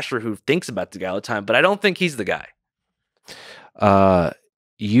man basher who thinks about the guy all the time, but I don't think he's the guy.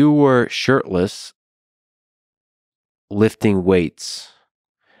 You were shirtless lifting weights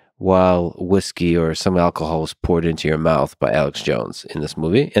while whiskey or some alcohol was poured into your mouth by Alex Jones in this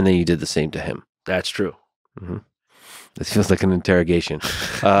movie, and then you did the same to him. That's true. Mm-hmm. This feels like an interrogation.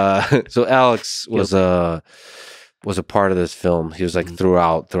 So Alex was a part of this film. He was like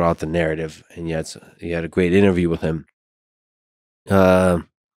throughout the narrative, and yet you had a great interview with him. What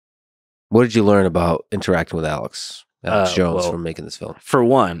did you learn about interacting with Alex Jones from making this film? For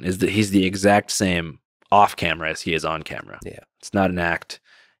one, is that he's the exact same off camera as he is on camera. Yeah. It's not an act.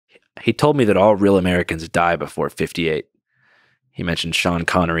 He told me that all real Americans die before 58. He mentioned Sean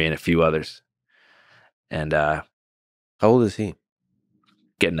Connery and a few others. And how old is he?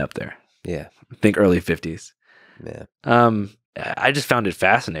 Getting up there. Yeah. I think early 50s. Yeah. I just found it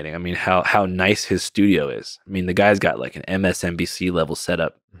fascinating. I mean, how nice his studio is. I mean, the guy's got like an MSNBC level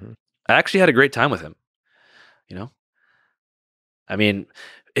setup. Mm-hmm. I actually had a great time with him. You know? I mean,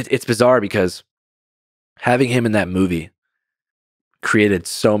 it's bizarre because having him in that movie created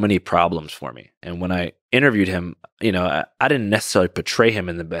so many problems for me. And when I interviewed him, you know, I didn't necessarily portray him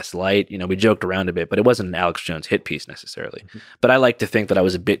in the best light. You know, we joked around a bit, but it wasn't an Alex Jones hit piece necessarily. Mm-hmm. But I like to think that I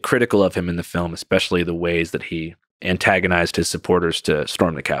was a bit critical of him in the film, especially the ways that he antagonized his supporters to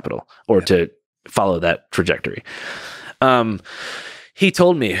storm the Capitol or to follow that trajectory. He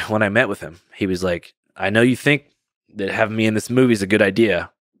told me when I met with him, he was like, I know you think that having me in this movie is a good idea,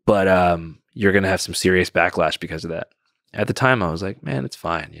 but you're going to have some serious backlash because of that. At the time, I was like, man, it's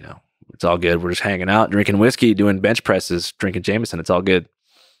fine. You know, it's all good. We're just hanging out, drinking whiskey, doing bench presses, drinking Jameson. It's all good.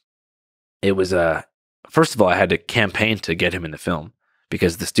 It was, first of all, I had to campaign to get him in the film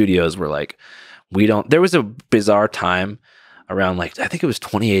because the studios were like, there was a bizarre time around like, I think it was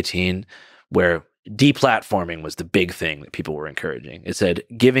 2018 where deplatforming was the big thing that people were encouraging. It said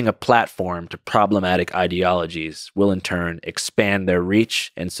giving a platform to problematic ideologies will in turn expand their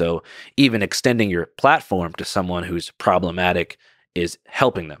reach. And so even extending your platform to someone who's problematic is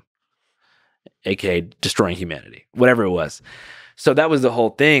helping them, aka destroying humanity, whatever it was. So that was the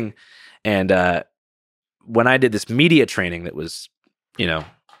whole thing. And when I did this media training that was, you know,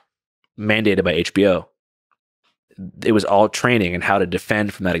 mandated by HBO, it was all training and how to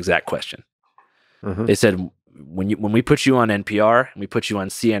defend from that exact question. Mm-hmm. They said, when we put you on NPR and we put you on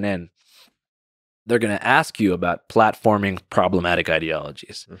CNN, they're going to ask you about platforming problematic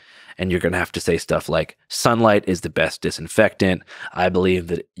ideologies. And you're going to have to say stuff like, sunlight is the best disinfectant. I believe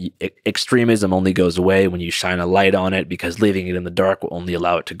that extremism only goes away when you shine a light on it, because leaving it in the dark will only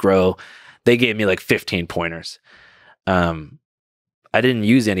allow it to grow. They gave me like 15 pointers. I didn't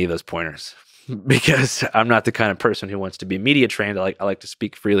use any of those pointers because I'm not the kind of person who wants to be media trained. I like to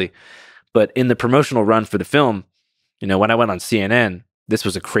speak freely. But in the promotional run for the film, you know, when I went on CNN, this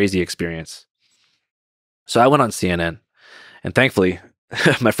was a crazy experience. So I went on CNN, and thankfully,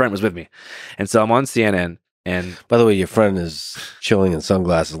 my friend was with me. And so I'm on CNN, and by the way, your friend is chilling in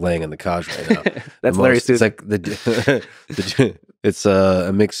sunglasses, laying on the couch right now. That's Larry Susan. It's like it's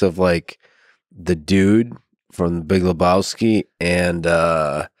a mix of like the dude from The Big Lebowski and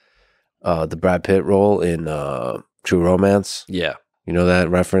the Brad Pitt role in True Romance. Yeah. You know that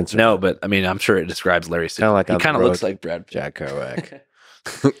reference? No, but I mean, I'm sure it describes Larry Susan. Like he kind of looks like Brad Pitt. Jack Kerouac.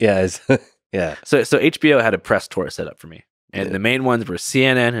 Yeah. Yeah. So HBO had a press tour set up for me. And the main ones were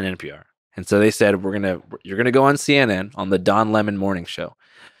CNN and NPR. And so they said, you're gonna go on CNN on the Don Lemon morning show.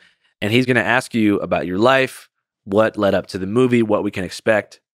 And he's gonna ask you about your life, what led up to the movie, what we can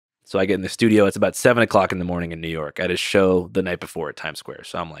expect. So I get in the studio. It's about 7 o'clock in the morning in New York. I had a show the night before at Times Square.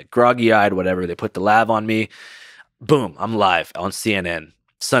 So I'm like groggy-eyed, whatever. They put the lav on me. Boom, I'm live on CNN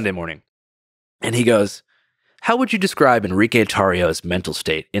Sunday morning. And he goes, how would you describe Enrique Tarrio's mental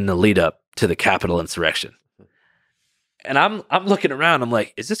state in the lead up to the Capitol insurrection? And I'm looking around. I'm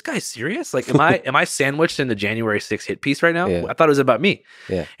like, is this guy serious? Like, am I sandwiched in the January 6th hit piece right now? Yeah. I thought it was about me.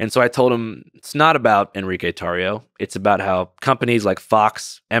 Yeah. And so I told him it's not about Enrique Tarrio. It's about how companies like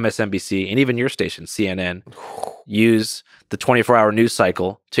Fox, MSNBC, and even your station, CNN, use the 24-hour news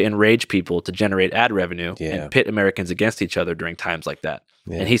cycle to enrage people to generate ad revenue and pit Americans against each other during times like that.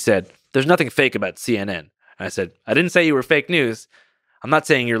 Yeah. And he said, there's nothing fake about CNN. And I said, I didn't say you were fake news. I'm not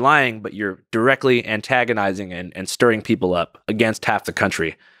saying you're lying, but you're directly antagonizing and stirring people up against half the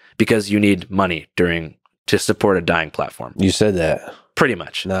country because you need money to support a dying platform. You said that. Pretty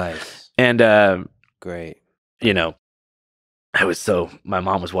much. Nice. And great. You know, my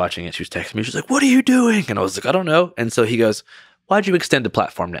mom was watching it. She was texting me. She's like, what are you doing? And I was like, I don't know. And so he goes, why'd you extend the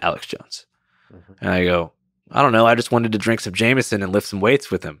platform to Alex Jones? And I go, I don't know. I just wanted to drink some Jameson and lift some weights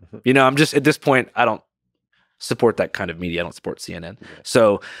with him. You know, I'm just, at this point, I don't support that kind of media. I don't support CNN.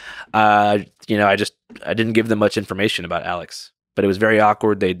 So, you know, I didn't give them much information about Alex, but it was very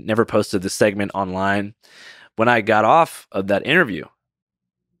awkward. They never posted the segment online. When I got off of that interview,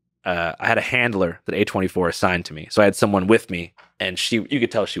 I had a handler that A24 assigned to me. So I had someone with me, and you could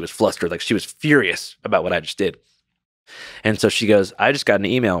tell she was flustered. Like, she was furious about what I just did. And so she goes, I just got an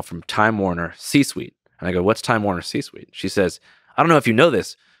email from Time Warner C-Suite. And I go, what's Time Warner C-Suite? She says, I don't know if you know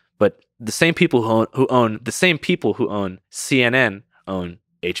this, but the same people who own CNN own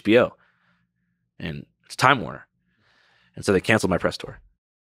HBO, and it's Time Warner. And so they canceled my press tour.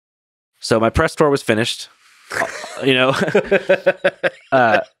 So my press tour was finished. You know,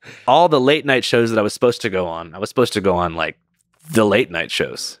 all the late night shows that I was supposed to go on, like the late night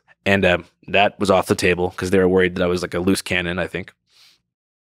shows, and that was off the table because they were worried that I was like a loose cannon, I think.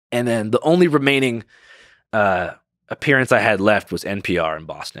 And then the only remaining appearance I had left was NPR in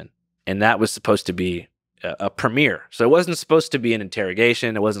Boston. And that was supposed to be a premiere. So it wasn't supposed to be an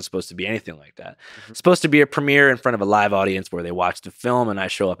interrogation. It wasn't supposed to be anything like that. It's supposed to be a premiere in front of a live audience where they watch the film and I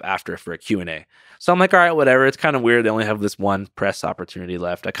show up after for a Q&A. So I'm like, all right, whatever. It's kind of weird. They only have this one press opportunity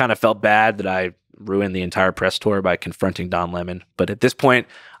left. I kind of felt bad that I ruined the entire press tour by confronting Don Lemon. But at this point,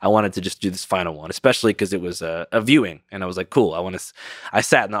 I wanted to just do this final one, especially because it was a viewing. And I was like, cool. I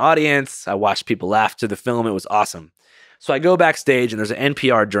sat in the audience. I watched people laugh to the film. It was awesome. So I go backstage, and there's an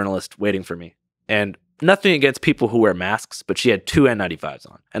NPR journalist waiting for me. And nothing against people who wear masks, but she had two N95s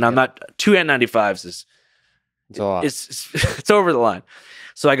on. And I'm not, two N95s is, it's over the line.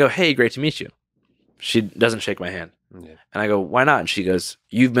 So I go, hey, great to meet you. She doesn't shake my hand. Yeah. And I go, why not? And she goes,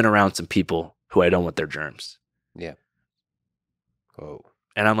 you've been around some people who I don't want their germs. Yeah. Oh.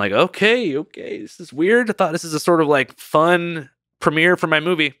 And I'm like, okay, this is weird. I thought this is a sort of like fun premiere for my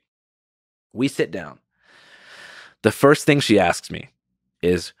movie. We sit down. The first thing she asks me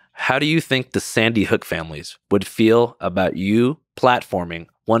is, how do you think the Sandy Hook families would feel about you platforming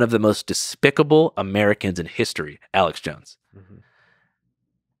one of the most despicable Americans in history, Alex Jones,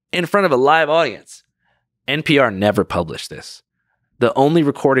 in front of a live audience? NPR never published this. The only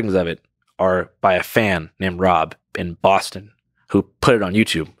recordings of it are by a fan named Rob in Boston who put it on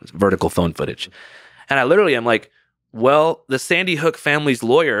YouTube. It's vertical phone footage. And I literally am like, well, the Sandy Hook family's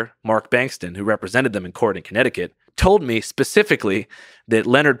lawyer, Mark Bankston, who represented them in court in Connecticut, told me specifically that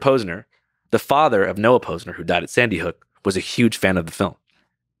Leonard Posner, the father of Noah Posner, who died at Sandy Hook, was a huge fan of the film.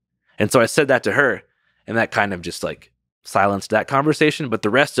 And so I said that to her, and that kind of just like silenced that conversation. But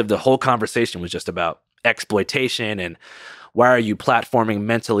the rest of the whole conversation was just about exploitation and why are you platforming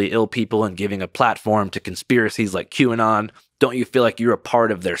mentally ill people and giving a platform to conspiracies like QAnon? Don't you feel like you're a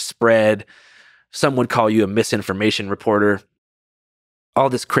part of their spread? Some would call you a misinformation reporter. All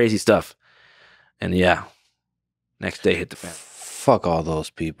this crazy stuff. And yeah, next day hit the fan. Fuck all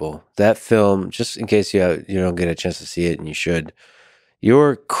those people. That film, just in case you don't get a chance to see it, and you should,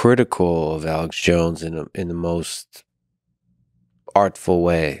 you're critical of Alex Jones in the most artful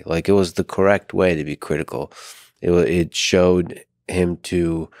way. Like, it was the correct way to be critical. It showed him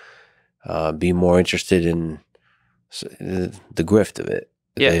to be more interested in the grift of it.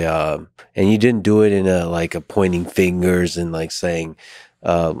 Yeah. And you didn't do it in a pointing fingers and like saying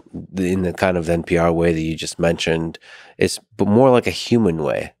in the kind of NPR way that you just mentioned. But more like a human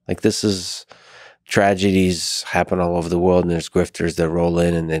way. Like, this is tragedies happen all over the world, and there's grifters that roll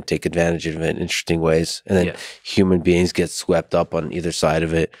in and then take advantage of it in interesting ways. And then human beings get swept up on either side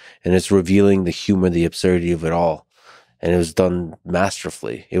of it. And it's revealing the humor, the absurdity of it all. And it was done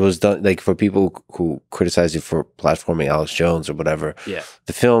masterfully. It was done, like, for people who criticize you for platforming Alex Jones or whatever. Yeah.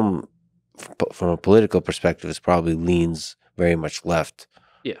 The film, from a political perspective, is probably leans very much left.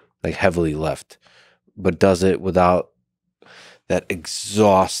 Yeah. Like, heavily left. But does it without that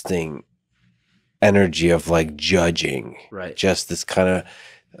exhausting energy of like judging. Right. Just this kind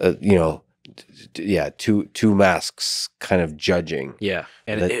of, two masks kind of judging. Yeah.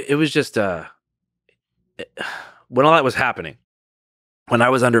 And it was just, when all that was happening, when I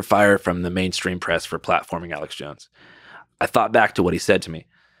was under fire from the mainstream press for platforming Alex Jones, I thought back to what he said to me.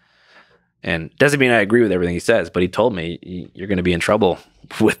 And doesn't mean I agree with everything he says, but he told me, you're going to be in trouble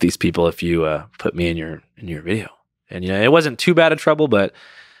with these people if you put me in your video. And, it wasn't too bad of trouble, but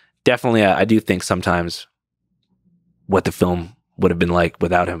definitely I do think sometimes what the film would have been like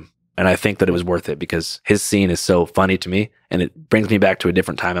without him. And I think that it was worth it because his scene is so funny to me, and it brings me back to a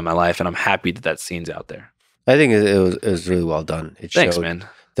different time in my life, and I'm happy that scene's out there. I think it was really well done. Thanks, man.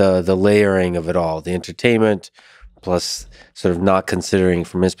 The layering of it all, the entertainment, plus sort of not considering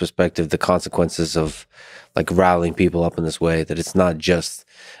from his perspective the consequences of like rallying people up in this way, that it's not just,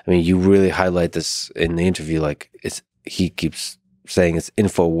 I mean, you really highlight this in the interview, like he keeps saying it's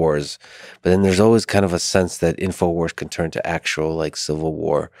InfoWars, but then there's always kind of a sense that InfoWars can turn to actual like civil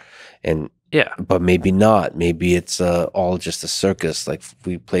war. And yeah, but maybe not. Maybe it's all just a circus, like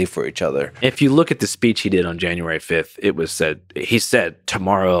we play for each other. If you look at the speech he did on January 5th, he said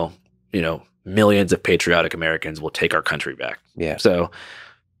tomorrow, millions of patriotic Americans will take our country back. Yeah. So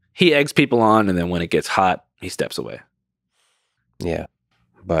he eggs people on, and then when it gets hot, he steps away. Yeah.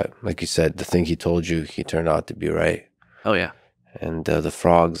 But like you said, the thing he told you, he turned out to be right. Oh, yeah. And the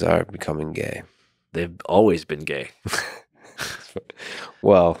frogs are becoming gay. They've always been gay.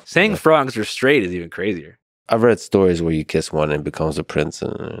 Well, saying frogs are straight is even crazier. I've read stories where you kiss one and it becomes a prince.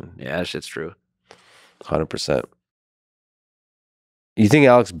 Yeah, that shit's true. 100%. You think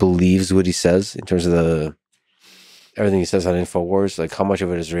Alex believes what he says in terms of everything he says on InfoWars? Like, how much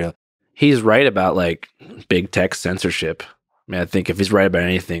of it is real? He's right about like big tech censorship. I mean, I think if he's right about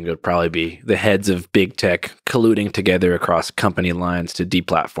anything, it would probably be the heads of big tech colluding together across company lines to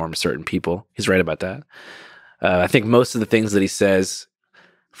deplatform certain people. He's right about that. I think most of the things that he says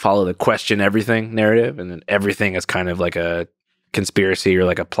follow the question everything narrative, and then everything is kind of like a conspiracy or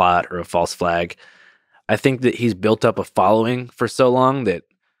like a plot or a false flag. I think that he's built up a following for so long that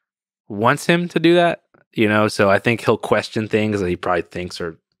wants him to do that, so I think he'll question things that he probably thinks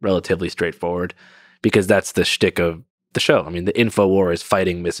are relatively straightforward because that's the shtick of the show. I mean, the info war is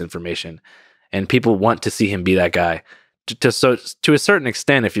fighting misinformation, and people want to see him be that guy. So to a certain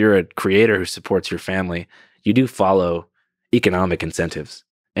extent, if you're a creator who supports your family, you do follow economic incentives,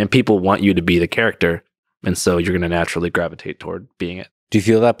 and people want you to be the character, and so you're going to naturally gravitate toward being it. Do you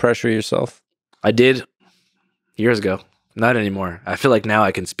feel that pressure yourself? I did years ago. Not anymore. I feel like now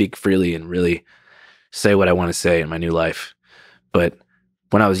I can speak freely and really say what I want to say in my new life. But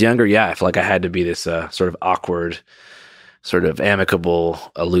when I was younger, yeah, I feel like I had to be this sort of awkward, sort of amicable,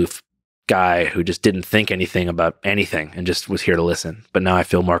 aloof guy who just didn't think anything about anything and just was here to listen. But now I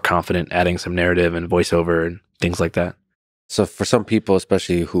feel more confident adding some narrative and voiceover and things like that. So for some people,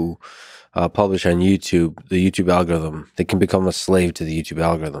 especially who publish on YouTube, the YouTube algorithm, they can become a slave to the YouTube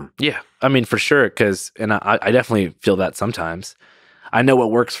algorithm. Yeah, I mean, for sure, and I definitely feel that sometimes. I know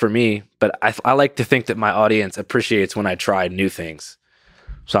what works for me, but I like to think that my audience appreciates when I try new things.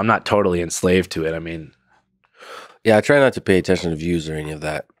 So I'm not totally enslaved to it. I mean... Yeah, I try not to pay attention to views or any of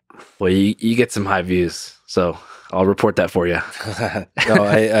that. Well, you get some high views, so I'll report that for you.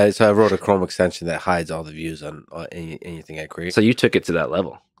 No, so I wrote a Chrome extension that hides all the views on anything I create. So you took it to that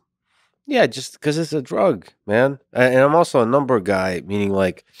level. Yeah, just because it's a drug, man. And I'm also a number guy, meaning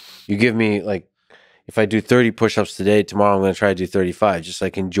like you give me like if I do 30 push-ups today, tomorrow I'm going to try to do 35. Just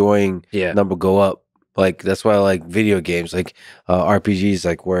like enjoying number go up. Like that's why I like video games, like RPGs,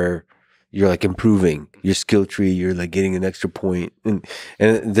 like where you're like improving your skill tree, you're like getting an extra point, and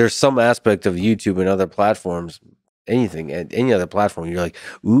there's some aspect of YouTube and other platforms, anything and any other platform, you're like,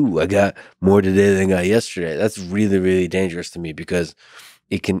 ooh, I got more today than I got yesterday. That's really, really dangerous to me because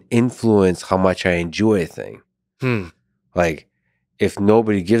it can influence how much I enjoy a thing. Like, if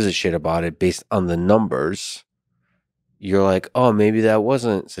nobody gives a shit about it based on the numbers, you're like, oh, maybe that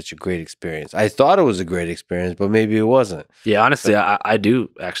wasn't such a great experience. I thought it was a great experience, but maybe it wasn't. Yeah, honestly, I do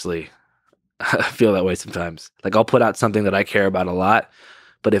actually feel that way sometimes. Like, I'll put out something that I care about a lot,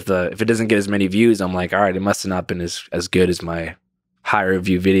 but if it doesn't get as many views, I'm like, all right, it must have not been as good as my higher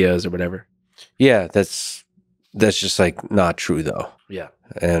view videos or whatever. Yeah, that's just like not true though. Yeah.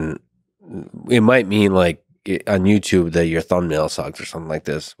 And it might mean like on YouTube that your thumbnail sucks or something like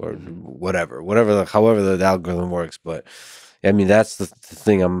this or whatever, however the algorithm works. But I mean, that's the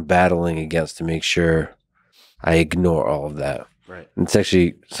thing I'm battling against to make sure I ignore all of that. Right. And it's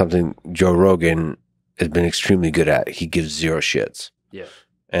actually something Joe Rogan has been extremely good at. He gives zero shits. Yeah.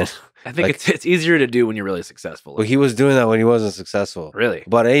 And I think like, it's easier to do when you're really successful. Well, he was doing that when he wasn't successful. Really?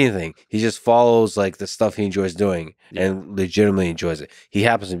 But anything. He just follows like the stuff he enjoys doing and legitimately enjoys it. He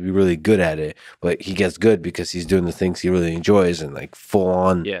happens to be really good at it, but he gets good because he's doing the things he really enjoys and like full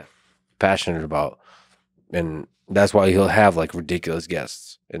on passionate about. And that's why he'll have like ridiculous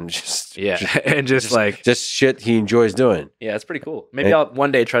guests and just just shit he enjoys doing. Yeah, it's pretty cool. Maybe I'll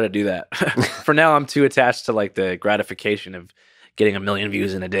one day try to do that. For now, I'm too attached to like the gratification of getting 1 million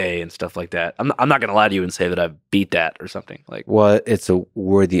views in a day and stuff like that. I'm not gonna lie to you and say that I've beat that or something. Like, well, it's a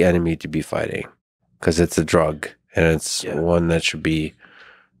worthy enemy to be fighting because it's a drug and it's one that should be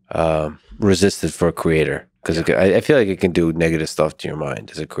resisted for a creator. Because I feel like it can do negative stuff to your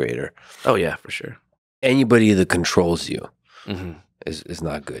mind as a creator. Oh yeah, for sure. Anybody that controls you is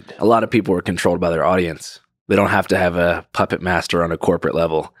not good. A lot of people are controlled by their audience. They don't have to have a puppet master on a corporate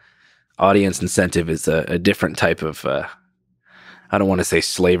level. Audience incentive is a different type of I don't want to say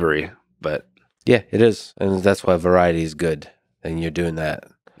slavery, but yeah, it is, and that's why variety is good. And you're doing that,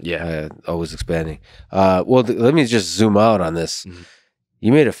 always expanding. Well, let me just zoom out on this.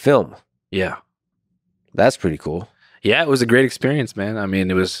 You made a film, that's pretty cool. Yeah, it was a great experience, man. I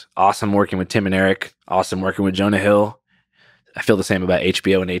mean, it was awesome working with Tim and Eric. Awesome working with Jonah Hill. I feel the same about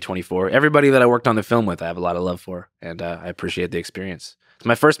HBO and A24. Everybody that I worked on the film with, I have a lot of love for, and I appreciate the experience. It's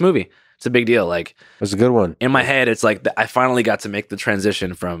my first movie. It's a big deal. Like, it was a good one. In my head, it's like I finally got to make the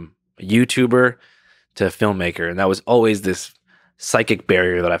transition from YouTuber to filmmaker, and that was always this psychic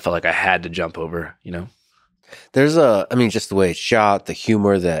barrier that I felt like I had to jump over. You know, there's I mean, just the way it's shot, the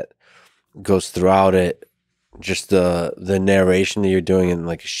humor that goes throughout it, just the narration that you're doing in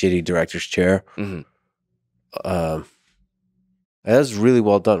like a shitty director's chair. That was really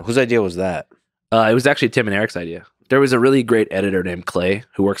well done. Whose idea was that? It was actually Tim and Eric's idea. There was a really great editor named Clay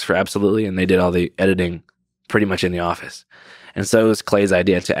who works for Absolutely, and they did all the editing pretty much in the office. And so it was Clay's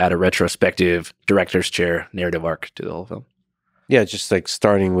idea to add a retrospective director's chair narrative arc to the whole film. Yeah, just like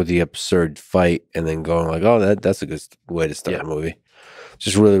starting with the absurd fight and then going like, oh, that's a good way to start a movie.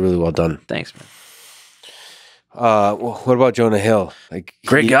 Just really, really well done. Thanks, man. Well, what about Jonah Hill? Like,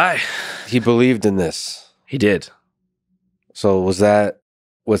 great guy. He believed in this. He did. So what's that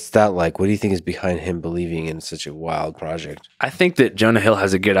like? What do you think is behind him believing in such a wild project? I think that Jonah Hill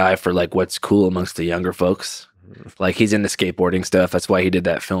has a good eye for like what's cool amongst the younger folks. Like, he's into skateboarding stuff. That's why he did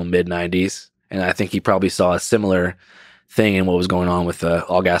that film mid-90s. And I think he probably saw a similar thing in what was going on with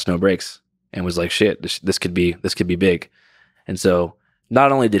All Gas No Brakes and was like, shit, this could be big. And so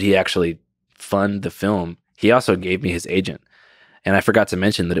not only did he actually fund the film, he also gave me his agent. And I forgot to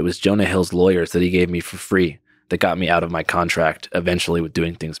mention that it was Jonah Hill's lawyers that he gave me for free that got me out of my contract eventually with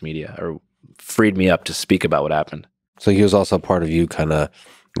Doing Things Media, or freed me up to speak about what happened. So he was also part of you kind of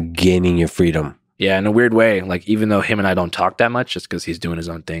gaining your freedom. Yeah, in a weird way. Like, even though him and I don't talk that much just because he's doing his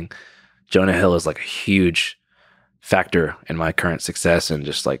own thing, Jonah Hill is like a huge factor in my current success and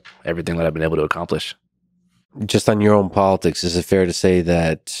just like everything that I've been able to accomplish. Just on your own politics, is it fair to say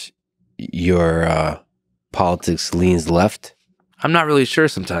that your politics leans left? I'm not really sure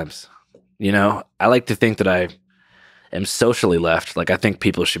sometimes. You know, I like to think that I am socially left. Like, I think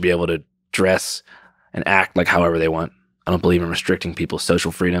people should be able to dress and act like however they want. I don't believe in restricting people's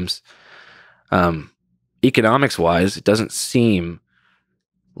social freedoms. Economics wise, it doesn't seem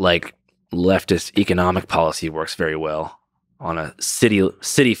like leftist economic policy works very well on a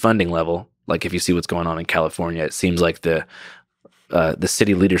city funding level. Like, if you see what's going on in California, it seems like the the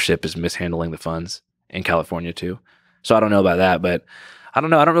city leadership is mishandling the funds in California too. So I don't know about that, but I don't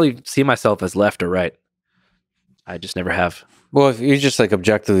know. I don't really see myself as left or right. I just never have. Well, if you just like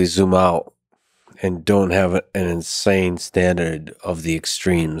objectively zoom out and don't have an insane standard of the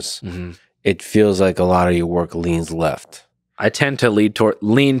extremes, it feels like a lot of your work leans left. I tend to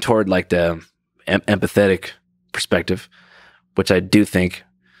lean toward like the empathetic perspective, which I do think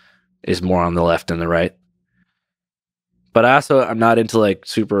is more on the left than the right. But I'm not into like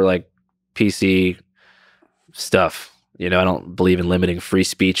super like PC stuff. You know, I don't believe in limiting free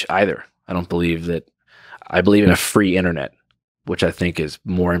speech either. I believe in a free internet, which I think is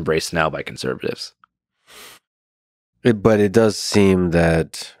more embraced now by conservatives. But it does seem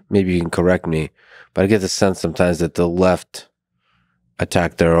that, maybe you can correct me, but I get the sense sometimes that the left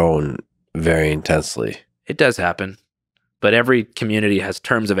attack their own very intensely. It does happen. But every community has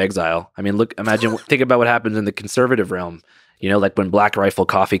terms of exile. I mean, think about what happens in the conservative realm. You know, like when Black Rifle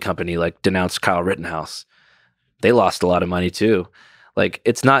Coffee Company like denounced Kyle Rittenhouse, they lost a lot of money too. Like,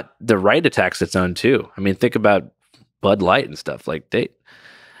 it's not the right attacks its own too. I mean, think about Bud Light and stuff. Like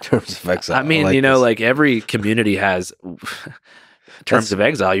terms of exile. I mean, like every community has terms of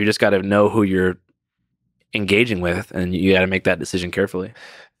exile. You just got to know who you're engaging with, and you got to make that decision carefully.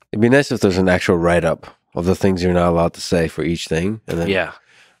 It'd be nice if there's an actual write-up of the things you're not allowed to say for each thing. And then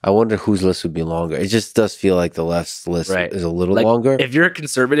I wonder whose list would be longer. It just does feel like the left's list is a little longer. If you're a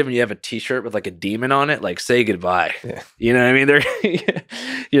conservative and you have a t-shirt with like a demon on it, like say goodbye. Yeah. You know what I mean?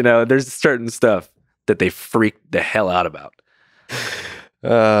 You know, there's certain stuff that they freak the hell out about.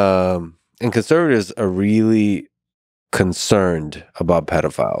 And conservatives are really concerned about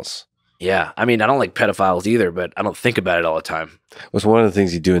pedophiles. Yeah. I mean, I don't like pedophiles either, but I don't think about it all the time. Well, one of the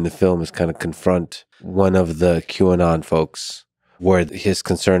things you do in the film is kind of confront one of the QAnon folks, where his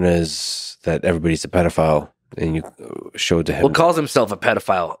concern is that everybody's a pedophile, and you show to him. Well, calls himself a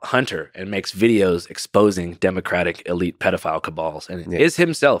pedophile hunter and makes videos exposing Democratic elite pedophile cabals, and is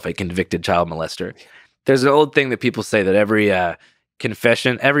himself a convicted child molester. There's an old thing that people say that every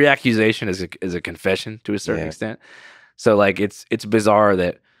confession, every accusation is a confession to a certain extent. So like it's bizarre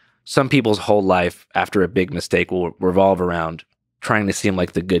that some people's whole life after a big mistake will revolve around trying to seem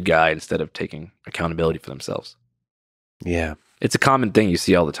like the good guy instead of taking accountability for themselves. Yeah. It's a common thing you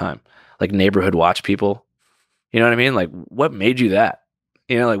see all the time. Like neighborhood watch people. You know what I mean? Like, what made you that?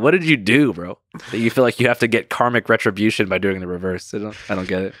 You know, like, what did you do, bro? That you feel like you have to get karmic retribution by doing the reverse. I don't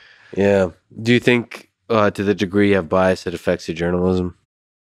get it. Yeah. Do you think to the degree you have bias, it affects your journalism?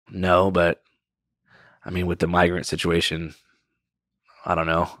 No, but I mean, with the migrant situation, I don't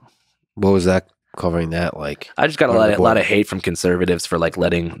know. What was that covering that like? I just got a lot of hate from conservatives for like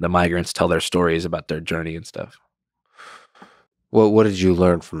letting the migrants tell their stories about their journey and stuff. Well, what did you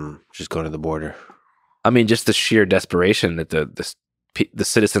learn from just going to the border? I mean, just the sheer desperation that the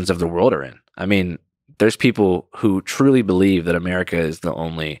citizens of the world are in. I mean, there's people who truly believe that America is the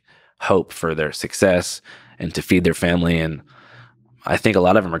only hope for their success and to feed their family, and I think a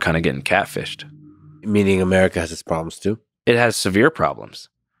lot of them are kind of getting catfished. Meaning America has its problems too? It has severe problems.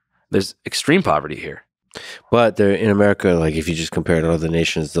 There's extreme poverty here. But in America, like if you just compare it to other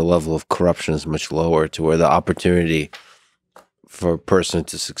nations, the level of corruption is much lower, to where the opportunity for a person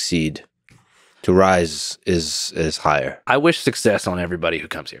to succeed, to rise, is higher. I wish success on everybody who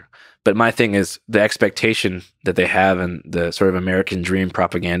comes here. But my thing is the expectation that they have and the sort of American dream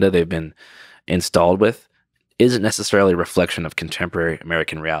propaganda they've been installed with isn't necessarily a reflection of contemporary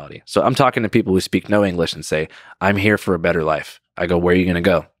American reality. So I'm talking to people who speak no English and say, I'm here for a better life. I go, where are you going to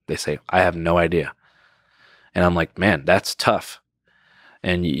go? They say, I have no idea. And I'm like, man, that's tough.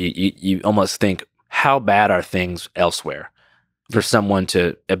 And you almost think, how bad are things elsewhere for someone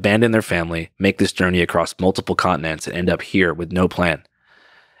to abandon their family, make this journey across multiple continents, and end up here with no plan?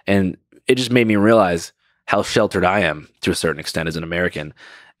 And it just made me realize how sheltered I am to a certain extent as an American.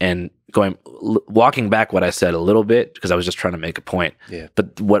 And walking back what I said a little bit, because I was just trying to make a point. Yeah.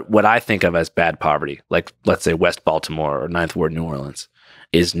 But what I think of as bad poverty, like let's say West Baltimore or Ninth Ward New Orleans,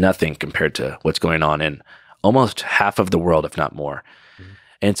 is nothing compared to what's going on in almost half of the world, if not more. Mm-hmm.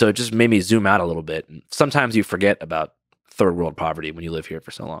 And so it just made me zoom out a little bit. Sometimes you forget about third world poverty when you live here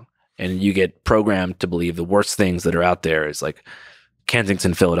for so long. And you get programmed to believe the worst things that are out there is like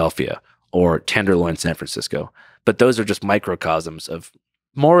Kensington, Philadelphia, or Tenderloin, San Francisco. But those are just microcosms of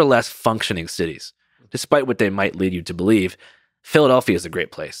more or less functioning cities. Despite what they might lead you to believe, Philadelphia is a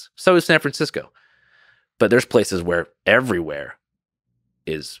great place. So is San Francisco. But there's places where everywhere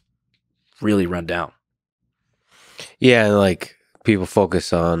is really run down. Yeah, and like people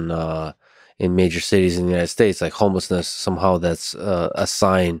focus on in major cities in the United States, like homelessness, somehow that's a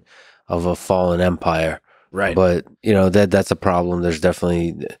sign of a fallen empire. Right. But that's a problem. There's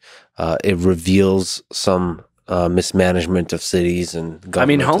definitely it reveals some mismanagement of cities and government. I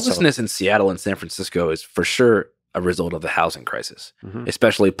mean, homelessness in Seattle and San Francisco is for sure a result of the housing crisis,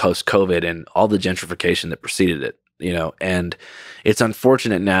 especially post-COVID and all the gentrification that preceded it. And it's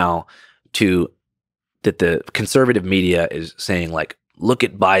unfortunate now that the conservative media is saying, like, look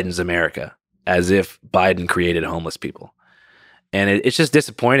at Biden's America, as if Biden created homeless people. And it's just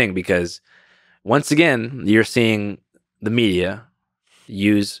disappointing because, once again, you're seeing the media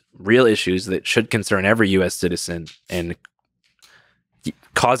use real issues that should concern every U.S. citizen and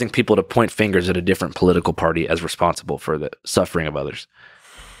causing people to point fingers at a different political party as responsible for the suffering of others.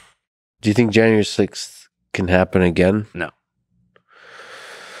 Do you think January 6th can happen again? No.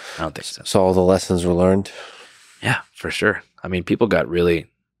 I don't think so. So all the lessons were learned? Yeah, for sure. I mean, people got really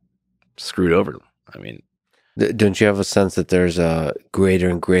screwed over. I mean, don't you have a sense that there's a greater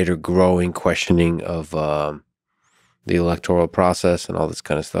and greater growing questioning of the electoral process and all this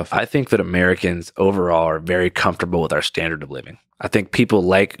kind of stuff? I think that Americans overall are very comfortable with our standard of living. I think people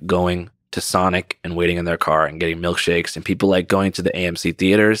like going to Sonic and waiting in their car and getting milkshakes, and people like going to the AMC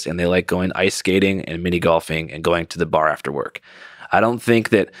theaters, and they like going ice skating and mini golfing and going to the bar after work. I don't think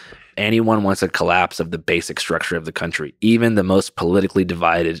that anyone wants a collapse of the basic structure of the country. Even the most politically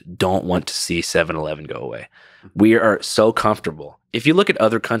divided don't want to see 7-Eleven go away. We are so comfortable. If you look at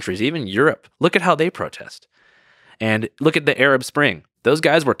other countries, even Europe, look at how they protest. And look at the Arab Spring. Those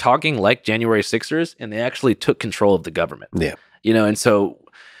guys were talking like January 6ers, and they actually took control of the government. Yeah. And so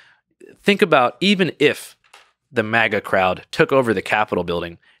think about, even if the MAGA crowd took over the Capitol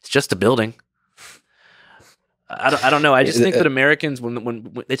building, it's just a building. I don't know. I just think that Americans,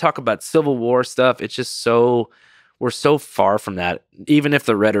 when they talk about Civil War stuff, it's just we're so far from that. Even if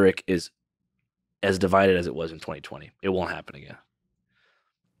the rhetoric is as divided as it was in 2020, it won't happen again.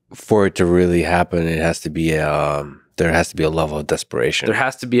 For it to really happen, it has to be there has to be a level of desperation. There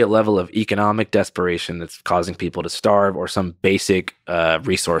has to be a level of economic desperation that's causing people to starve, or some basic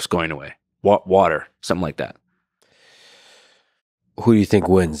resource going away, water, something like that. Who do you think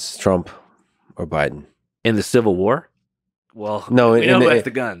wins, Trump or Biden? In the Civil War? Well, no, we know who has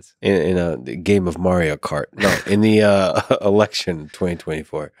the guns. In a game of Mario Kart. No, in the election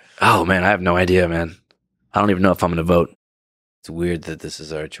 2024. Oh, man, I have no idea, man. I don't even know if I'm going to vote. It's weird that this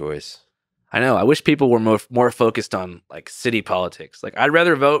is our choice. I know. I wish people were more focused on, like, city politics. Like, I'd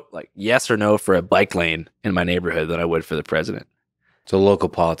rather vote, like, yes or no for a bike lane in my neighborhood than I would for the president. So local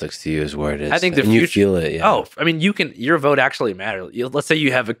politics to you is where it is. I think the future, you feel it. Yeah. Oh, I mean, your vote actually matters. Let's say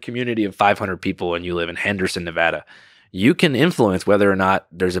you have a community of 500 people and you live in Henderson, Nevada. You can influence whether or not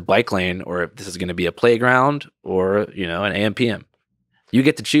there's a bike lane, or if this is going to be a playground, or an AM/PM. You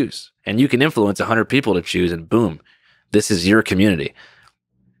get to choose, and you can influence 100 people to choose, and boom, this is your community.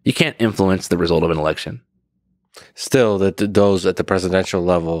 You can't influence the result of an election. Still, those at the presidential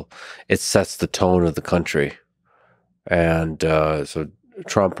level, it sets the tone of the country. And so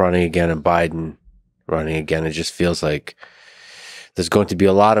Trump running again and Biden running again, it just feels like there's going to be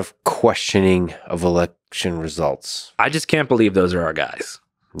a lot of questioning of election results. I just can't believe those are our guys.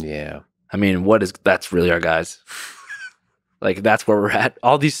 Yeah. I mean, that's really our guys. Like, that's where we're at.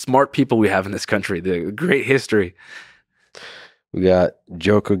 All these smart people we have in this country, the great history. We got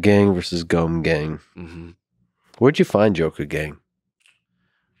Joker Gang versus Gum Gang. Mm-hmm. Where'd you find Joker Gang?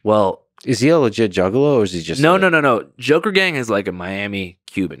 Well, is he a legit juggalo, or is he just... No. Joker Gang is like a Miami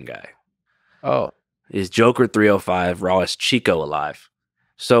Cuban guy. Oh. Is Joker 305, rawest Chico alive.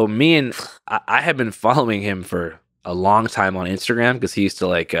 So I have been following him for a long time on Instagram, because he used to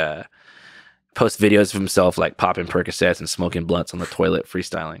like post videos of himself like popping Percocets and smoking blunts on the toilet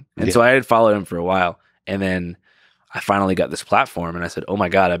freestyling. And so I had followed him for a while. And then I finally got this platform, and I said, oh my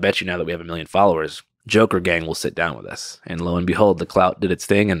God, I bet you now that we have 1 million followers, Joker Gang will sit down with us. And lo and behold, the clout did its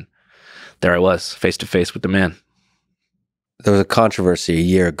thing, and there I was, face to face with the man. There was a controversy a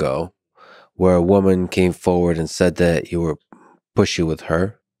year ago where a woman came forward and said that you were pushy with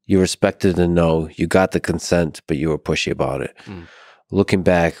her. You respected the no, you got the consent, but you were pushy about it. Mm. Looking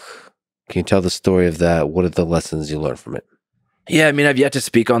back, can you tell the story of that? What are the lessons you learned from it? Yeah, I mean, I've yet to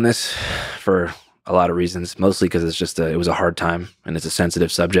speak on this for a lot of reasons, mostly because it was a hard time, and it's a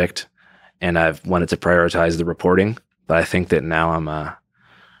sensitive subject, and I've wanted to prioritize the reporting, but I think that now I'm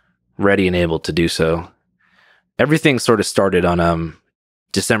ready and able to do so. Everything sort of started on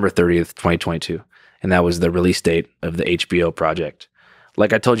December 30th, 2022, and that was the release date of the HBO project.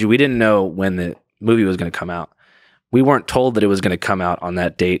 Like I told you, we didn't know when the movie was going to come out. We weren't told that it was going to come out on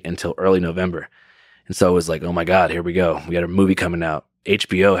that date until early November. And so it was like, oh my God, here we go. We got a movie coming out.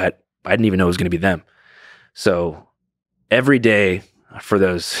 HBO I didn't even know it was going to be them. So every day for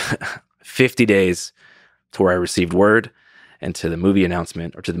those 50 days, to where I received word and to the movie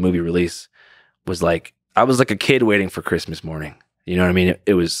announcement or to the movie release was like, I was like a kid waiting for Christmas morning. You know what I mean?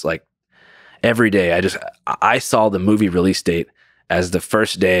 It was like every day I saw the movie release date as the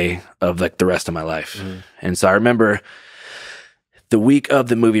first day of like the rest of my life. And so I remember the week of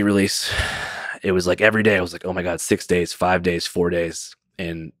the movie release, it was like every day I was like, oh my God, 6 days, 5 days, 4 days.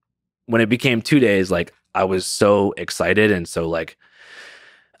 And when it became 2 days, like I was so excited and so like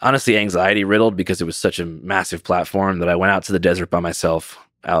honestly anxiety riddled because it was such a massive platform that I went out to the desert by myself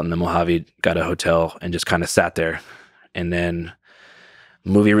out in the Mojave, got a hotel and just kind of sat there. And then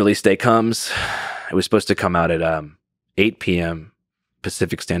movie release day comes. It was supposed to come out at 8 p.m.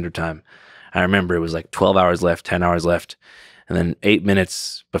 Pacific Standard Time. I remember it was like 12 hours left, 10 hours left. And then 8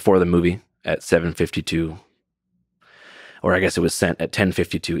 minutes before the movie at 7:52, or I guess it was sent at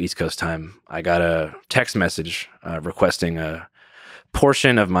 10:52 East Coast time, I got a text message requesting a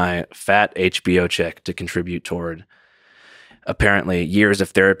portion of my fat HBO check to contribute toward apparently years of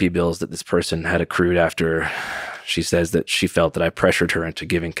therapy bills that this person had accrued after she says that she felt that I pressured her into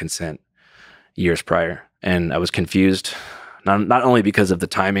giving consent years prior. And I was confused, not only because of the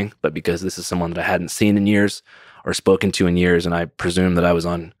timing, but because this is someone that I hadn't seen in years or spoken to in years, and I presumed that I was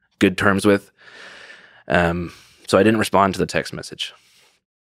on good terms with. So I didn't respond to the text message.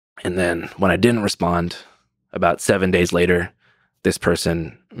 And then when I didn't respond, about 7 days later, this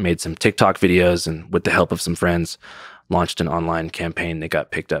person made some TikTok videos and with the help of some friends, launched an online campaign that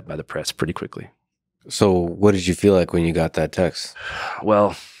got picked up by the press pretty quickly. So what did you feel like when you got that text?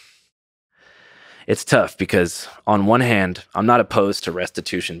 Well, it's tough because on one hand, I'm not opposed to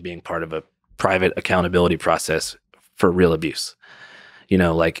restitution being part of a private accountability process for real abuse. You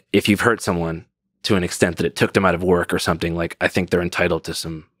know, like if you've hurt someone to an extent that it took them out of work or something, like I think they're entitled to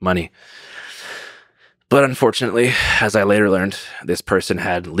some money. But unfortunately, as I later learned, this person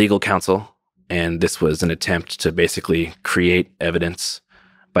had legal counsel, and this was an attempt to basically create evidence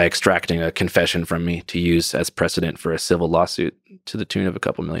by extracting a confession from me to use as precedent for a civil lawsuit to the tune of a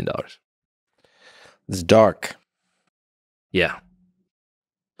couple $1 million. It's dark. Yeah.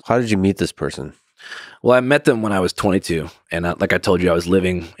 How did you meet this person? Well, I met them when I was 22. And like I told you, I was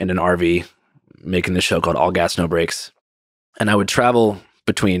living in an RV, making this show called All Gas, No Brakes. And I would travel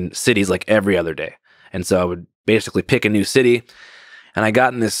between cities like every other day. And so I would basically pick a new city. And I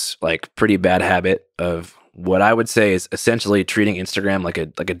got in this like pretty bad habit of what I would say is essentially treating Instagram like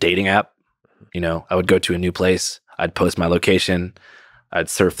a dating app. You know, I would go to a new place, I'd post my location, I'd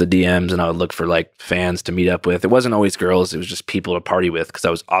surf the DMs, and I would look for like fans to meet up with. It wasn't always girls, it was just people to party with because I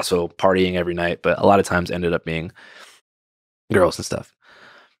was also partying every night, but a lot of times ended up being girls and stuff.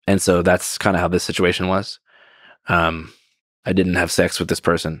 And so that's kind of how this situation was. I didn't have sex with this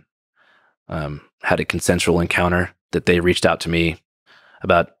person. Had a consensual encounter that they reached out to me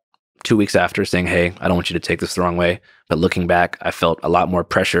about 2 weeks after saying, hey, I don't want you to take this the wrong way. But looking back, I felt a lot more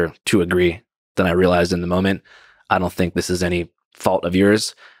pressure to agree than I realized in the moment. I don't think this is any fault of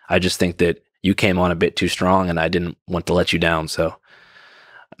yours. I just think that you came on a bit too strong and I didn't want to let you down. So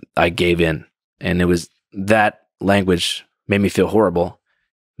I gave in. And it was that language made me feel horrible,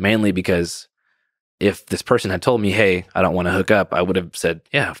 mainly because if this person had told me, hey, I don't want to hook up, I would have said,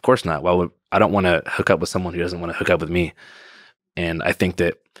 yeah, of course not. Well, I don't want to hook up with someone who doesn't want to hook up with me. And I think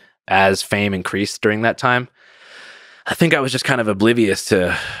that as fame increased during that time, I think I was just kind of oblivious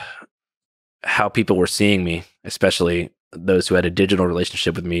to how people were seeing me, especially those who had a digital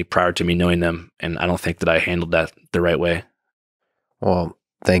relationship with me prior to me knowing them. And I don't think that I handled that the right way. Well,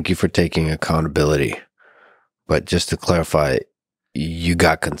 thank you for taking accountability. But just to clarify, you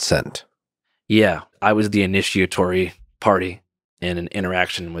got consent. Yeah, I was the initiatory party in an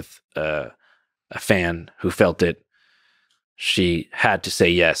interaction with a fan who felt that she had to say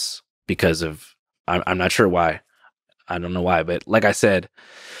yes because of, I'm not sure why. I don't know why, but like I said,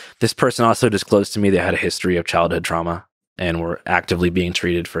 this person also disclosed to me they had a history of childhood trauma and were actively being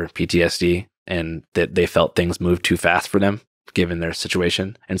treated for PTSD, and that they felt things moved too fast for them given their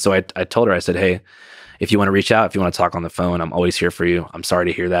situation. And so I told her, I said, hey, if you want to reach out, if you want to talk on the phone, I'm always here for you. I'm sorry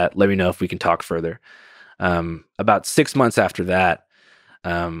to hear that. Let me know if we can talk further. About 6 months after that,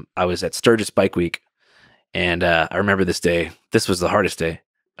 I was at Sturgis Bike Week. And I remember this day. This was the hardest day.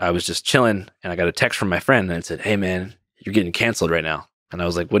 I was just chilling and I got a text from my friend and it said, hey man, you're getting canceled right now. And I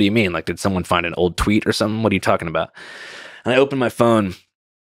was like, what do you mean? Like, did someone find an old tweet or something? What are you talking about? And I opened my phone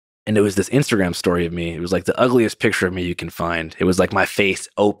and it was this Instagram story of me. It was like the ugliest picture of me you can find. It was like my face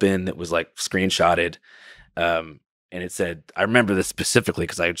open. It was like screenshotted. And it said, I remember this specifically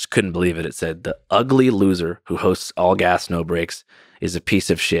because I just couldn't believe it. It said, the ugly loser who hosts All Gas, No Brakes is a piece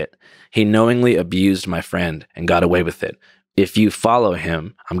of shit. He knowingly abused my friend and got away with it. If you follow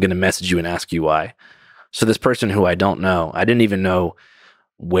him, I'm going to message you and ask you why. So this person who I don't know, I didn't even know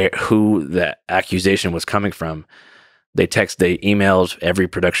who the accusation was coming from. They emailed every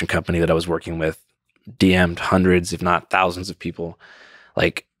production company that I was working with, DM'd hundreds, if not thousands of people,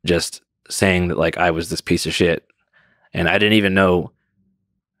 like just saying that like I was this piece of shit. And I didn't even know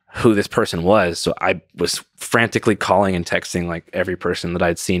who this person was. So I was frantically calling and texting like every person that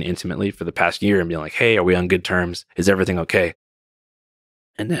I'd seen intimately for the past year and being like, hey, are we on good terms? Is everything okay?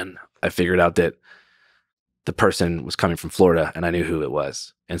 And then I figured out that the person was coming from Florida and I knew who it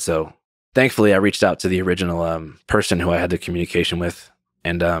was. And so thankfully I reached out to the original person who I had the communication with.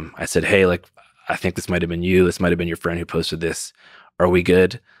 And I said, hey, like, I think this might've been you. This might've been your friend who posted this. Are we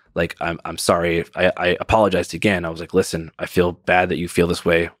good? Like, I'm sorry. I apologized again. I was like, listen, I feel bad that you feel this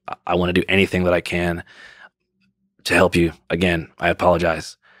way. I want to do anything that I can to help you. Again, I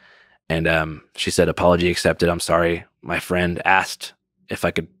apologize. And she said, apology accepted. I'm sorry. My friend asked if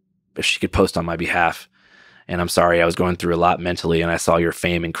she could post on my behalf. And I'm sorry, I was going through a lot mentally and I saw your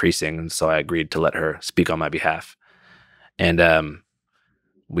fame increasing. And so I agreed to let her speak on my behalf. And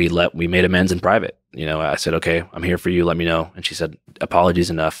we made amends in private. You know, I said, okay, I'm here for you. Let me know. And she said, apologies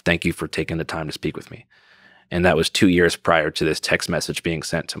enough. Thank you for taking the time to speak with me. And that was 2 years prior to this text message being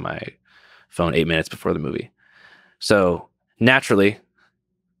sent to my phone 8 minutes before the movie. So naturally,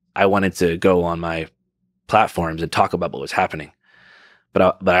 I wanted to go on my platforms and talk about what was happening.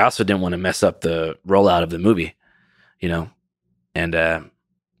 But I also didn't want to mess up the rollout of the movie, you know? And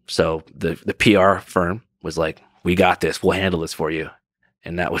so the PR firm was like, we got this. We'll handle this for you.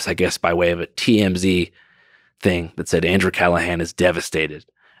 And that was, I guess, by way of a TMZ thing that said Andrew Callaghan is devastated.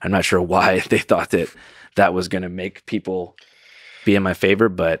 I'm not sure why they thought that was going to make people be in my favor,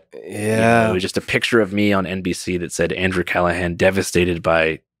 but yeah, it was just a picture of me on NBC that said Andrew Callaghan devastated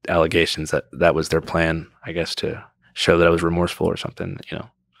by allegations. That was their plan, I guess, to show that I was remorseful or something, you know.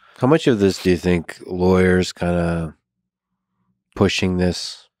 How much of this do you think lawyers kind of pushing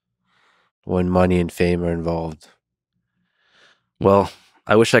this when money and fame are involved? Well,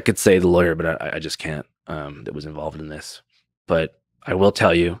 I wish I could say the lawyer, but I just can't, that was involved in this. But I will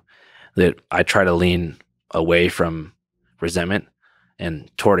tell you that I try to lean away from resentment and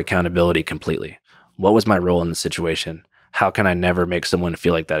toward accountability completely. What was my role in the situation? How can I never make someone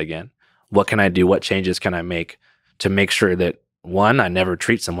feel like that again? What can I do? What changes can I make to make sure that, one, I never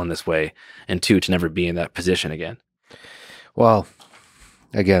treat someone this way, and two, to never be in that position again? Well,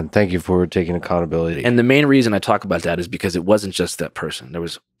 again, thank you for taking accountability. And the main reason I talk about that is because it wasn't just that person. There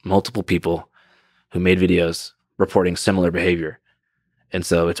was multiple people who made videos reporting similar behavior. And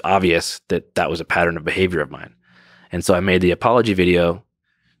so it's obvious that that was a pattern of behavior of mine. And so I made the apology video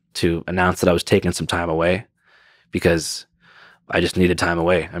to announce that I was taking some time away because I just needed time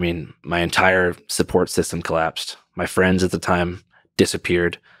away. I mean, my entire support system collapsed. My friends at the time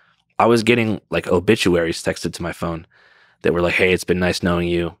disappeared. I was getting like obituaries texted to my phone that were like, hey, it's been nice knowing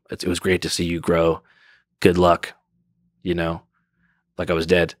you. It was great to see you grow. Good luck. You know, like I was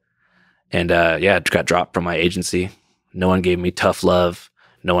dead. And yeah, it got dropped from my agency. No one gave me tough love.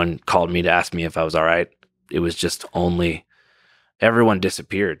 No one called me to ask me if I was all right. It was just everyone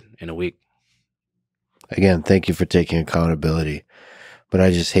disappeared in a week. Again, thank you for taking accountability. But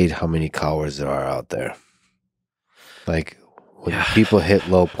I just hate how many cowards there are out there. Like when people hit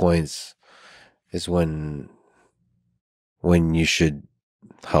low points is when you should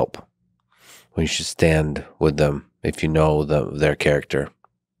help, when you should stand with them if you know their character.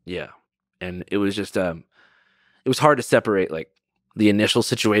 Yeah. And it was just, it was hard to separate like the initial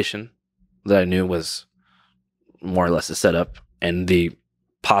situation that I knew was more or less a setup and the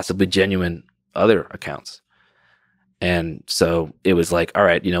possibly genuine other accounts. And so it was like, all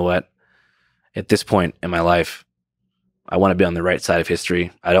right, you know what? At this point in my life, I want to be on the right side of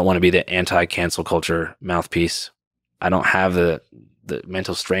history. I don't want to be the anti-cancel culture mouthpiece. I don't have the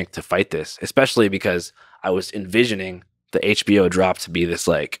mental strength to fight this, especially because I was envisioning the HBO drop to be this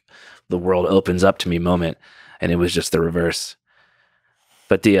like the world opens up to me moment, and it was just the reverse.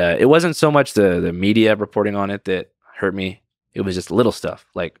 But it wasn't so much the media reporting on it that hurt me. It was just little stuff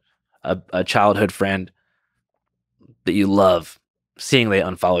like a childhood friend that you love seeing they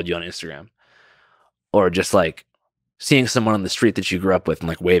unfollowed you on Instagram, or just like seeing someone on the street that you grew up with and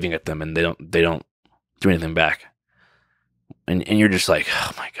like waving at them and they don't do anything back. And you're just like,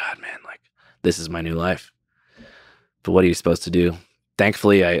 oh my God, man, like this is my new life. But what are you supposed to do?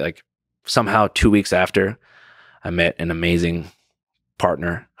 Thankfully, I like somehow 2 weeks after I met an amazing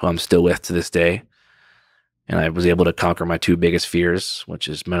partner who I'm still with to this day. And I was able to conquer my two biggest fears, which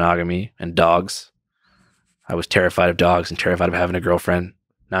is monogamy and dogs. I was terrified of dogs and terrified of having a girlfriend.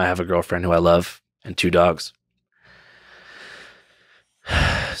 Now I have a girlfriend who I love and 2 dogs.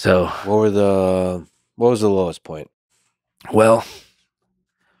 So what What was the lowest point? Well,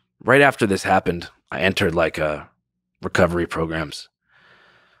 right after this happened, I entered like recovery programs.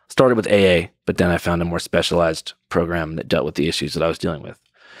 Started with AA, but then I found a more specialized program that dealt with the issues that I was dealing with.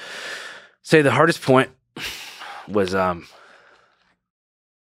 Say the hardest point was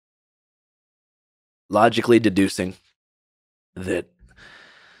logically deducing that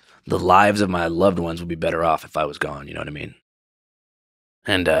the lives of my loved ones would be better off if I was gone, you know what I mean?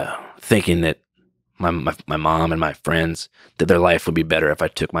 And thinking that my mom and my friends, that their life would be better if I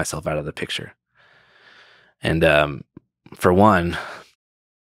took myself out of the picture. And for one,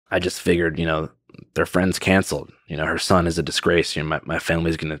 I just figured, their friends canceled. Her son is a disgrace. My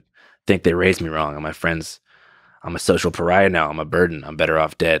family's going to think they raised me wrong. And my friends, I'm a social pariah now. I'm a burden. I'm better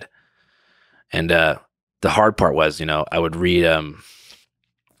off dead. And the hard part was, I would read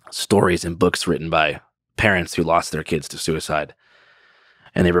stories and books written by parents who lost their kids to suicide.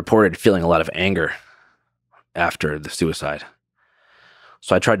 And they reported feeling a lot of anger after the suicide.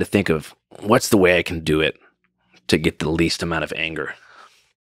 So I tried to think of what's the way I can do it to get the least amount of anger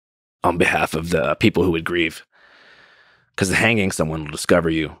on behalf of the people who would grieve. Because hanging someone will discover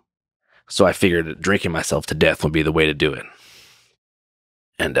you. So I figured that drinking myself to death would be the way to do it.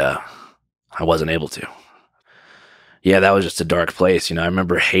 And I wasn't able to. Yeah, that was just a dark place. I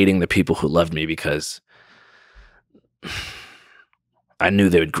remember hating the people who loved me because I knew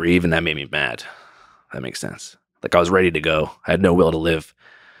they would grieve, and that made me mad. That makes sense. Like I was ready to go. I had no will to live.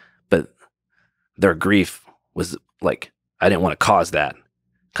 But their grief was like, I didn't want to cause that.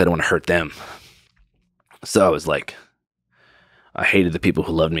 I didn't want to hurt them. So I was like, I hated the people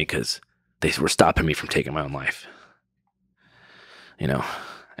who loved me because they were stopping me from taking my own life.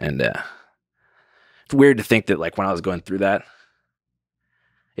 And it's weird to think that like when I was going through that,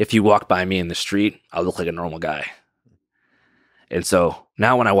 if you walk by me in the street, I look like a normal guy. And so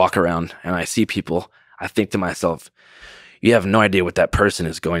now when I walk around and I see people, I think to myself, you have no idea what that person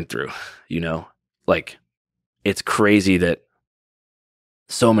is going through, Like, it's crazy that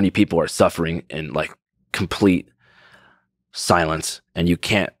so many people are suffering in like complete silence, and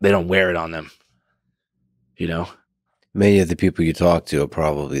they don't wear it on them, Many of the people you talk to are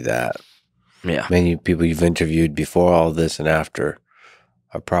probably that. Yeah. Many people you've interviewed before all this and after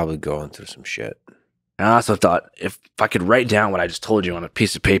are probably going through some shit. And I also thought if I could write down what I just told you on a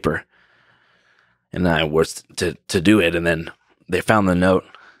piece of paper, and I was to do it, and then they found the note,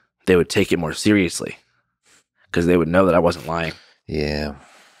 they would take it more seriously because they would know that I wasn't lying. Yeah.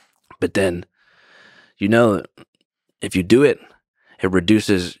 But then, if you do it, it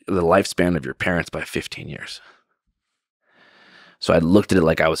reduces the lifespan of your parents by 15 years. So I looked at it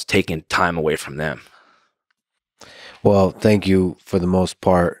like I was taking time away from them. Well, thank you for the most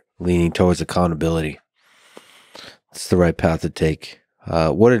part leaning towards accountability. It's the right path to take.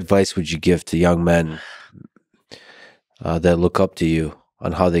 What advice would you give to young men that look up to you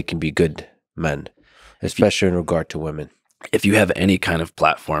on how they can be good men, especially in regard to women? If you have any kind of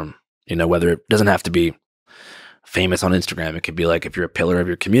platform, whether it doesn't have to be famous on Instagram, it could be like if you're a pillar of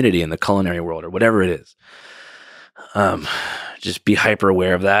your community in the culinary world or whatever it is. Just be hyper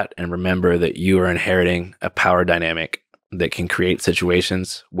aware of that and remember that you are inheriting a power dynamic that can create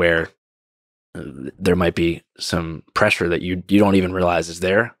situations where there might be some pressure that you don't even realize is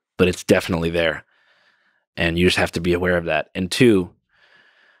there, but it's definitely there. And you just have to be aware of that. And two,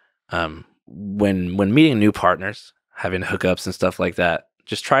 when meeting new partners, having hookups and stuff like that,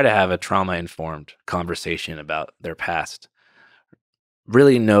 just try to have a trauma-informed conversation about their past.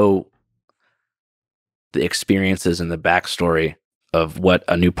 Really know the experiences and the backstory of what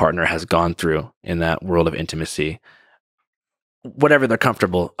a new partner has gone through in that world of intimacy. Whatever they're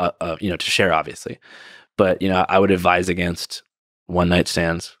comfortable, to share, obviously. But, I would advise against one-night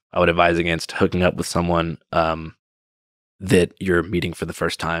stands. I would advise against hooking up with someone that you're meeting for the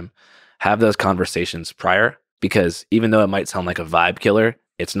first time. Have those conversations prior, because even though it might sound like a vibe killer,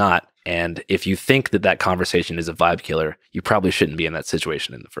 it's not. And if you think that conversation is a vibe killer, you probably shouldn't be in that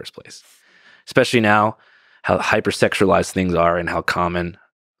situation in the first place. Especially now, how hypersexualized things are and how common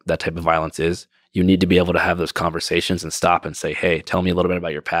that type of violence is. You need to be able to have those conversations and stop and say, hey, tell me a little bit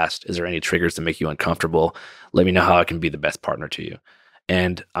about your past. Is there any triggers that make you uncomfortable? Let me know how I can be the best partner to you.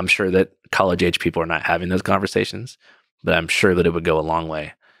 And I'm sure that college age people are not having those conversations, but I'm sure that it would go a long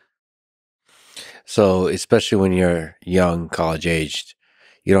way. So especially when you're young, college aged,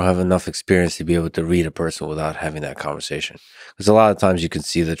 you don't have enough experience to be able to read a person without having that conversation. Because a lot of times you can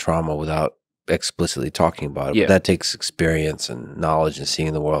see the trauma without explicitly talking about it. Yeah. But that takes experience and knowledge and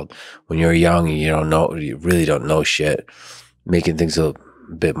seeing the world. When you're young and you really don't know shit, making things a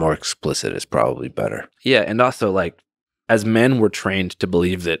bit more explicit is probably better. Yeah. And also, like, as men, we're trained to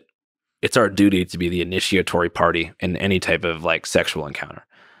believe that it's our duty to be the initiatory party in any type of like sexual encounter.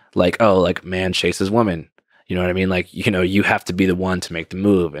 Like, oh, like man chases woman. You know what I mean? Like, you know, you have to be the one to make the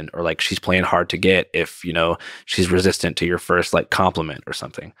move, and or like she's playing hard to get if, you know, she's resistant to your first like compliment or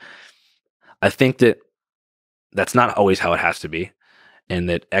something. I think that that's not always how it has to be, and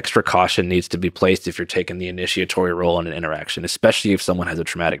that extra caution needs to be placed if you're taking the initiatory role in an interaction, especially if someone has a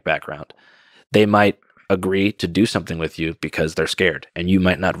traumatic background. They might agree to do something with you because they're scared, and you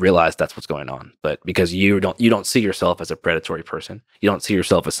might not realize that's what's going on. But because you don't see yourself as a predatory person, you don't see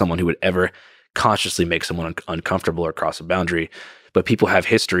yourself as someone who would ever consciously make someone uncomfortable or cross a boundary. But people have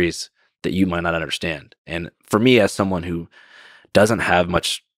histories that you might not understand. And for me, as someone who doesn't have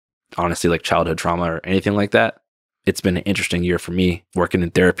much, honestly, like childhood trauma or anything like that, it's been an interesting year for me working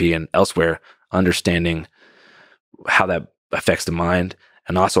in therapy and elsewhere, understanding how that affects the mind.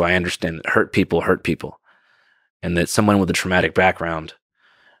 And also I understand that hurt people, and that someone with a traumatic background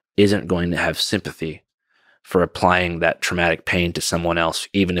isn't going to have sympathy for applying that traumatic pain to someone else,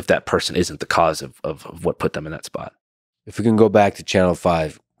 even if that person isn't the cause of what put them in that spot. If we can go back to Channel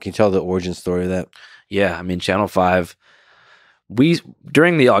 5, can you tell the origin story of that? Yeah, I mean, Channel 5,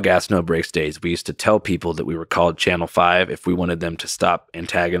 during the All Gas No Breaks days, we used to tell people that we were called Channel 5 if we wanted them to stop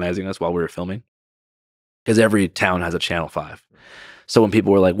antagonizing us while we were filming. Because every town has a Channel 5. So when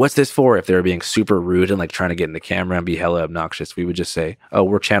people were like, what's this for? If they were being super rude and like trying to get in the camera and be hella obnoxious, we would just say, oh,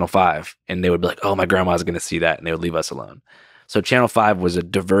 we're Channel 5. And they would be like, oh, my grandma's going to see that. And they would leave us alone. So Channel 5 was a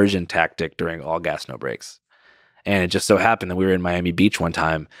diversion tactic during All Gas No Breaks. And it just so happened that we were in Miami Beach one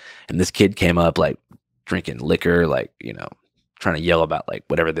time, and this kid came up like drinking liquor, like, you know, trying to yell about like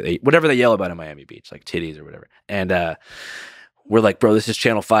whatever they yell about in Miami Beach, like titties or whatever. And we're like, bro, this is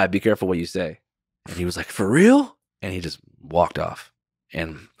Channel 5. Be careful what you say. And he was like, for real? And he just walked off.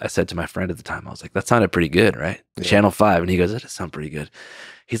 And I said to my friend at the time, I was like, that sounded pretty good, right? Yeah. Channel 5. And he goes, that does sound pretty good.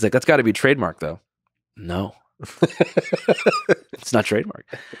 He's like, that's got to be trademarked, though. No. It's not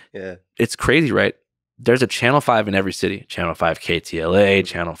trademarked. Yeah. It's crazy, right? There's a Channel 5 in every city. Channel 5 KTLA,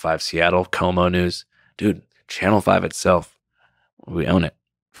 Channel 5 Seattle, Como News. Dude, Channel 5 itself, we own it.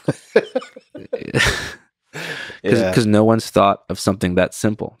 Because no one's thought of something that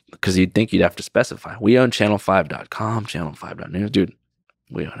simple. Because you'd think you'd have to specify. We own channel5.com, channel5.news. Dude,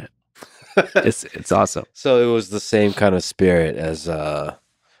 we own it. It's awesome. So it was the same kind of spirit as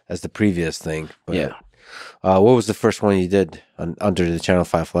the previous thing. But, yeah. What was the first one you did under the Channel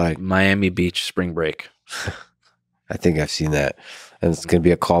 5 flag? Miami Beach spring break. I think I've seen that, and it's going to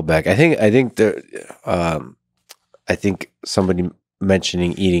be a callback. I think somebody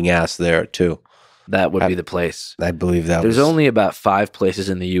mentioning eating ass there too. That would be the place. I believe that. There's only about 5 places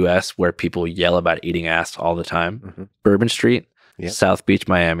in the U.S. where people yell about eating ass all the time. Mm-hmm. Bourbon Street, yep. South Beach,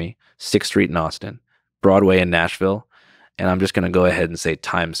 Miami, 6th Street in Austin, Broadway in Nashville, and I'm just going to go ahead and say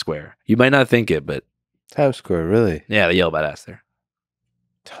Times Square. You might not think it, but Times Square, really? Yeah, they yell about ass there.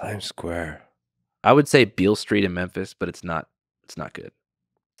 Times Square. I would say Beale Street in Memphis, but it's not good.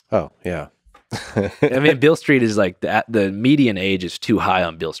 Oh, yeah. I mean, Beale Street is like the median age is too high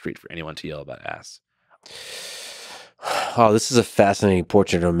on Beale Street for anyone to yell about ass. Oh, this is a fascinating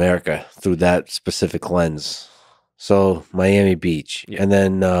portrait of America through that specific lens. So, Miami Beach. Yeah. And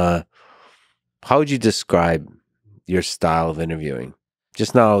then, how would you describe your style of interviewing?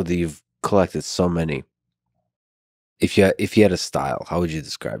 Just now that you've collected so many. If you had a style, how would you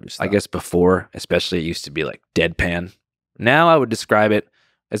describe your style? I guess before, especially, it used to be like deadpan. Now I would describe it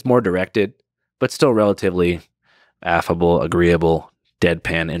as more directed, but still relatively affable, agreeable,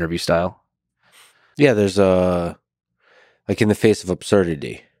 deadpan interview style. Yeah, there's like in the face of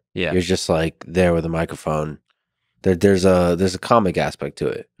absurdity. Yeah, you're just like there with a microphone. There's a comic aspect to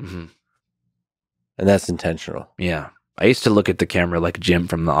it, mm-hmm. and that's intentional. Yeah, I used to look at the camera like Jim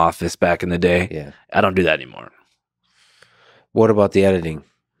from The Office back in the day. Yeah, I don't do that anymore. What about the editing?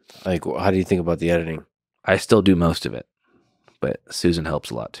 Like, how do you think about the editing? I still do most of it, but Susan helps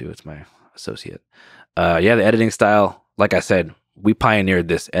a lot too. It's my associate. Yeah, the editing style, like I said, we pioneered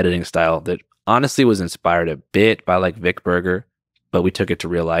this editing style that honestly was inspired a bit by like Vic Berger, but we took it to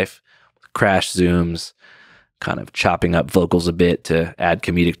real life. Crash zooms, kind of chopping up vocals a bit to add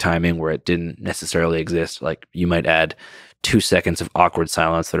comedic timing where it didn't necessarily exist. Like you might add 2 seconds of awkward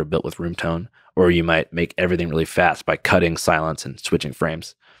silence that are built with room tone, or you might make everything really fast by cutting silence and switching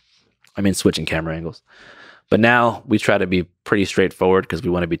frames. I mean, switching camera angles. But now we try to be pretty straightforward because we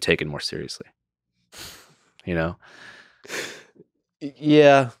want to be taken more seriously. You know?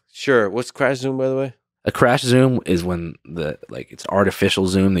 Yeah, sure. What's crash zoom, by the way? A crash zoom is when it's artificial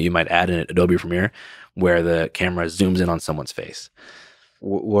zoom that you might add in Adobe Premiere where the camera zooms in on someone's face.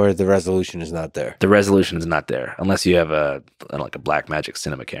 Where the resolution is not there. The resolution is not there unless you have a Black Magic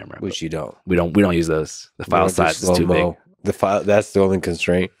cinema camera, which you don't. We don't use those. The file size is too big. The file, that's the only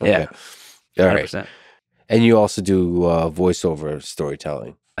constraint. Okay. Yeah, all 100%. Right. And you also do voiceover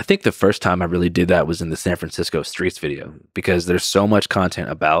storytelling. I think the first time I really did that was in the San Francisco Streets video, because there's so much content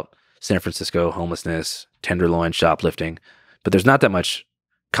about San Francisco homelessness, tenderloin, shoplifting, but there's not that much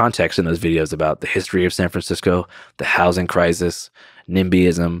context in those videos about the history of San Francisco, the housing crisis,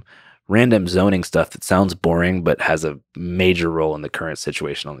 NIMBYism, random zoning stuff that sounds boring but has a major role in the current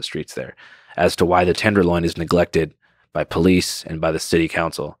situation on the streets there, as to why the tenderloin is neglected by police and by the city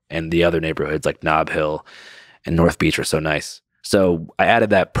council, and the other neighborhoods like Nob Hill and North Beach are so nice. So I added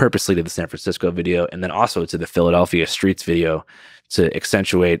that purposely to the San Francisco video, and then also to the Philadelphia Streets video to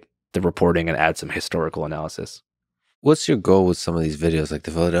accentuate the reporting and add some historical analysis. What's your goal with some of these videos, like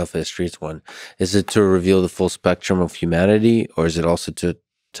the Philadelphia Streets one? Is it to reveal the full spectrum of humanity, or is it also to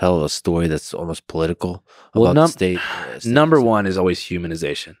tell a story that's almost political about the state? Number one is always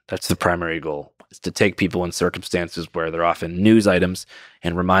humanization. That's the primary goal. It's to take people in circumstances where they're often news items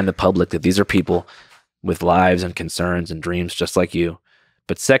and remind the public that these are people with lives and concerns and dreams just like you.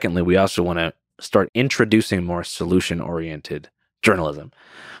 But secondly, we also want to start introducing more solution-oriented journalism.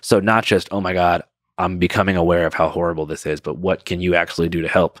 So not just, oh my God, I'm becoming aware of how horrible this is, but what can you actually do to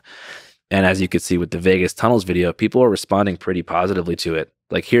help? And as you could see with the Vegas tunnels video, people are responding pretty positively to it.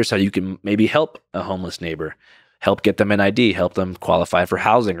 Like, here's how you can maybe help a homeless neighbor, help get them an ID, help them qualify for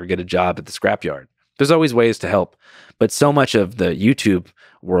housing or get a job at the scrapyard. There's always ways to help, but so much of the YouTube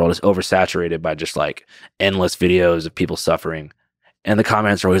world is oversaturated by just like endless videos of people suffering. And the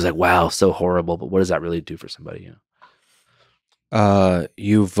comments are always like, wow, so horrible, but what does that really do for somebody? You know?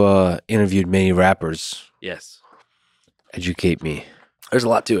 You've interviewed many rappers. Yes. Educate me. There's a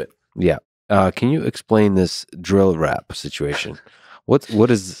lot to it. Yeah. Can you explain this drill rap situation?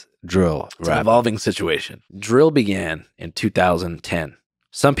 What is drill rap? It's an evolving situation. Drill began in 2010.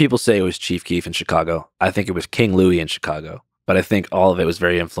 Some people say it was Chief Keef in Chicago. I think it was King Louie in Chicago. But I think all of it was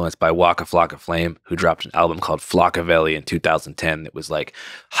very influenced by Waka Flocka Flame, who dropped an album called Flockavelli in 2010 that was like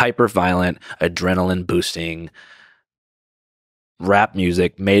hyper violent, adrenaline boosting rap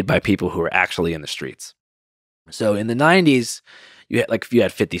music made by people who were actually in the streets. So in the 90s, you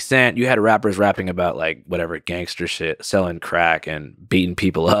had 50 Cent, you had rappers rapping about like whatever gangster shit, selling crack and beating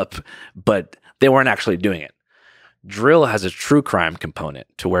people up, but they weren't actually doing it. Drill has a true crime component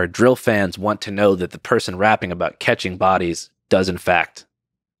to where drill fans want to know that the person rapping about catching bodies does in fact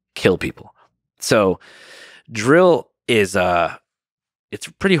kill people. So drill is it's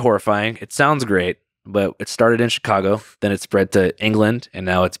pretty horrifying. It sounds great, but it started in Chicago, then it spread to England, and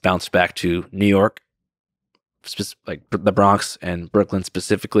now it's bounced back to New York, like the Bronx and Brooklyn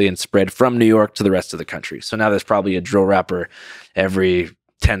specifically, and spread from New York to the rest of the country. So now there's probably a drill rapper every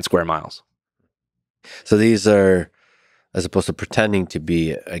 10 square miles. So these are, as opposed to pretending to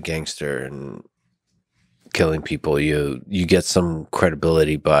be a gangster and killing people, you get some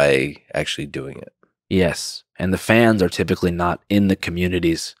credibility by actually doing it. Yes. And the fans are typically not in the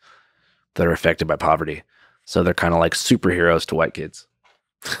communities that are affected by poverty. So they're kind of like superheroes to white kids.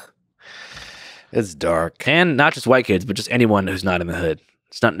 It's dark. And not just white kids, but just anyone who's not in the hood.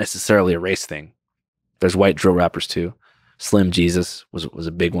 It's not necessarily a race thing. There's white drill rappers too. Slim Jesus was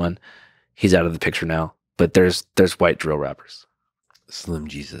a big one. He's out of the picture now. But there's white drill rappers. Slim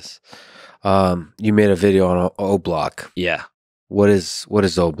Jesus. You made a video on O Block. Yeah. What is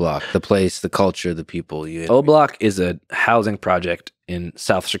O Block? The place, the culture, the people. O Block is a housing project in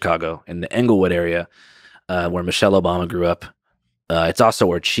South Chicago, in the Englewood area, where Michelle Obama grew up. It's also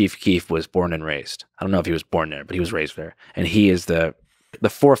where Chief Keef was born and raised. I don't know if he was born there, but he was raised there. And he is the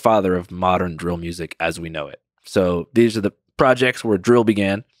forefather of modern drill music as we know it. So these are the projects where drill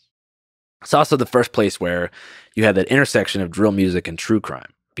began. It's also the first place where you had that intersection of drill music and true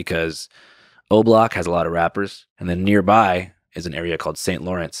crime, because O Block has a lot of rappers, and then nearby is an area called St.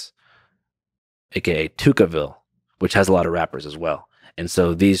 Lawrence, aka Tukaville, which has a lot of rappers as well. And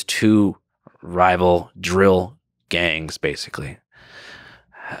so these two rival drill gangs basically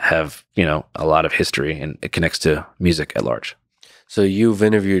have, a lot of history, and it connects to music at large. So you've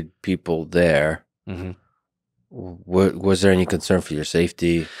interviewed people there. Mm-hmm. Was there any concern for your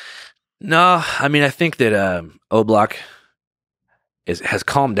safety? No, I mean, I think that O Block has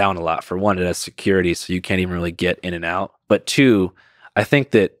calmed down a lot. For one, it has security, so you can't even really get in and out. But two, I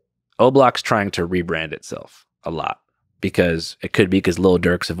think that O Block's trying to rebrand itself a lot, because it could be because Lil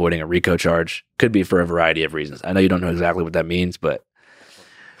Durk's avoiding a RICO charge. Could be for a variety of reasons. I know you don't know exactly what that means, but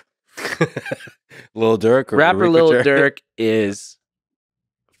Lil Durk, or rapper Lil Durk is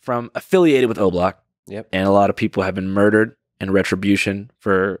affiliated with O Block. Yep. And a lot of people have been murdered and retribution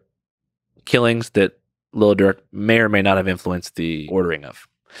for killings that Lil Durk may or may not have influenced the ordering of.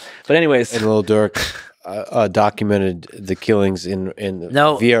 But anyways, And Lil Durk documented the killings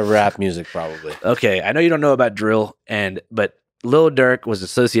via rap music, probably. Okay, I know you don't know about drill, but Lil Durk was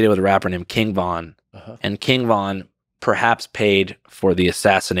associated with a rapper named King Von, and King Von perhaps paid for the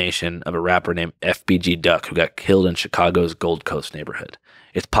assassination of a rapper named FBG Duck, who got killed in Chicago's Gold Coast neighborhood.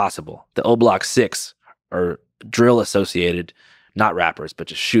 It's possible. The O Block 6 are drill associated, not rappers, but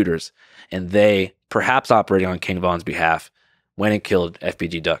just shooters, and they, perhaps operating on King Von's behalf, went and killed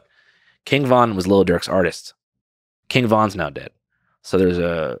FBG Duck. King Von was Lil Durk's artist. King Von's now dead. So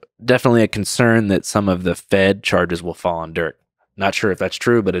there's definitely a concern that some of the Fed charges will fall on Durk. Not sure if that's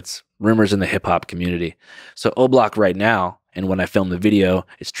true, but it's rumors in the hip hop community. So O Block right now, and when I filmed the video,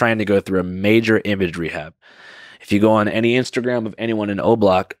 is trying to go through a major image rehab. If you go on any Instagram of anyone in O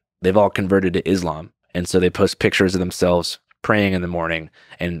Block, they've all converted to Islam. And so they post pictures of themselves praying in the morning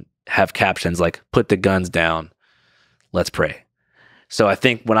and have captions like, "Put the guns down, let's pray." So I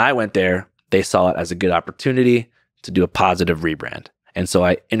think when I went there, they saw it as a good opportunity to do a positive rebrand. And so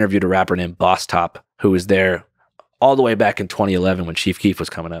I interviewed a rapper named Boss Top, who was there all the way back in 2011 when Chief Keef was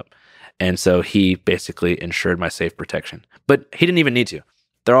coming up. And so he basically ensured my safe protection. But he didn't even need to.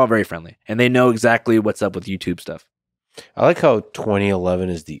 They're all very friendly, and they know exactly what's up with YouTube stuff. I like how 2011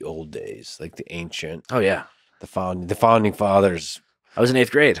 is the old days, like the ancient. Oh, yeah. The founding fathers. I was in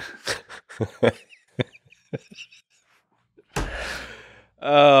 8th grade.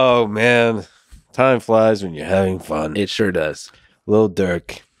 Oh, man. Time flies when you're having fun. It sure does. Lil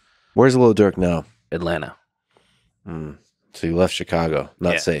Durk. Where's Lil Durk now? Atlanta. So you left Chicago.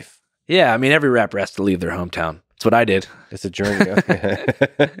 Not safe. Yeah, I mean, every rapper has to leave their hometown. That's what I did. It's a journey.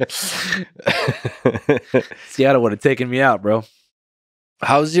 Seattle would have taken me out, bro.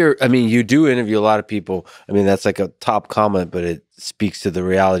 You do interview a lot of people. I mean, that's like a top comment, but it speaks to the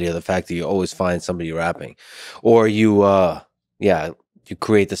reality of the fact that you always find somebody rapping. Or you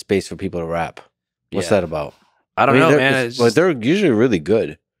create the space for people to rap. What's that about? I don't know, man. But they're usually really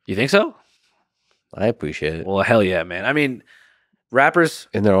good. You think so? I appreciate it. Well, hell yeah, man. I mean, rappers,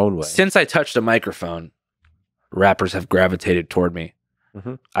 in their own way. Since I touched a microphone, rappers have gravitated toward me.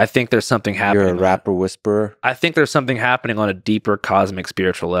 I think there's something happening. You're a rapper whisperer? I think there's something happening on a deeper cosmic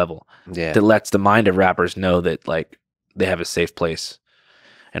spiritual level that lets the mind of rappers know that like they have a safe place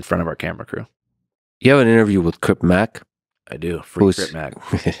in front of our camera crew. You have an interview with Crip Mac? I do. Free Crip Mac.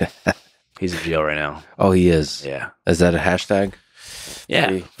 He's in jail right now. Oh, he is? Yeah. Is that a hashtag?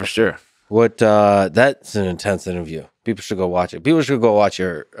 Yeah, for sure. That's an intense interview. People should go watch it. People should go watch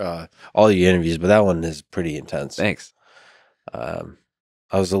your all your interviews, but that one is pretty intense. Thanks.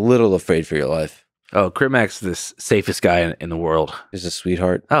 I was a little afraid for your life. Oh, Crip Mac's the safest guy in the world. He's a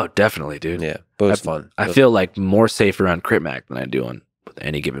sweetheart. Oh, definitely, dude. Yeah, but it was fun. I feel like more safe around Crip Mac than I do with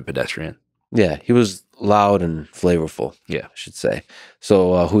any given pedestrian. Yeah, he was loud and flavorful. Yeah, I should say.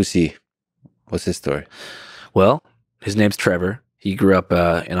 So who's he? What's his story? Well, his name's Trevor. He grew up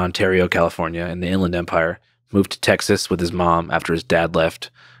in Ontario, California, in the Inland Empire. Moved to Texas with his mom after his dad left.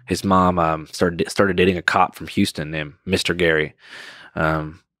 His mom started dating a cop from Houston named Mr. Gary.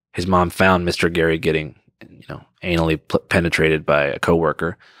 His mom found Mr. Gary getting, anally penetrated by a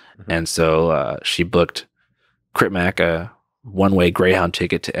coworker, and so she booked Crip Mac a one-way Greyhound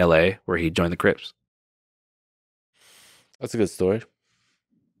ticket to L.A. where he joined the Crips. That's a good story.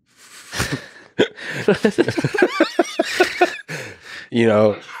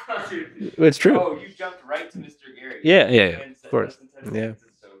 It's true. Oh, you jumped right to Mr. Gary. Yeah, of course. Yeah.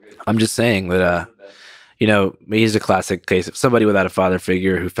 I'm just saying that, he's a classic case of somebody without a father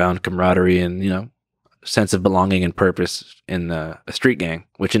figure who found camaraderie and, sense of belonging and purpose in a street gang,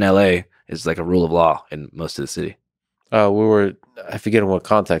 which in LA is like a rule of law in most of the city. I forget in what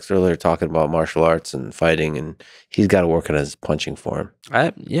context earlier, talking about martial arts and fighting, and he's got to work on his punching form.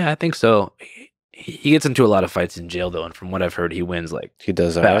 I think so. He gets into a lot of fights in jail, though, and from what I've heard, he wins he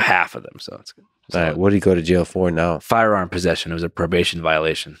does about half of them. So it's good. All right, what did he go to jail for now? Firearm possession. It was a probation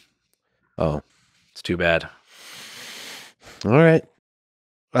violation. Oh, it's too bad. All right.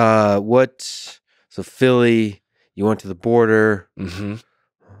 So Philly, you went to the border.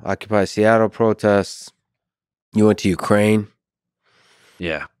 Occupy Seattle protests. You went to Ukraine.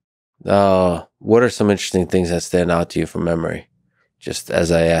 Yeah. What are some interesting things that stand out to you from memory? Just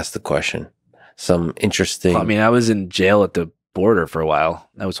as I asked the question, some interesting. Well, I mean, I was in jail at the border for a while.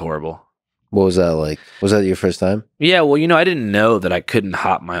 That was horrible. What was that like? Was that your first time? Yeah. Well, I didn't know that I couldn't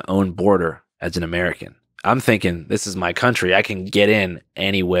hop my own border as an American. I'm thinking this is my country. I can get in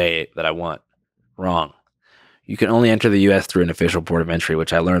any way that I want. Wrong. You can only enter the U.S. through an official port of entry,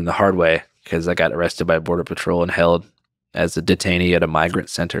 which I learned the hard way because I got arrested by Border Patrol and held as a detainee at a migrant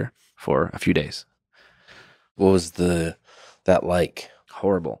center for a few days. What was that like?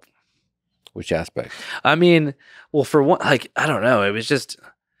 Horrible. Which aspect? I mean, well, for one, like, I don't know. It was just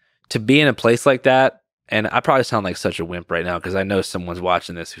to be in a place like that. And I probably sound like such a wimp right now because I know someone's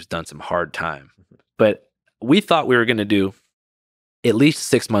watching this who's done some hard time. But we thought we were going to do at least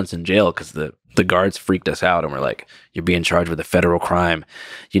 6 months in jail because the guards freaked us out and were like, you're being charged with a federal crime.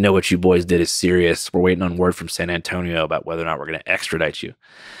 You know what you boys did is serious. We're waiting on word from San Antonio about whether or not we're going to extradite you.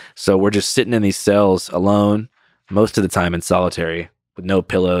 So we're just sitting in these cells alone, most of the time in solitary, with no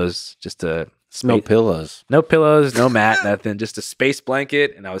pillows, just a space. No pillows. No pillows, no mat, nothing. Just a space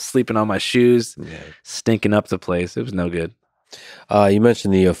blanket, and I was sleeping on my shoes, stinking up the place. It was no good. You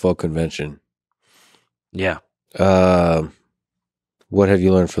mentioned the UFO convention. Yeah. What have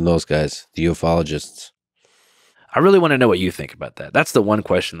you learned from those guys, the ufologists? I really want to know what you think about that. That's the one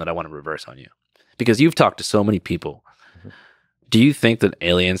question that I want to reverse on you. Because you've talked to so many people. Do you think that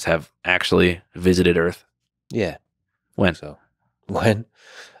aliens have actually visited Earth? Yeah. When? So, when?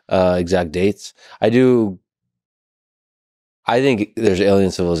 Exact dates? I do. I think there's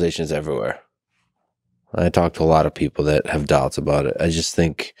alien civilizations everywhere. I talk to a lot of people that have doubts about it. I just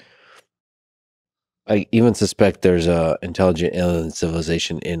think, I even suspect there's a intelligent alien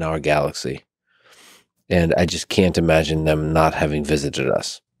civilization in our galaxy. And I just can't imagine them not having visited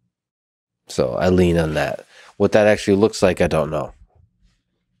us. So I lean on that. What that actually looks like, I don't know.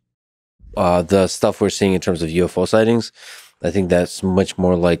 The stuff we're seeing in terms of UFO sightings, I think that's much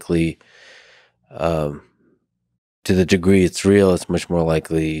more likely, to the degree it's real, it's much more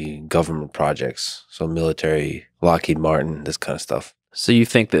likely government projects. So military, Lockheed Martin, this kind of stuff. So you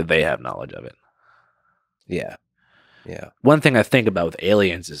think that they have knowledge of it? Yeah. Yeah. One thing I think about with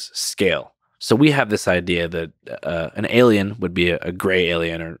aliens is scale. So we have this idea that an alien would be a gray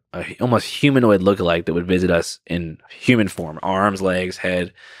alien or almost humanoid lookalike that would visit us in human form, arms, legs,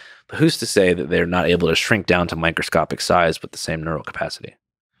 head. But who's to say that they're not able to shrink down to microscopic size with the same neural capacity?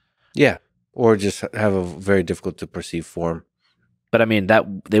 Yeah. Or just have a very difficult to perceive form. But I mean, that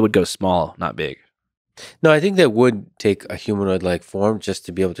they would go small, not big. No, I think that would take a humanoid-like form just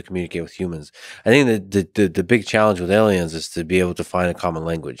to be able to communicate with humans. I think that the big challenge with aliens is to be able to find a common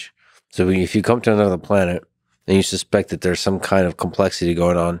language. So if you come to another planet and you suspect that there's some kind of complexity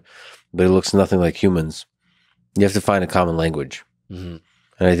going on, but it looks nothing like humans, you have to find a common language. Mm-hmm.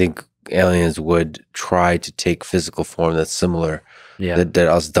 And I think aliens would try to take physical form that's similar, that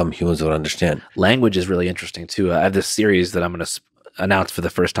us dumb humans would understand. Language is really interesting too. I have this series that I'm going to announce for the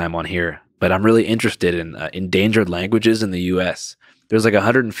first time on here, but I'm really interested in endangered languages in the U.S. There's like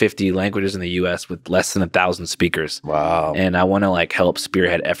 150 languages in the U.S. with less than 1,000 speakers. Wow. And I want to like help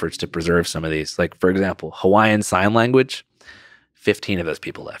spearhead efforts to preserve some of these. Like, for example, Hawaiian Sign Language, 15 of those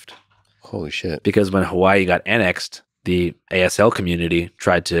people left. Holy shit. Because when Hawaii got annexed, the ASL community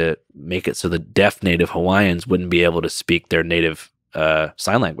tried to make it so the deaf native Hawaiians wouldn't be able to speak their native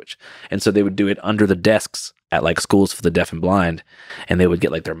sign language. And so they would do it under the desks at like schools for the deaf and blind. And they would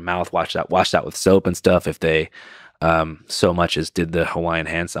get like their mouth washed out with soap and stuff if they so much as did the Hawaiian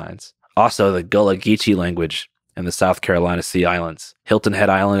hand signs. Also, the Gullah Geechee language in the South Carolina Sea Islands, Hilton Head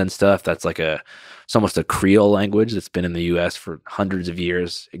Island and stuff. That's like it's almost a Creole language that's been in the U.S. for hundreds of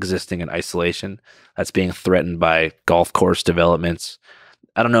years, existing in isolation. That's being threatened by golf course developments.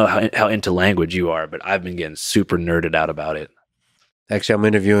 I don't know how into language you are, but I've been getting super nerded out about it. Actually, I'm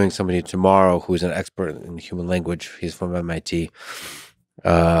interviewing somebody tomorrow who's an expert in human language. He's from MIT.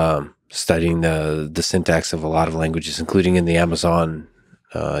 Studying the syntax of a lot of languages, including in the Amazon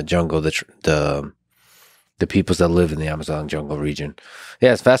jungle, the peoples that live in the Amazon jungle region.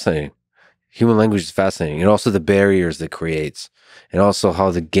 Yeah, it's fascinating. Human language is fascinating, and also the barriers it creates, and also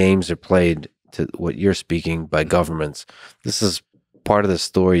how the games are played to what you're speaking by governments. This is part of the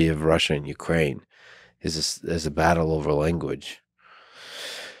story of Russia and Ukraine, is a battle over language.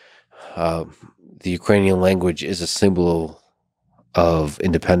 The Ukrainian language is a symbol of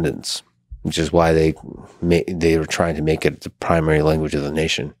independence, which is why they were trying to make it the primary language of the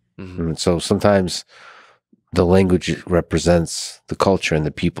nation. Mm-hmm. And so sometimes the language represents the culture and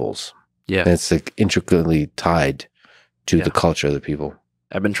the peoples. Yeah, and it's like intricately tied to the culture of the people.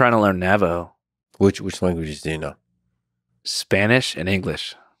 I've been trying to learn Navajo. Which languages do you know? Spanish and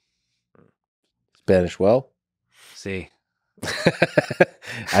English. Spanish well? See.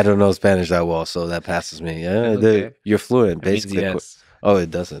 I don't know Spanish that well, so that passes me. Yeah, okay. You're fluent, basically. Yes. Oh, it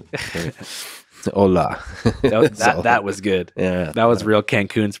doesn't. Hola. That was good. Yeah, that was real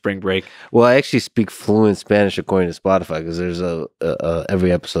Cancun spring break. Well, I actually speak fluent Spanish according to Spotify because there's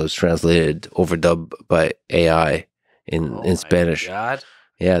every episode is translated overdub by AI in Spanish. God.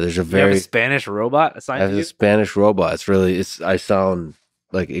 Yeah, there's a You have very a Spanish robot I assigned have to a you? Spanish robot. I sound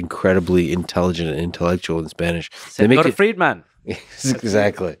like incredibly intelligent and intellectual in Spanish. They make Senor it Friedman.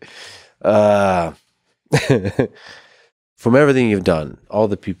 exactly. Uh, from everything you've done, all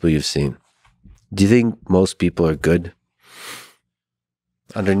the people you've seen, do you think most people are good?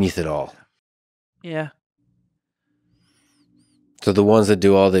 Underneath it all. Yeah. So the ones that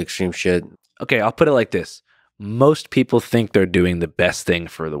do all the extreme shit, Okay, I'll put it like this. Most people think they're doing the best thing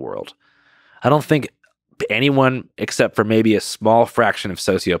for the world. I don't think anyone, except for maybe a small fraction of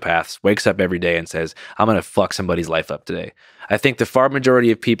sociopaths, wakes up every day and says, I'm going to fuck somebody's life up today. I think the far majority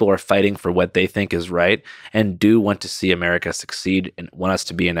of people are fighting for what they think is right and do want to see America succeed and want us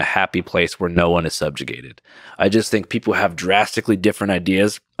to be in a happy place where no one is subjugated. I just think people have drastically different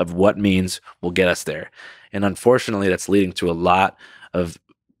ideas of what means will get us there. And unfortunately, that's leading to a lot of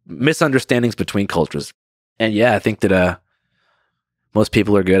misunderstandings between cultures. And yeah, I think that most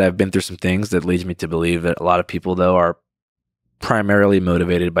people are good. I've been through some things that leads me to believe that a lot of people, though, are primarily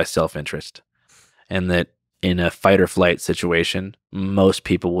motivated by self-interest, and that in a fight or flight situation, most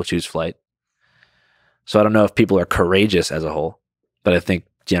people will choose flight. So I don't know if people are courageous as a whole, but I think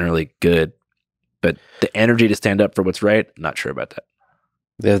generally good. But the energy to stand up for what's right, not sure about that.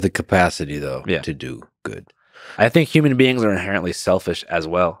 they have the capacity, though, Yeah. to do good. I think human beings are inherently selfish as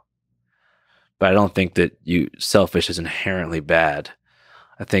well. But I don't think that selfish is inherently bad.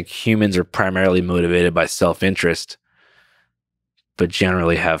 I think humans are primarily motivated by self-interest, but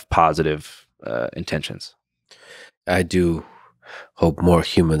generally have positive intentions. I do hope more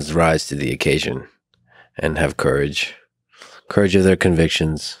humans rise to the occasion and have courage. Courage of their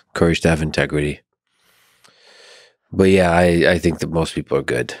convictions, courage to have integrity. But yeah, I think that most people are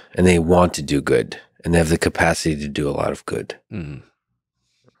good and they want to do good and they have the capacity to do a lot of good. Mm.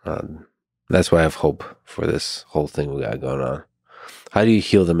 That's why I have hope for this whole thing we got going on. How do you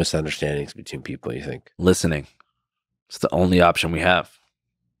heal the misunderstandings between people, you think? Listening. It's the only option we have.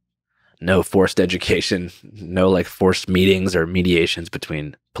 No forced education, no like forced meetings or mediations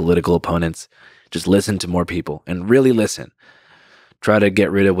between political opponents. Just listen to more people and really listen. Try to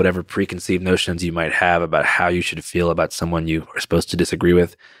get rid of whatever preconceived notions you might have about how you should feel about someone you are supposed to disagree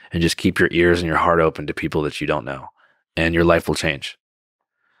with, and just keep your ears and your heart open to people that you don't know, and your life will change.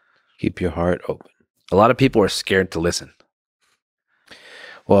 Keep your heart open. A lot of people are scared to listen.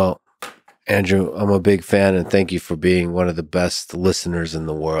 Well, Andrew, I'm a big fan and thank you for being one of the best listeners in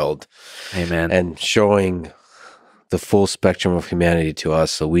the world. Amen. And showing the full spectrum of humanity to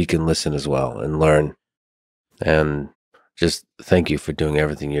us so we can listen as well and learn. And just thank you for doing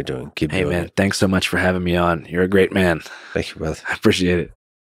everything you're doing. Keep doing Amen. it. Thanks so much for having me on. You're a great man. Thank you, brother. I appreciate it.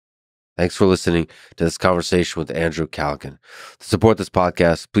 Thanks for listening to this conversation with Andrew Callaghan. To support this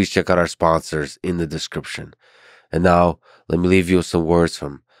podcast, please check out our sponsors in the description. And now, let me leave you with some words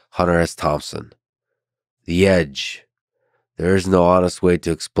from Hunter S. Thompson. The edge. There is no honest way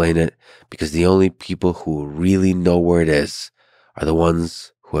to explain it because the only people who really know where it is are the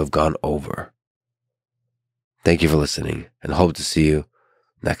ones who have gone over. Thank you for listening and hope to see you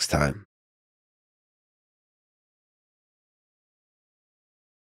next time.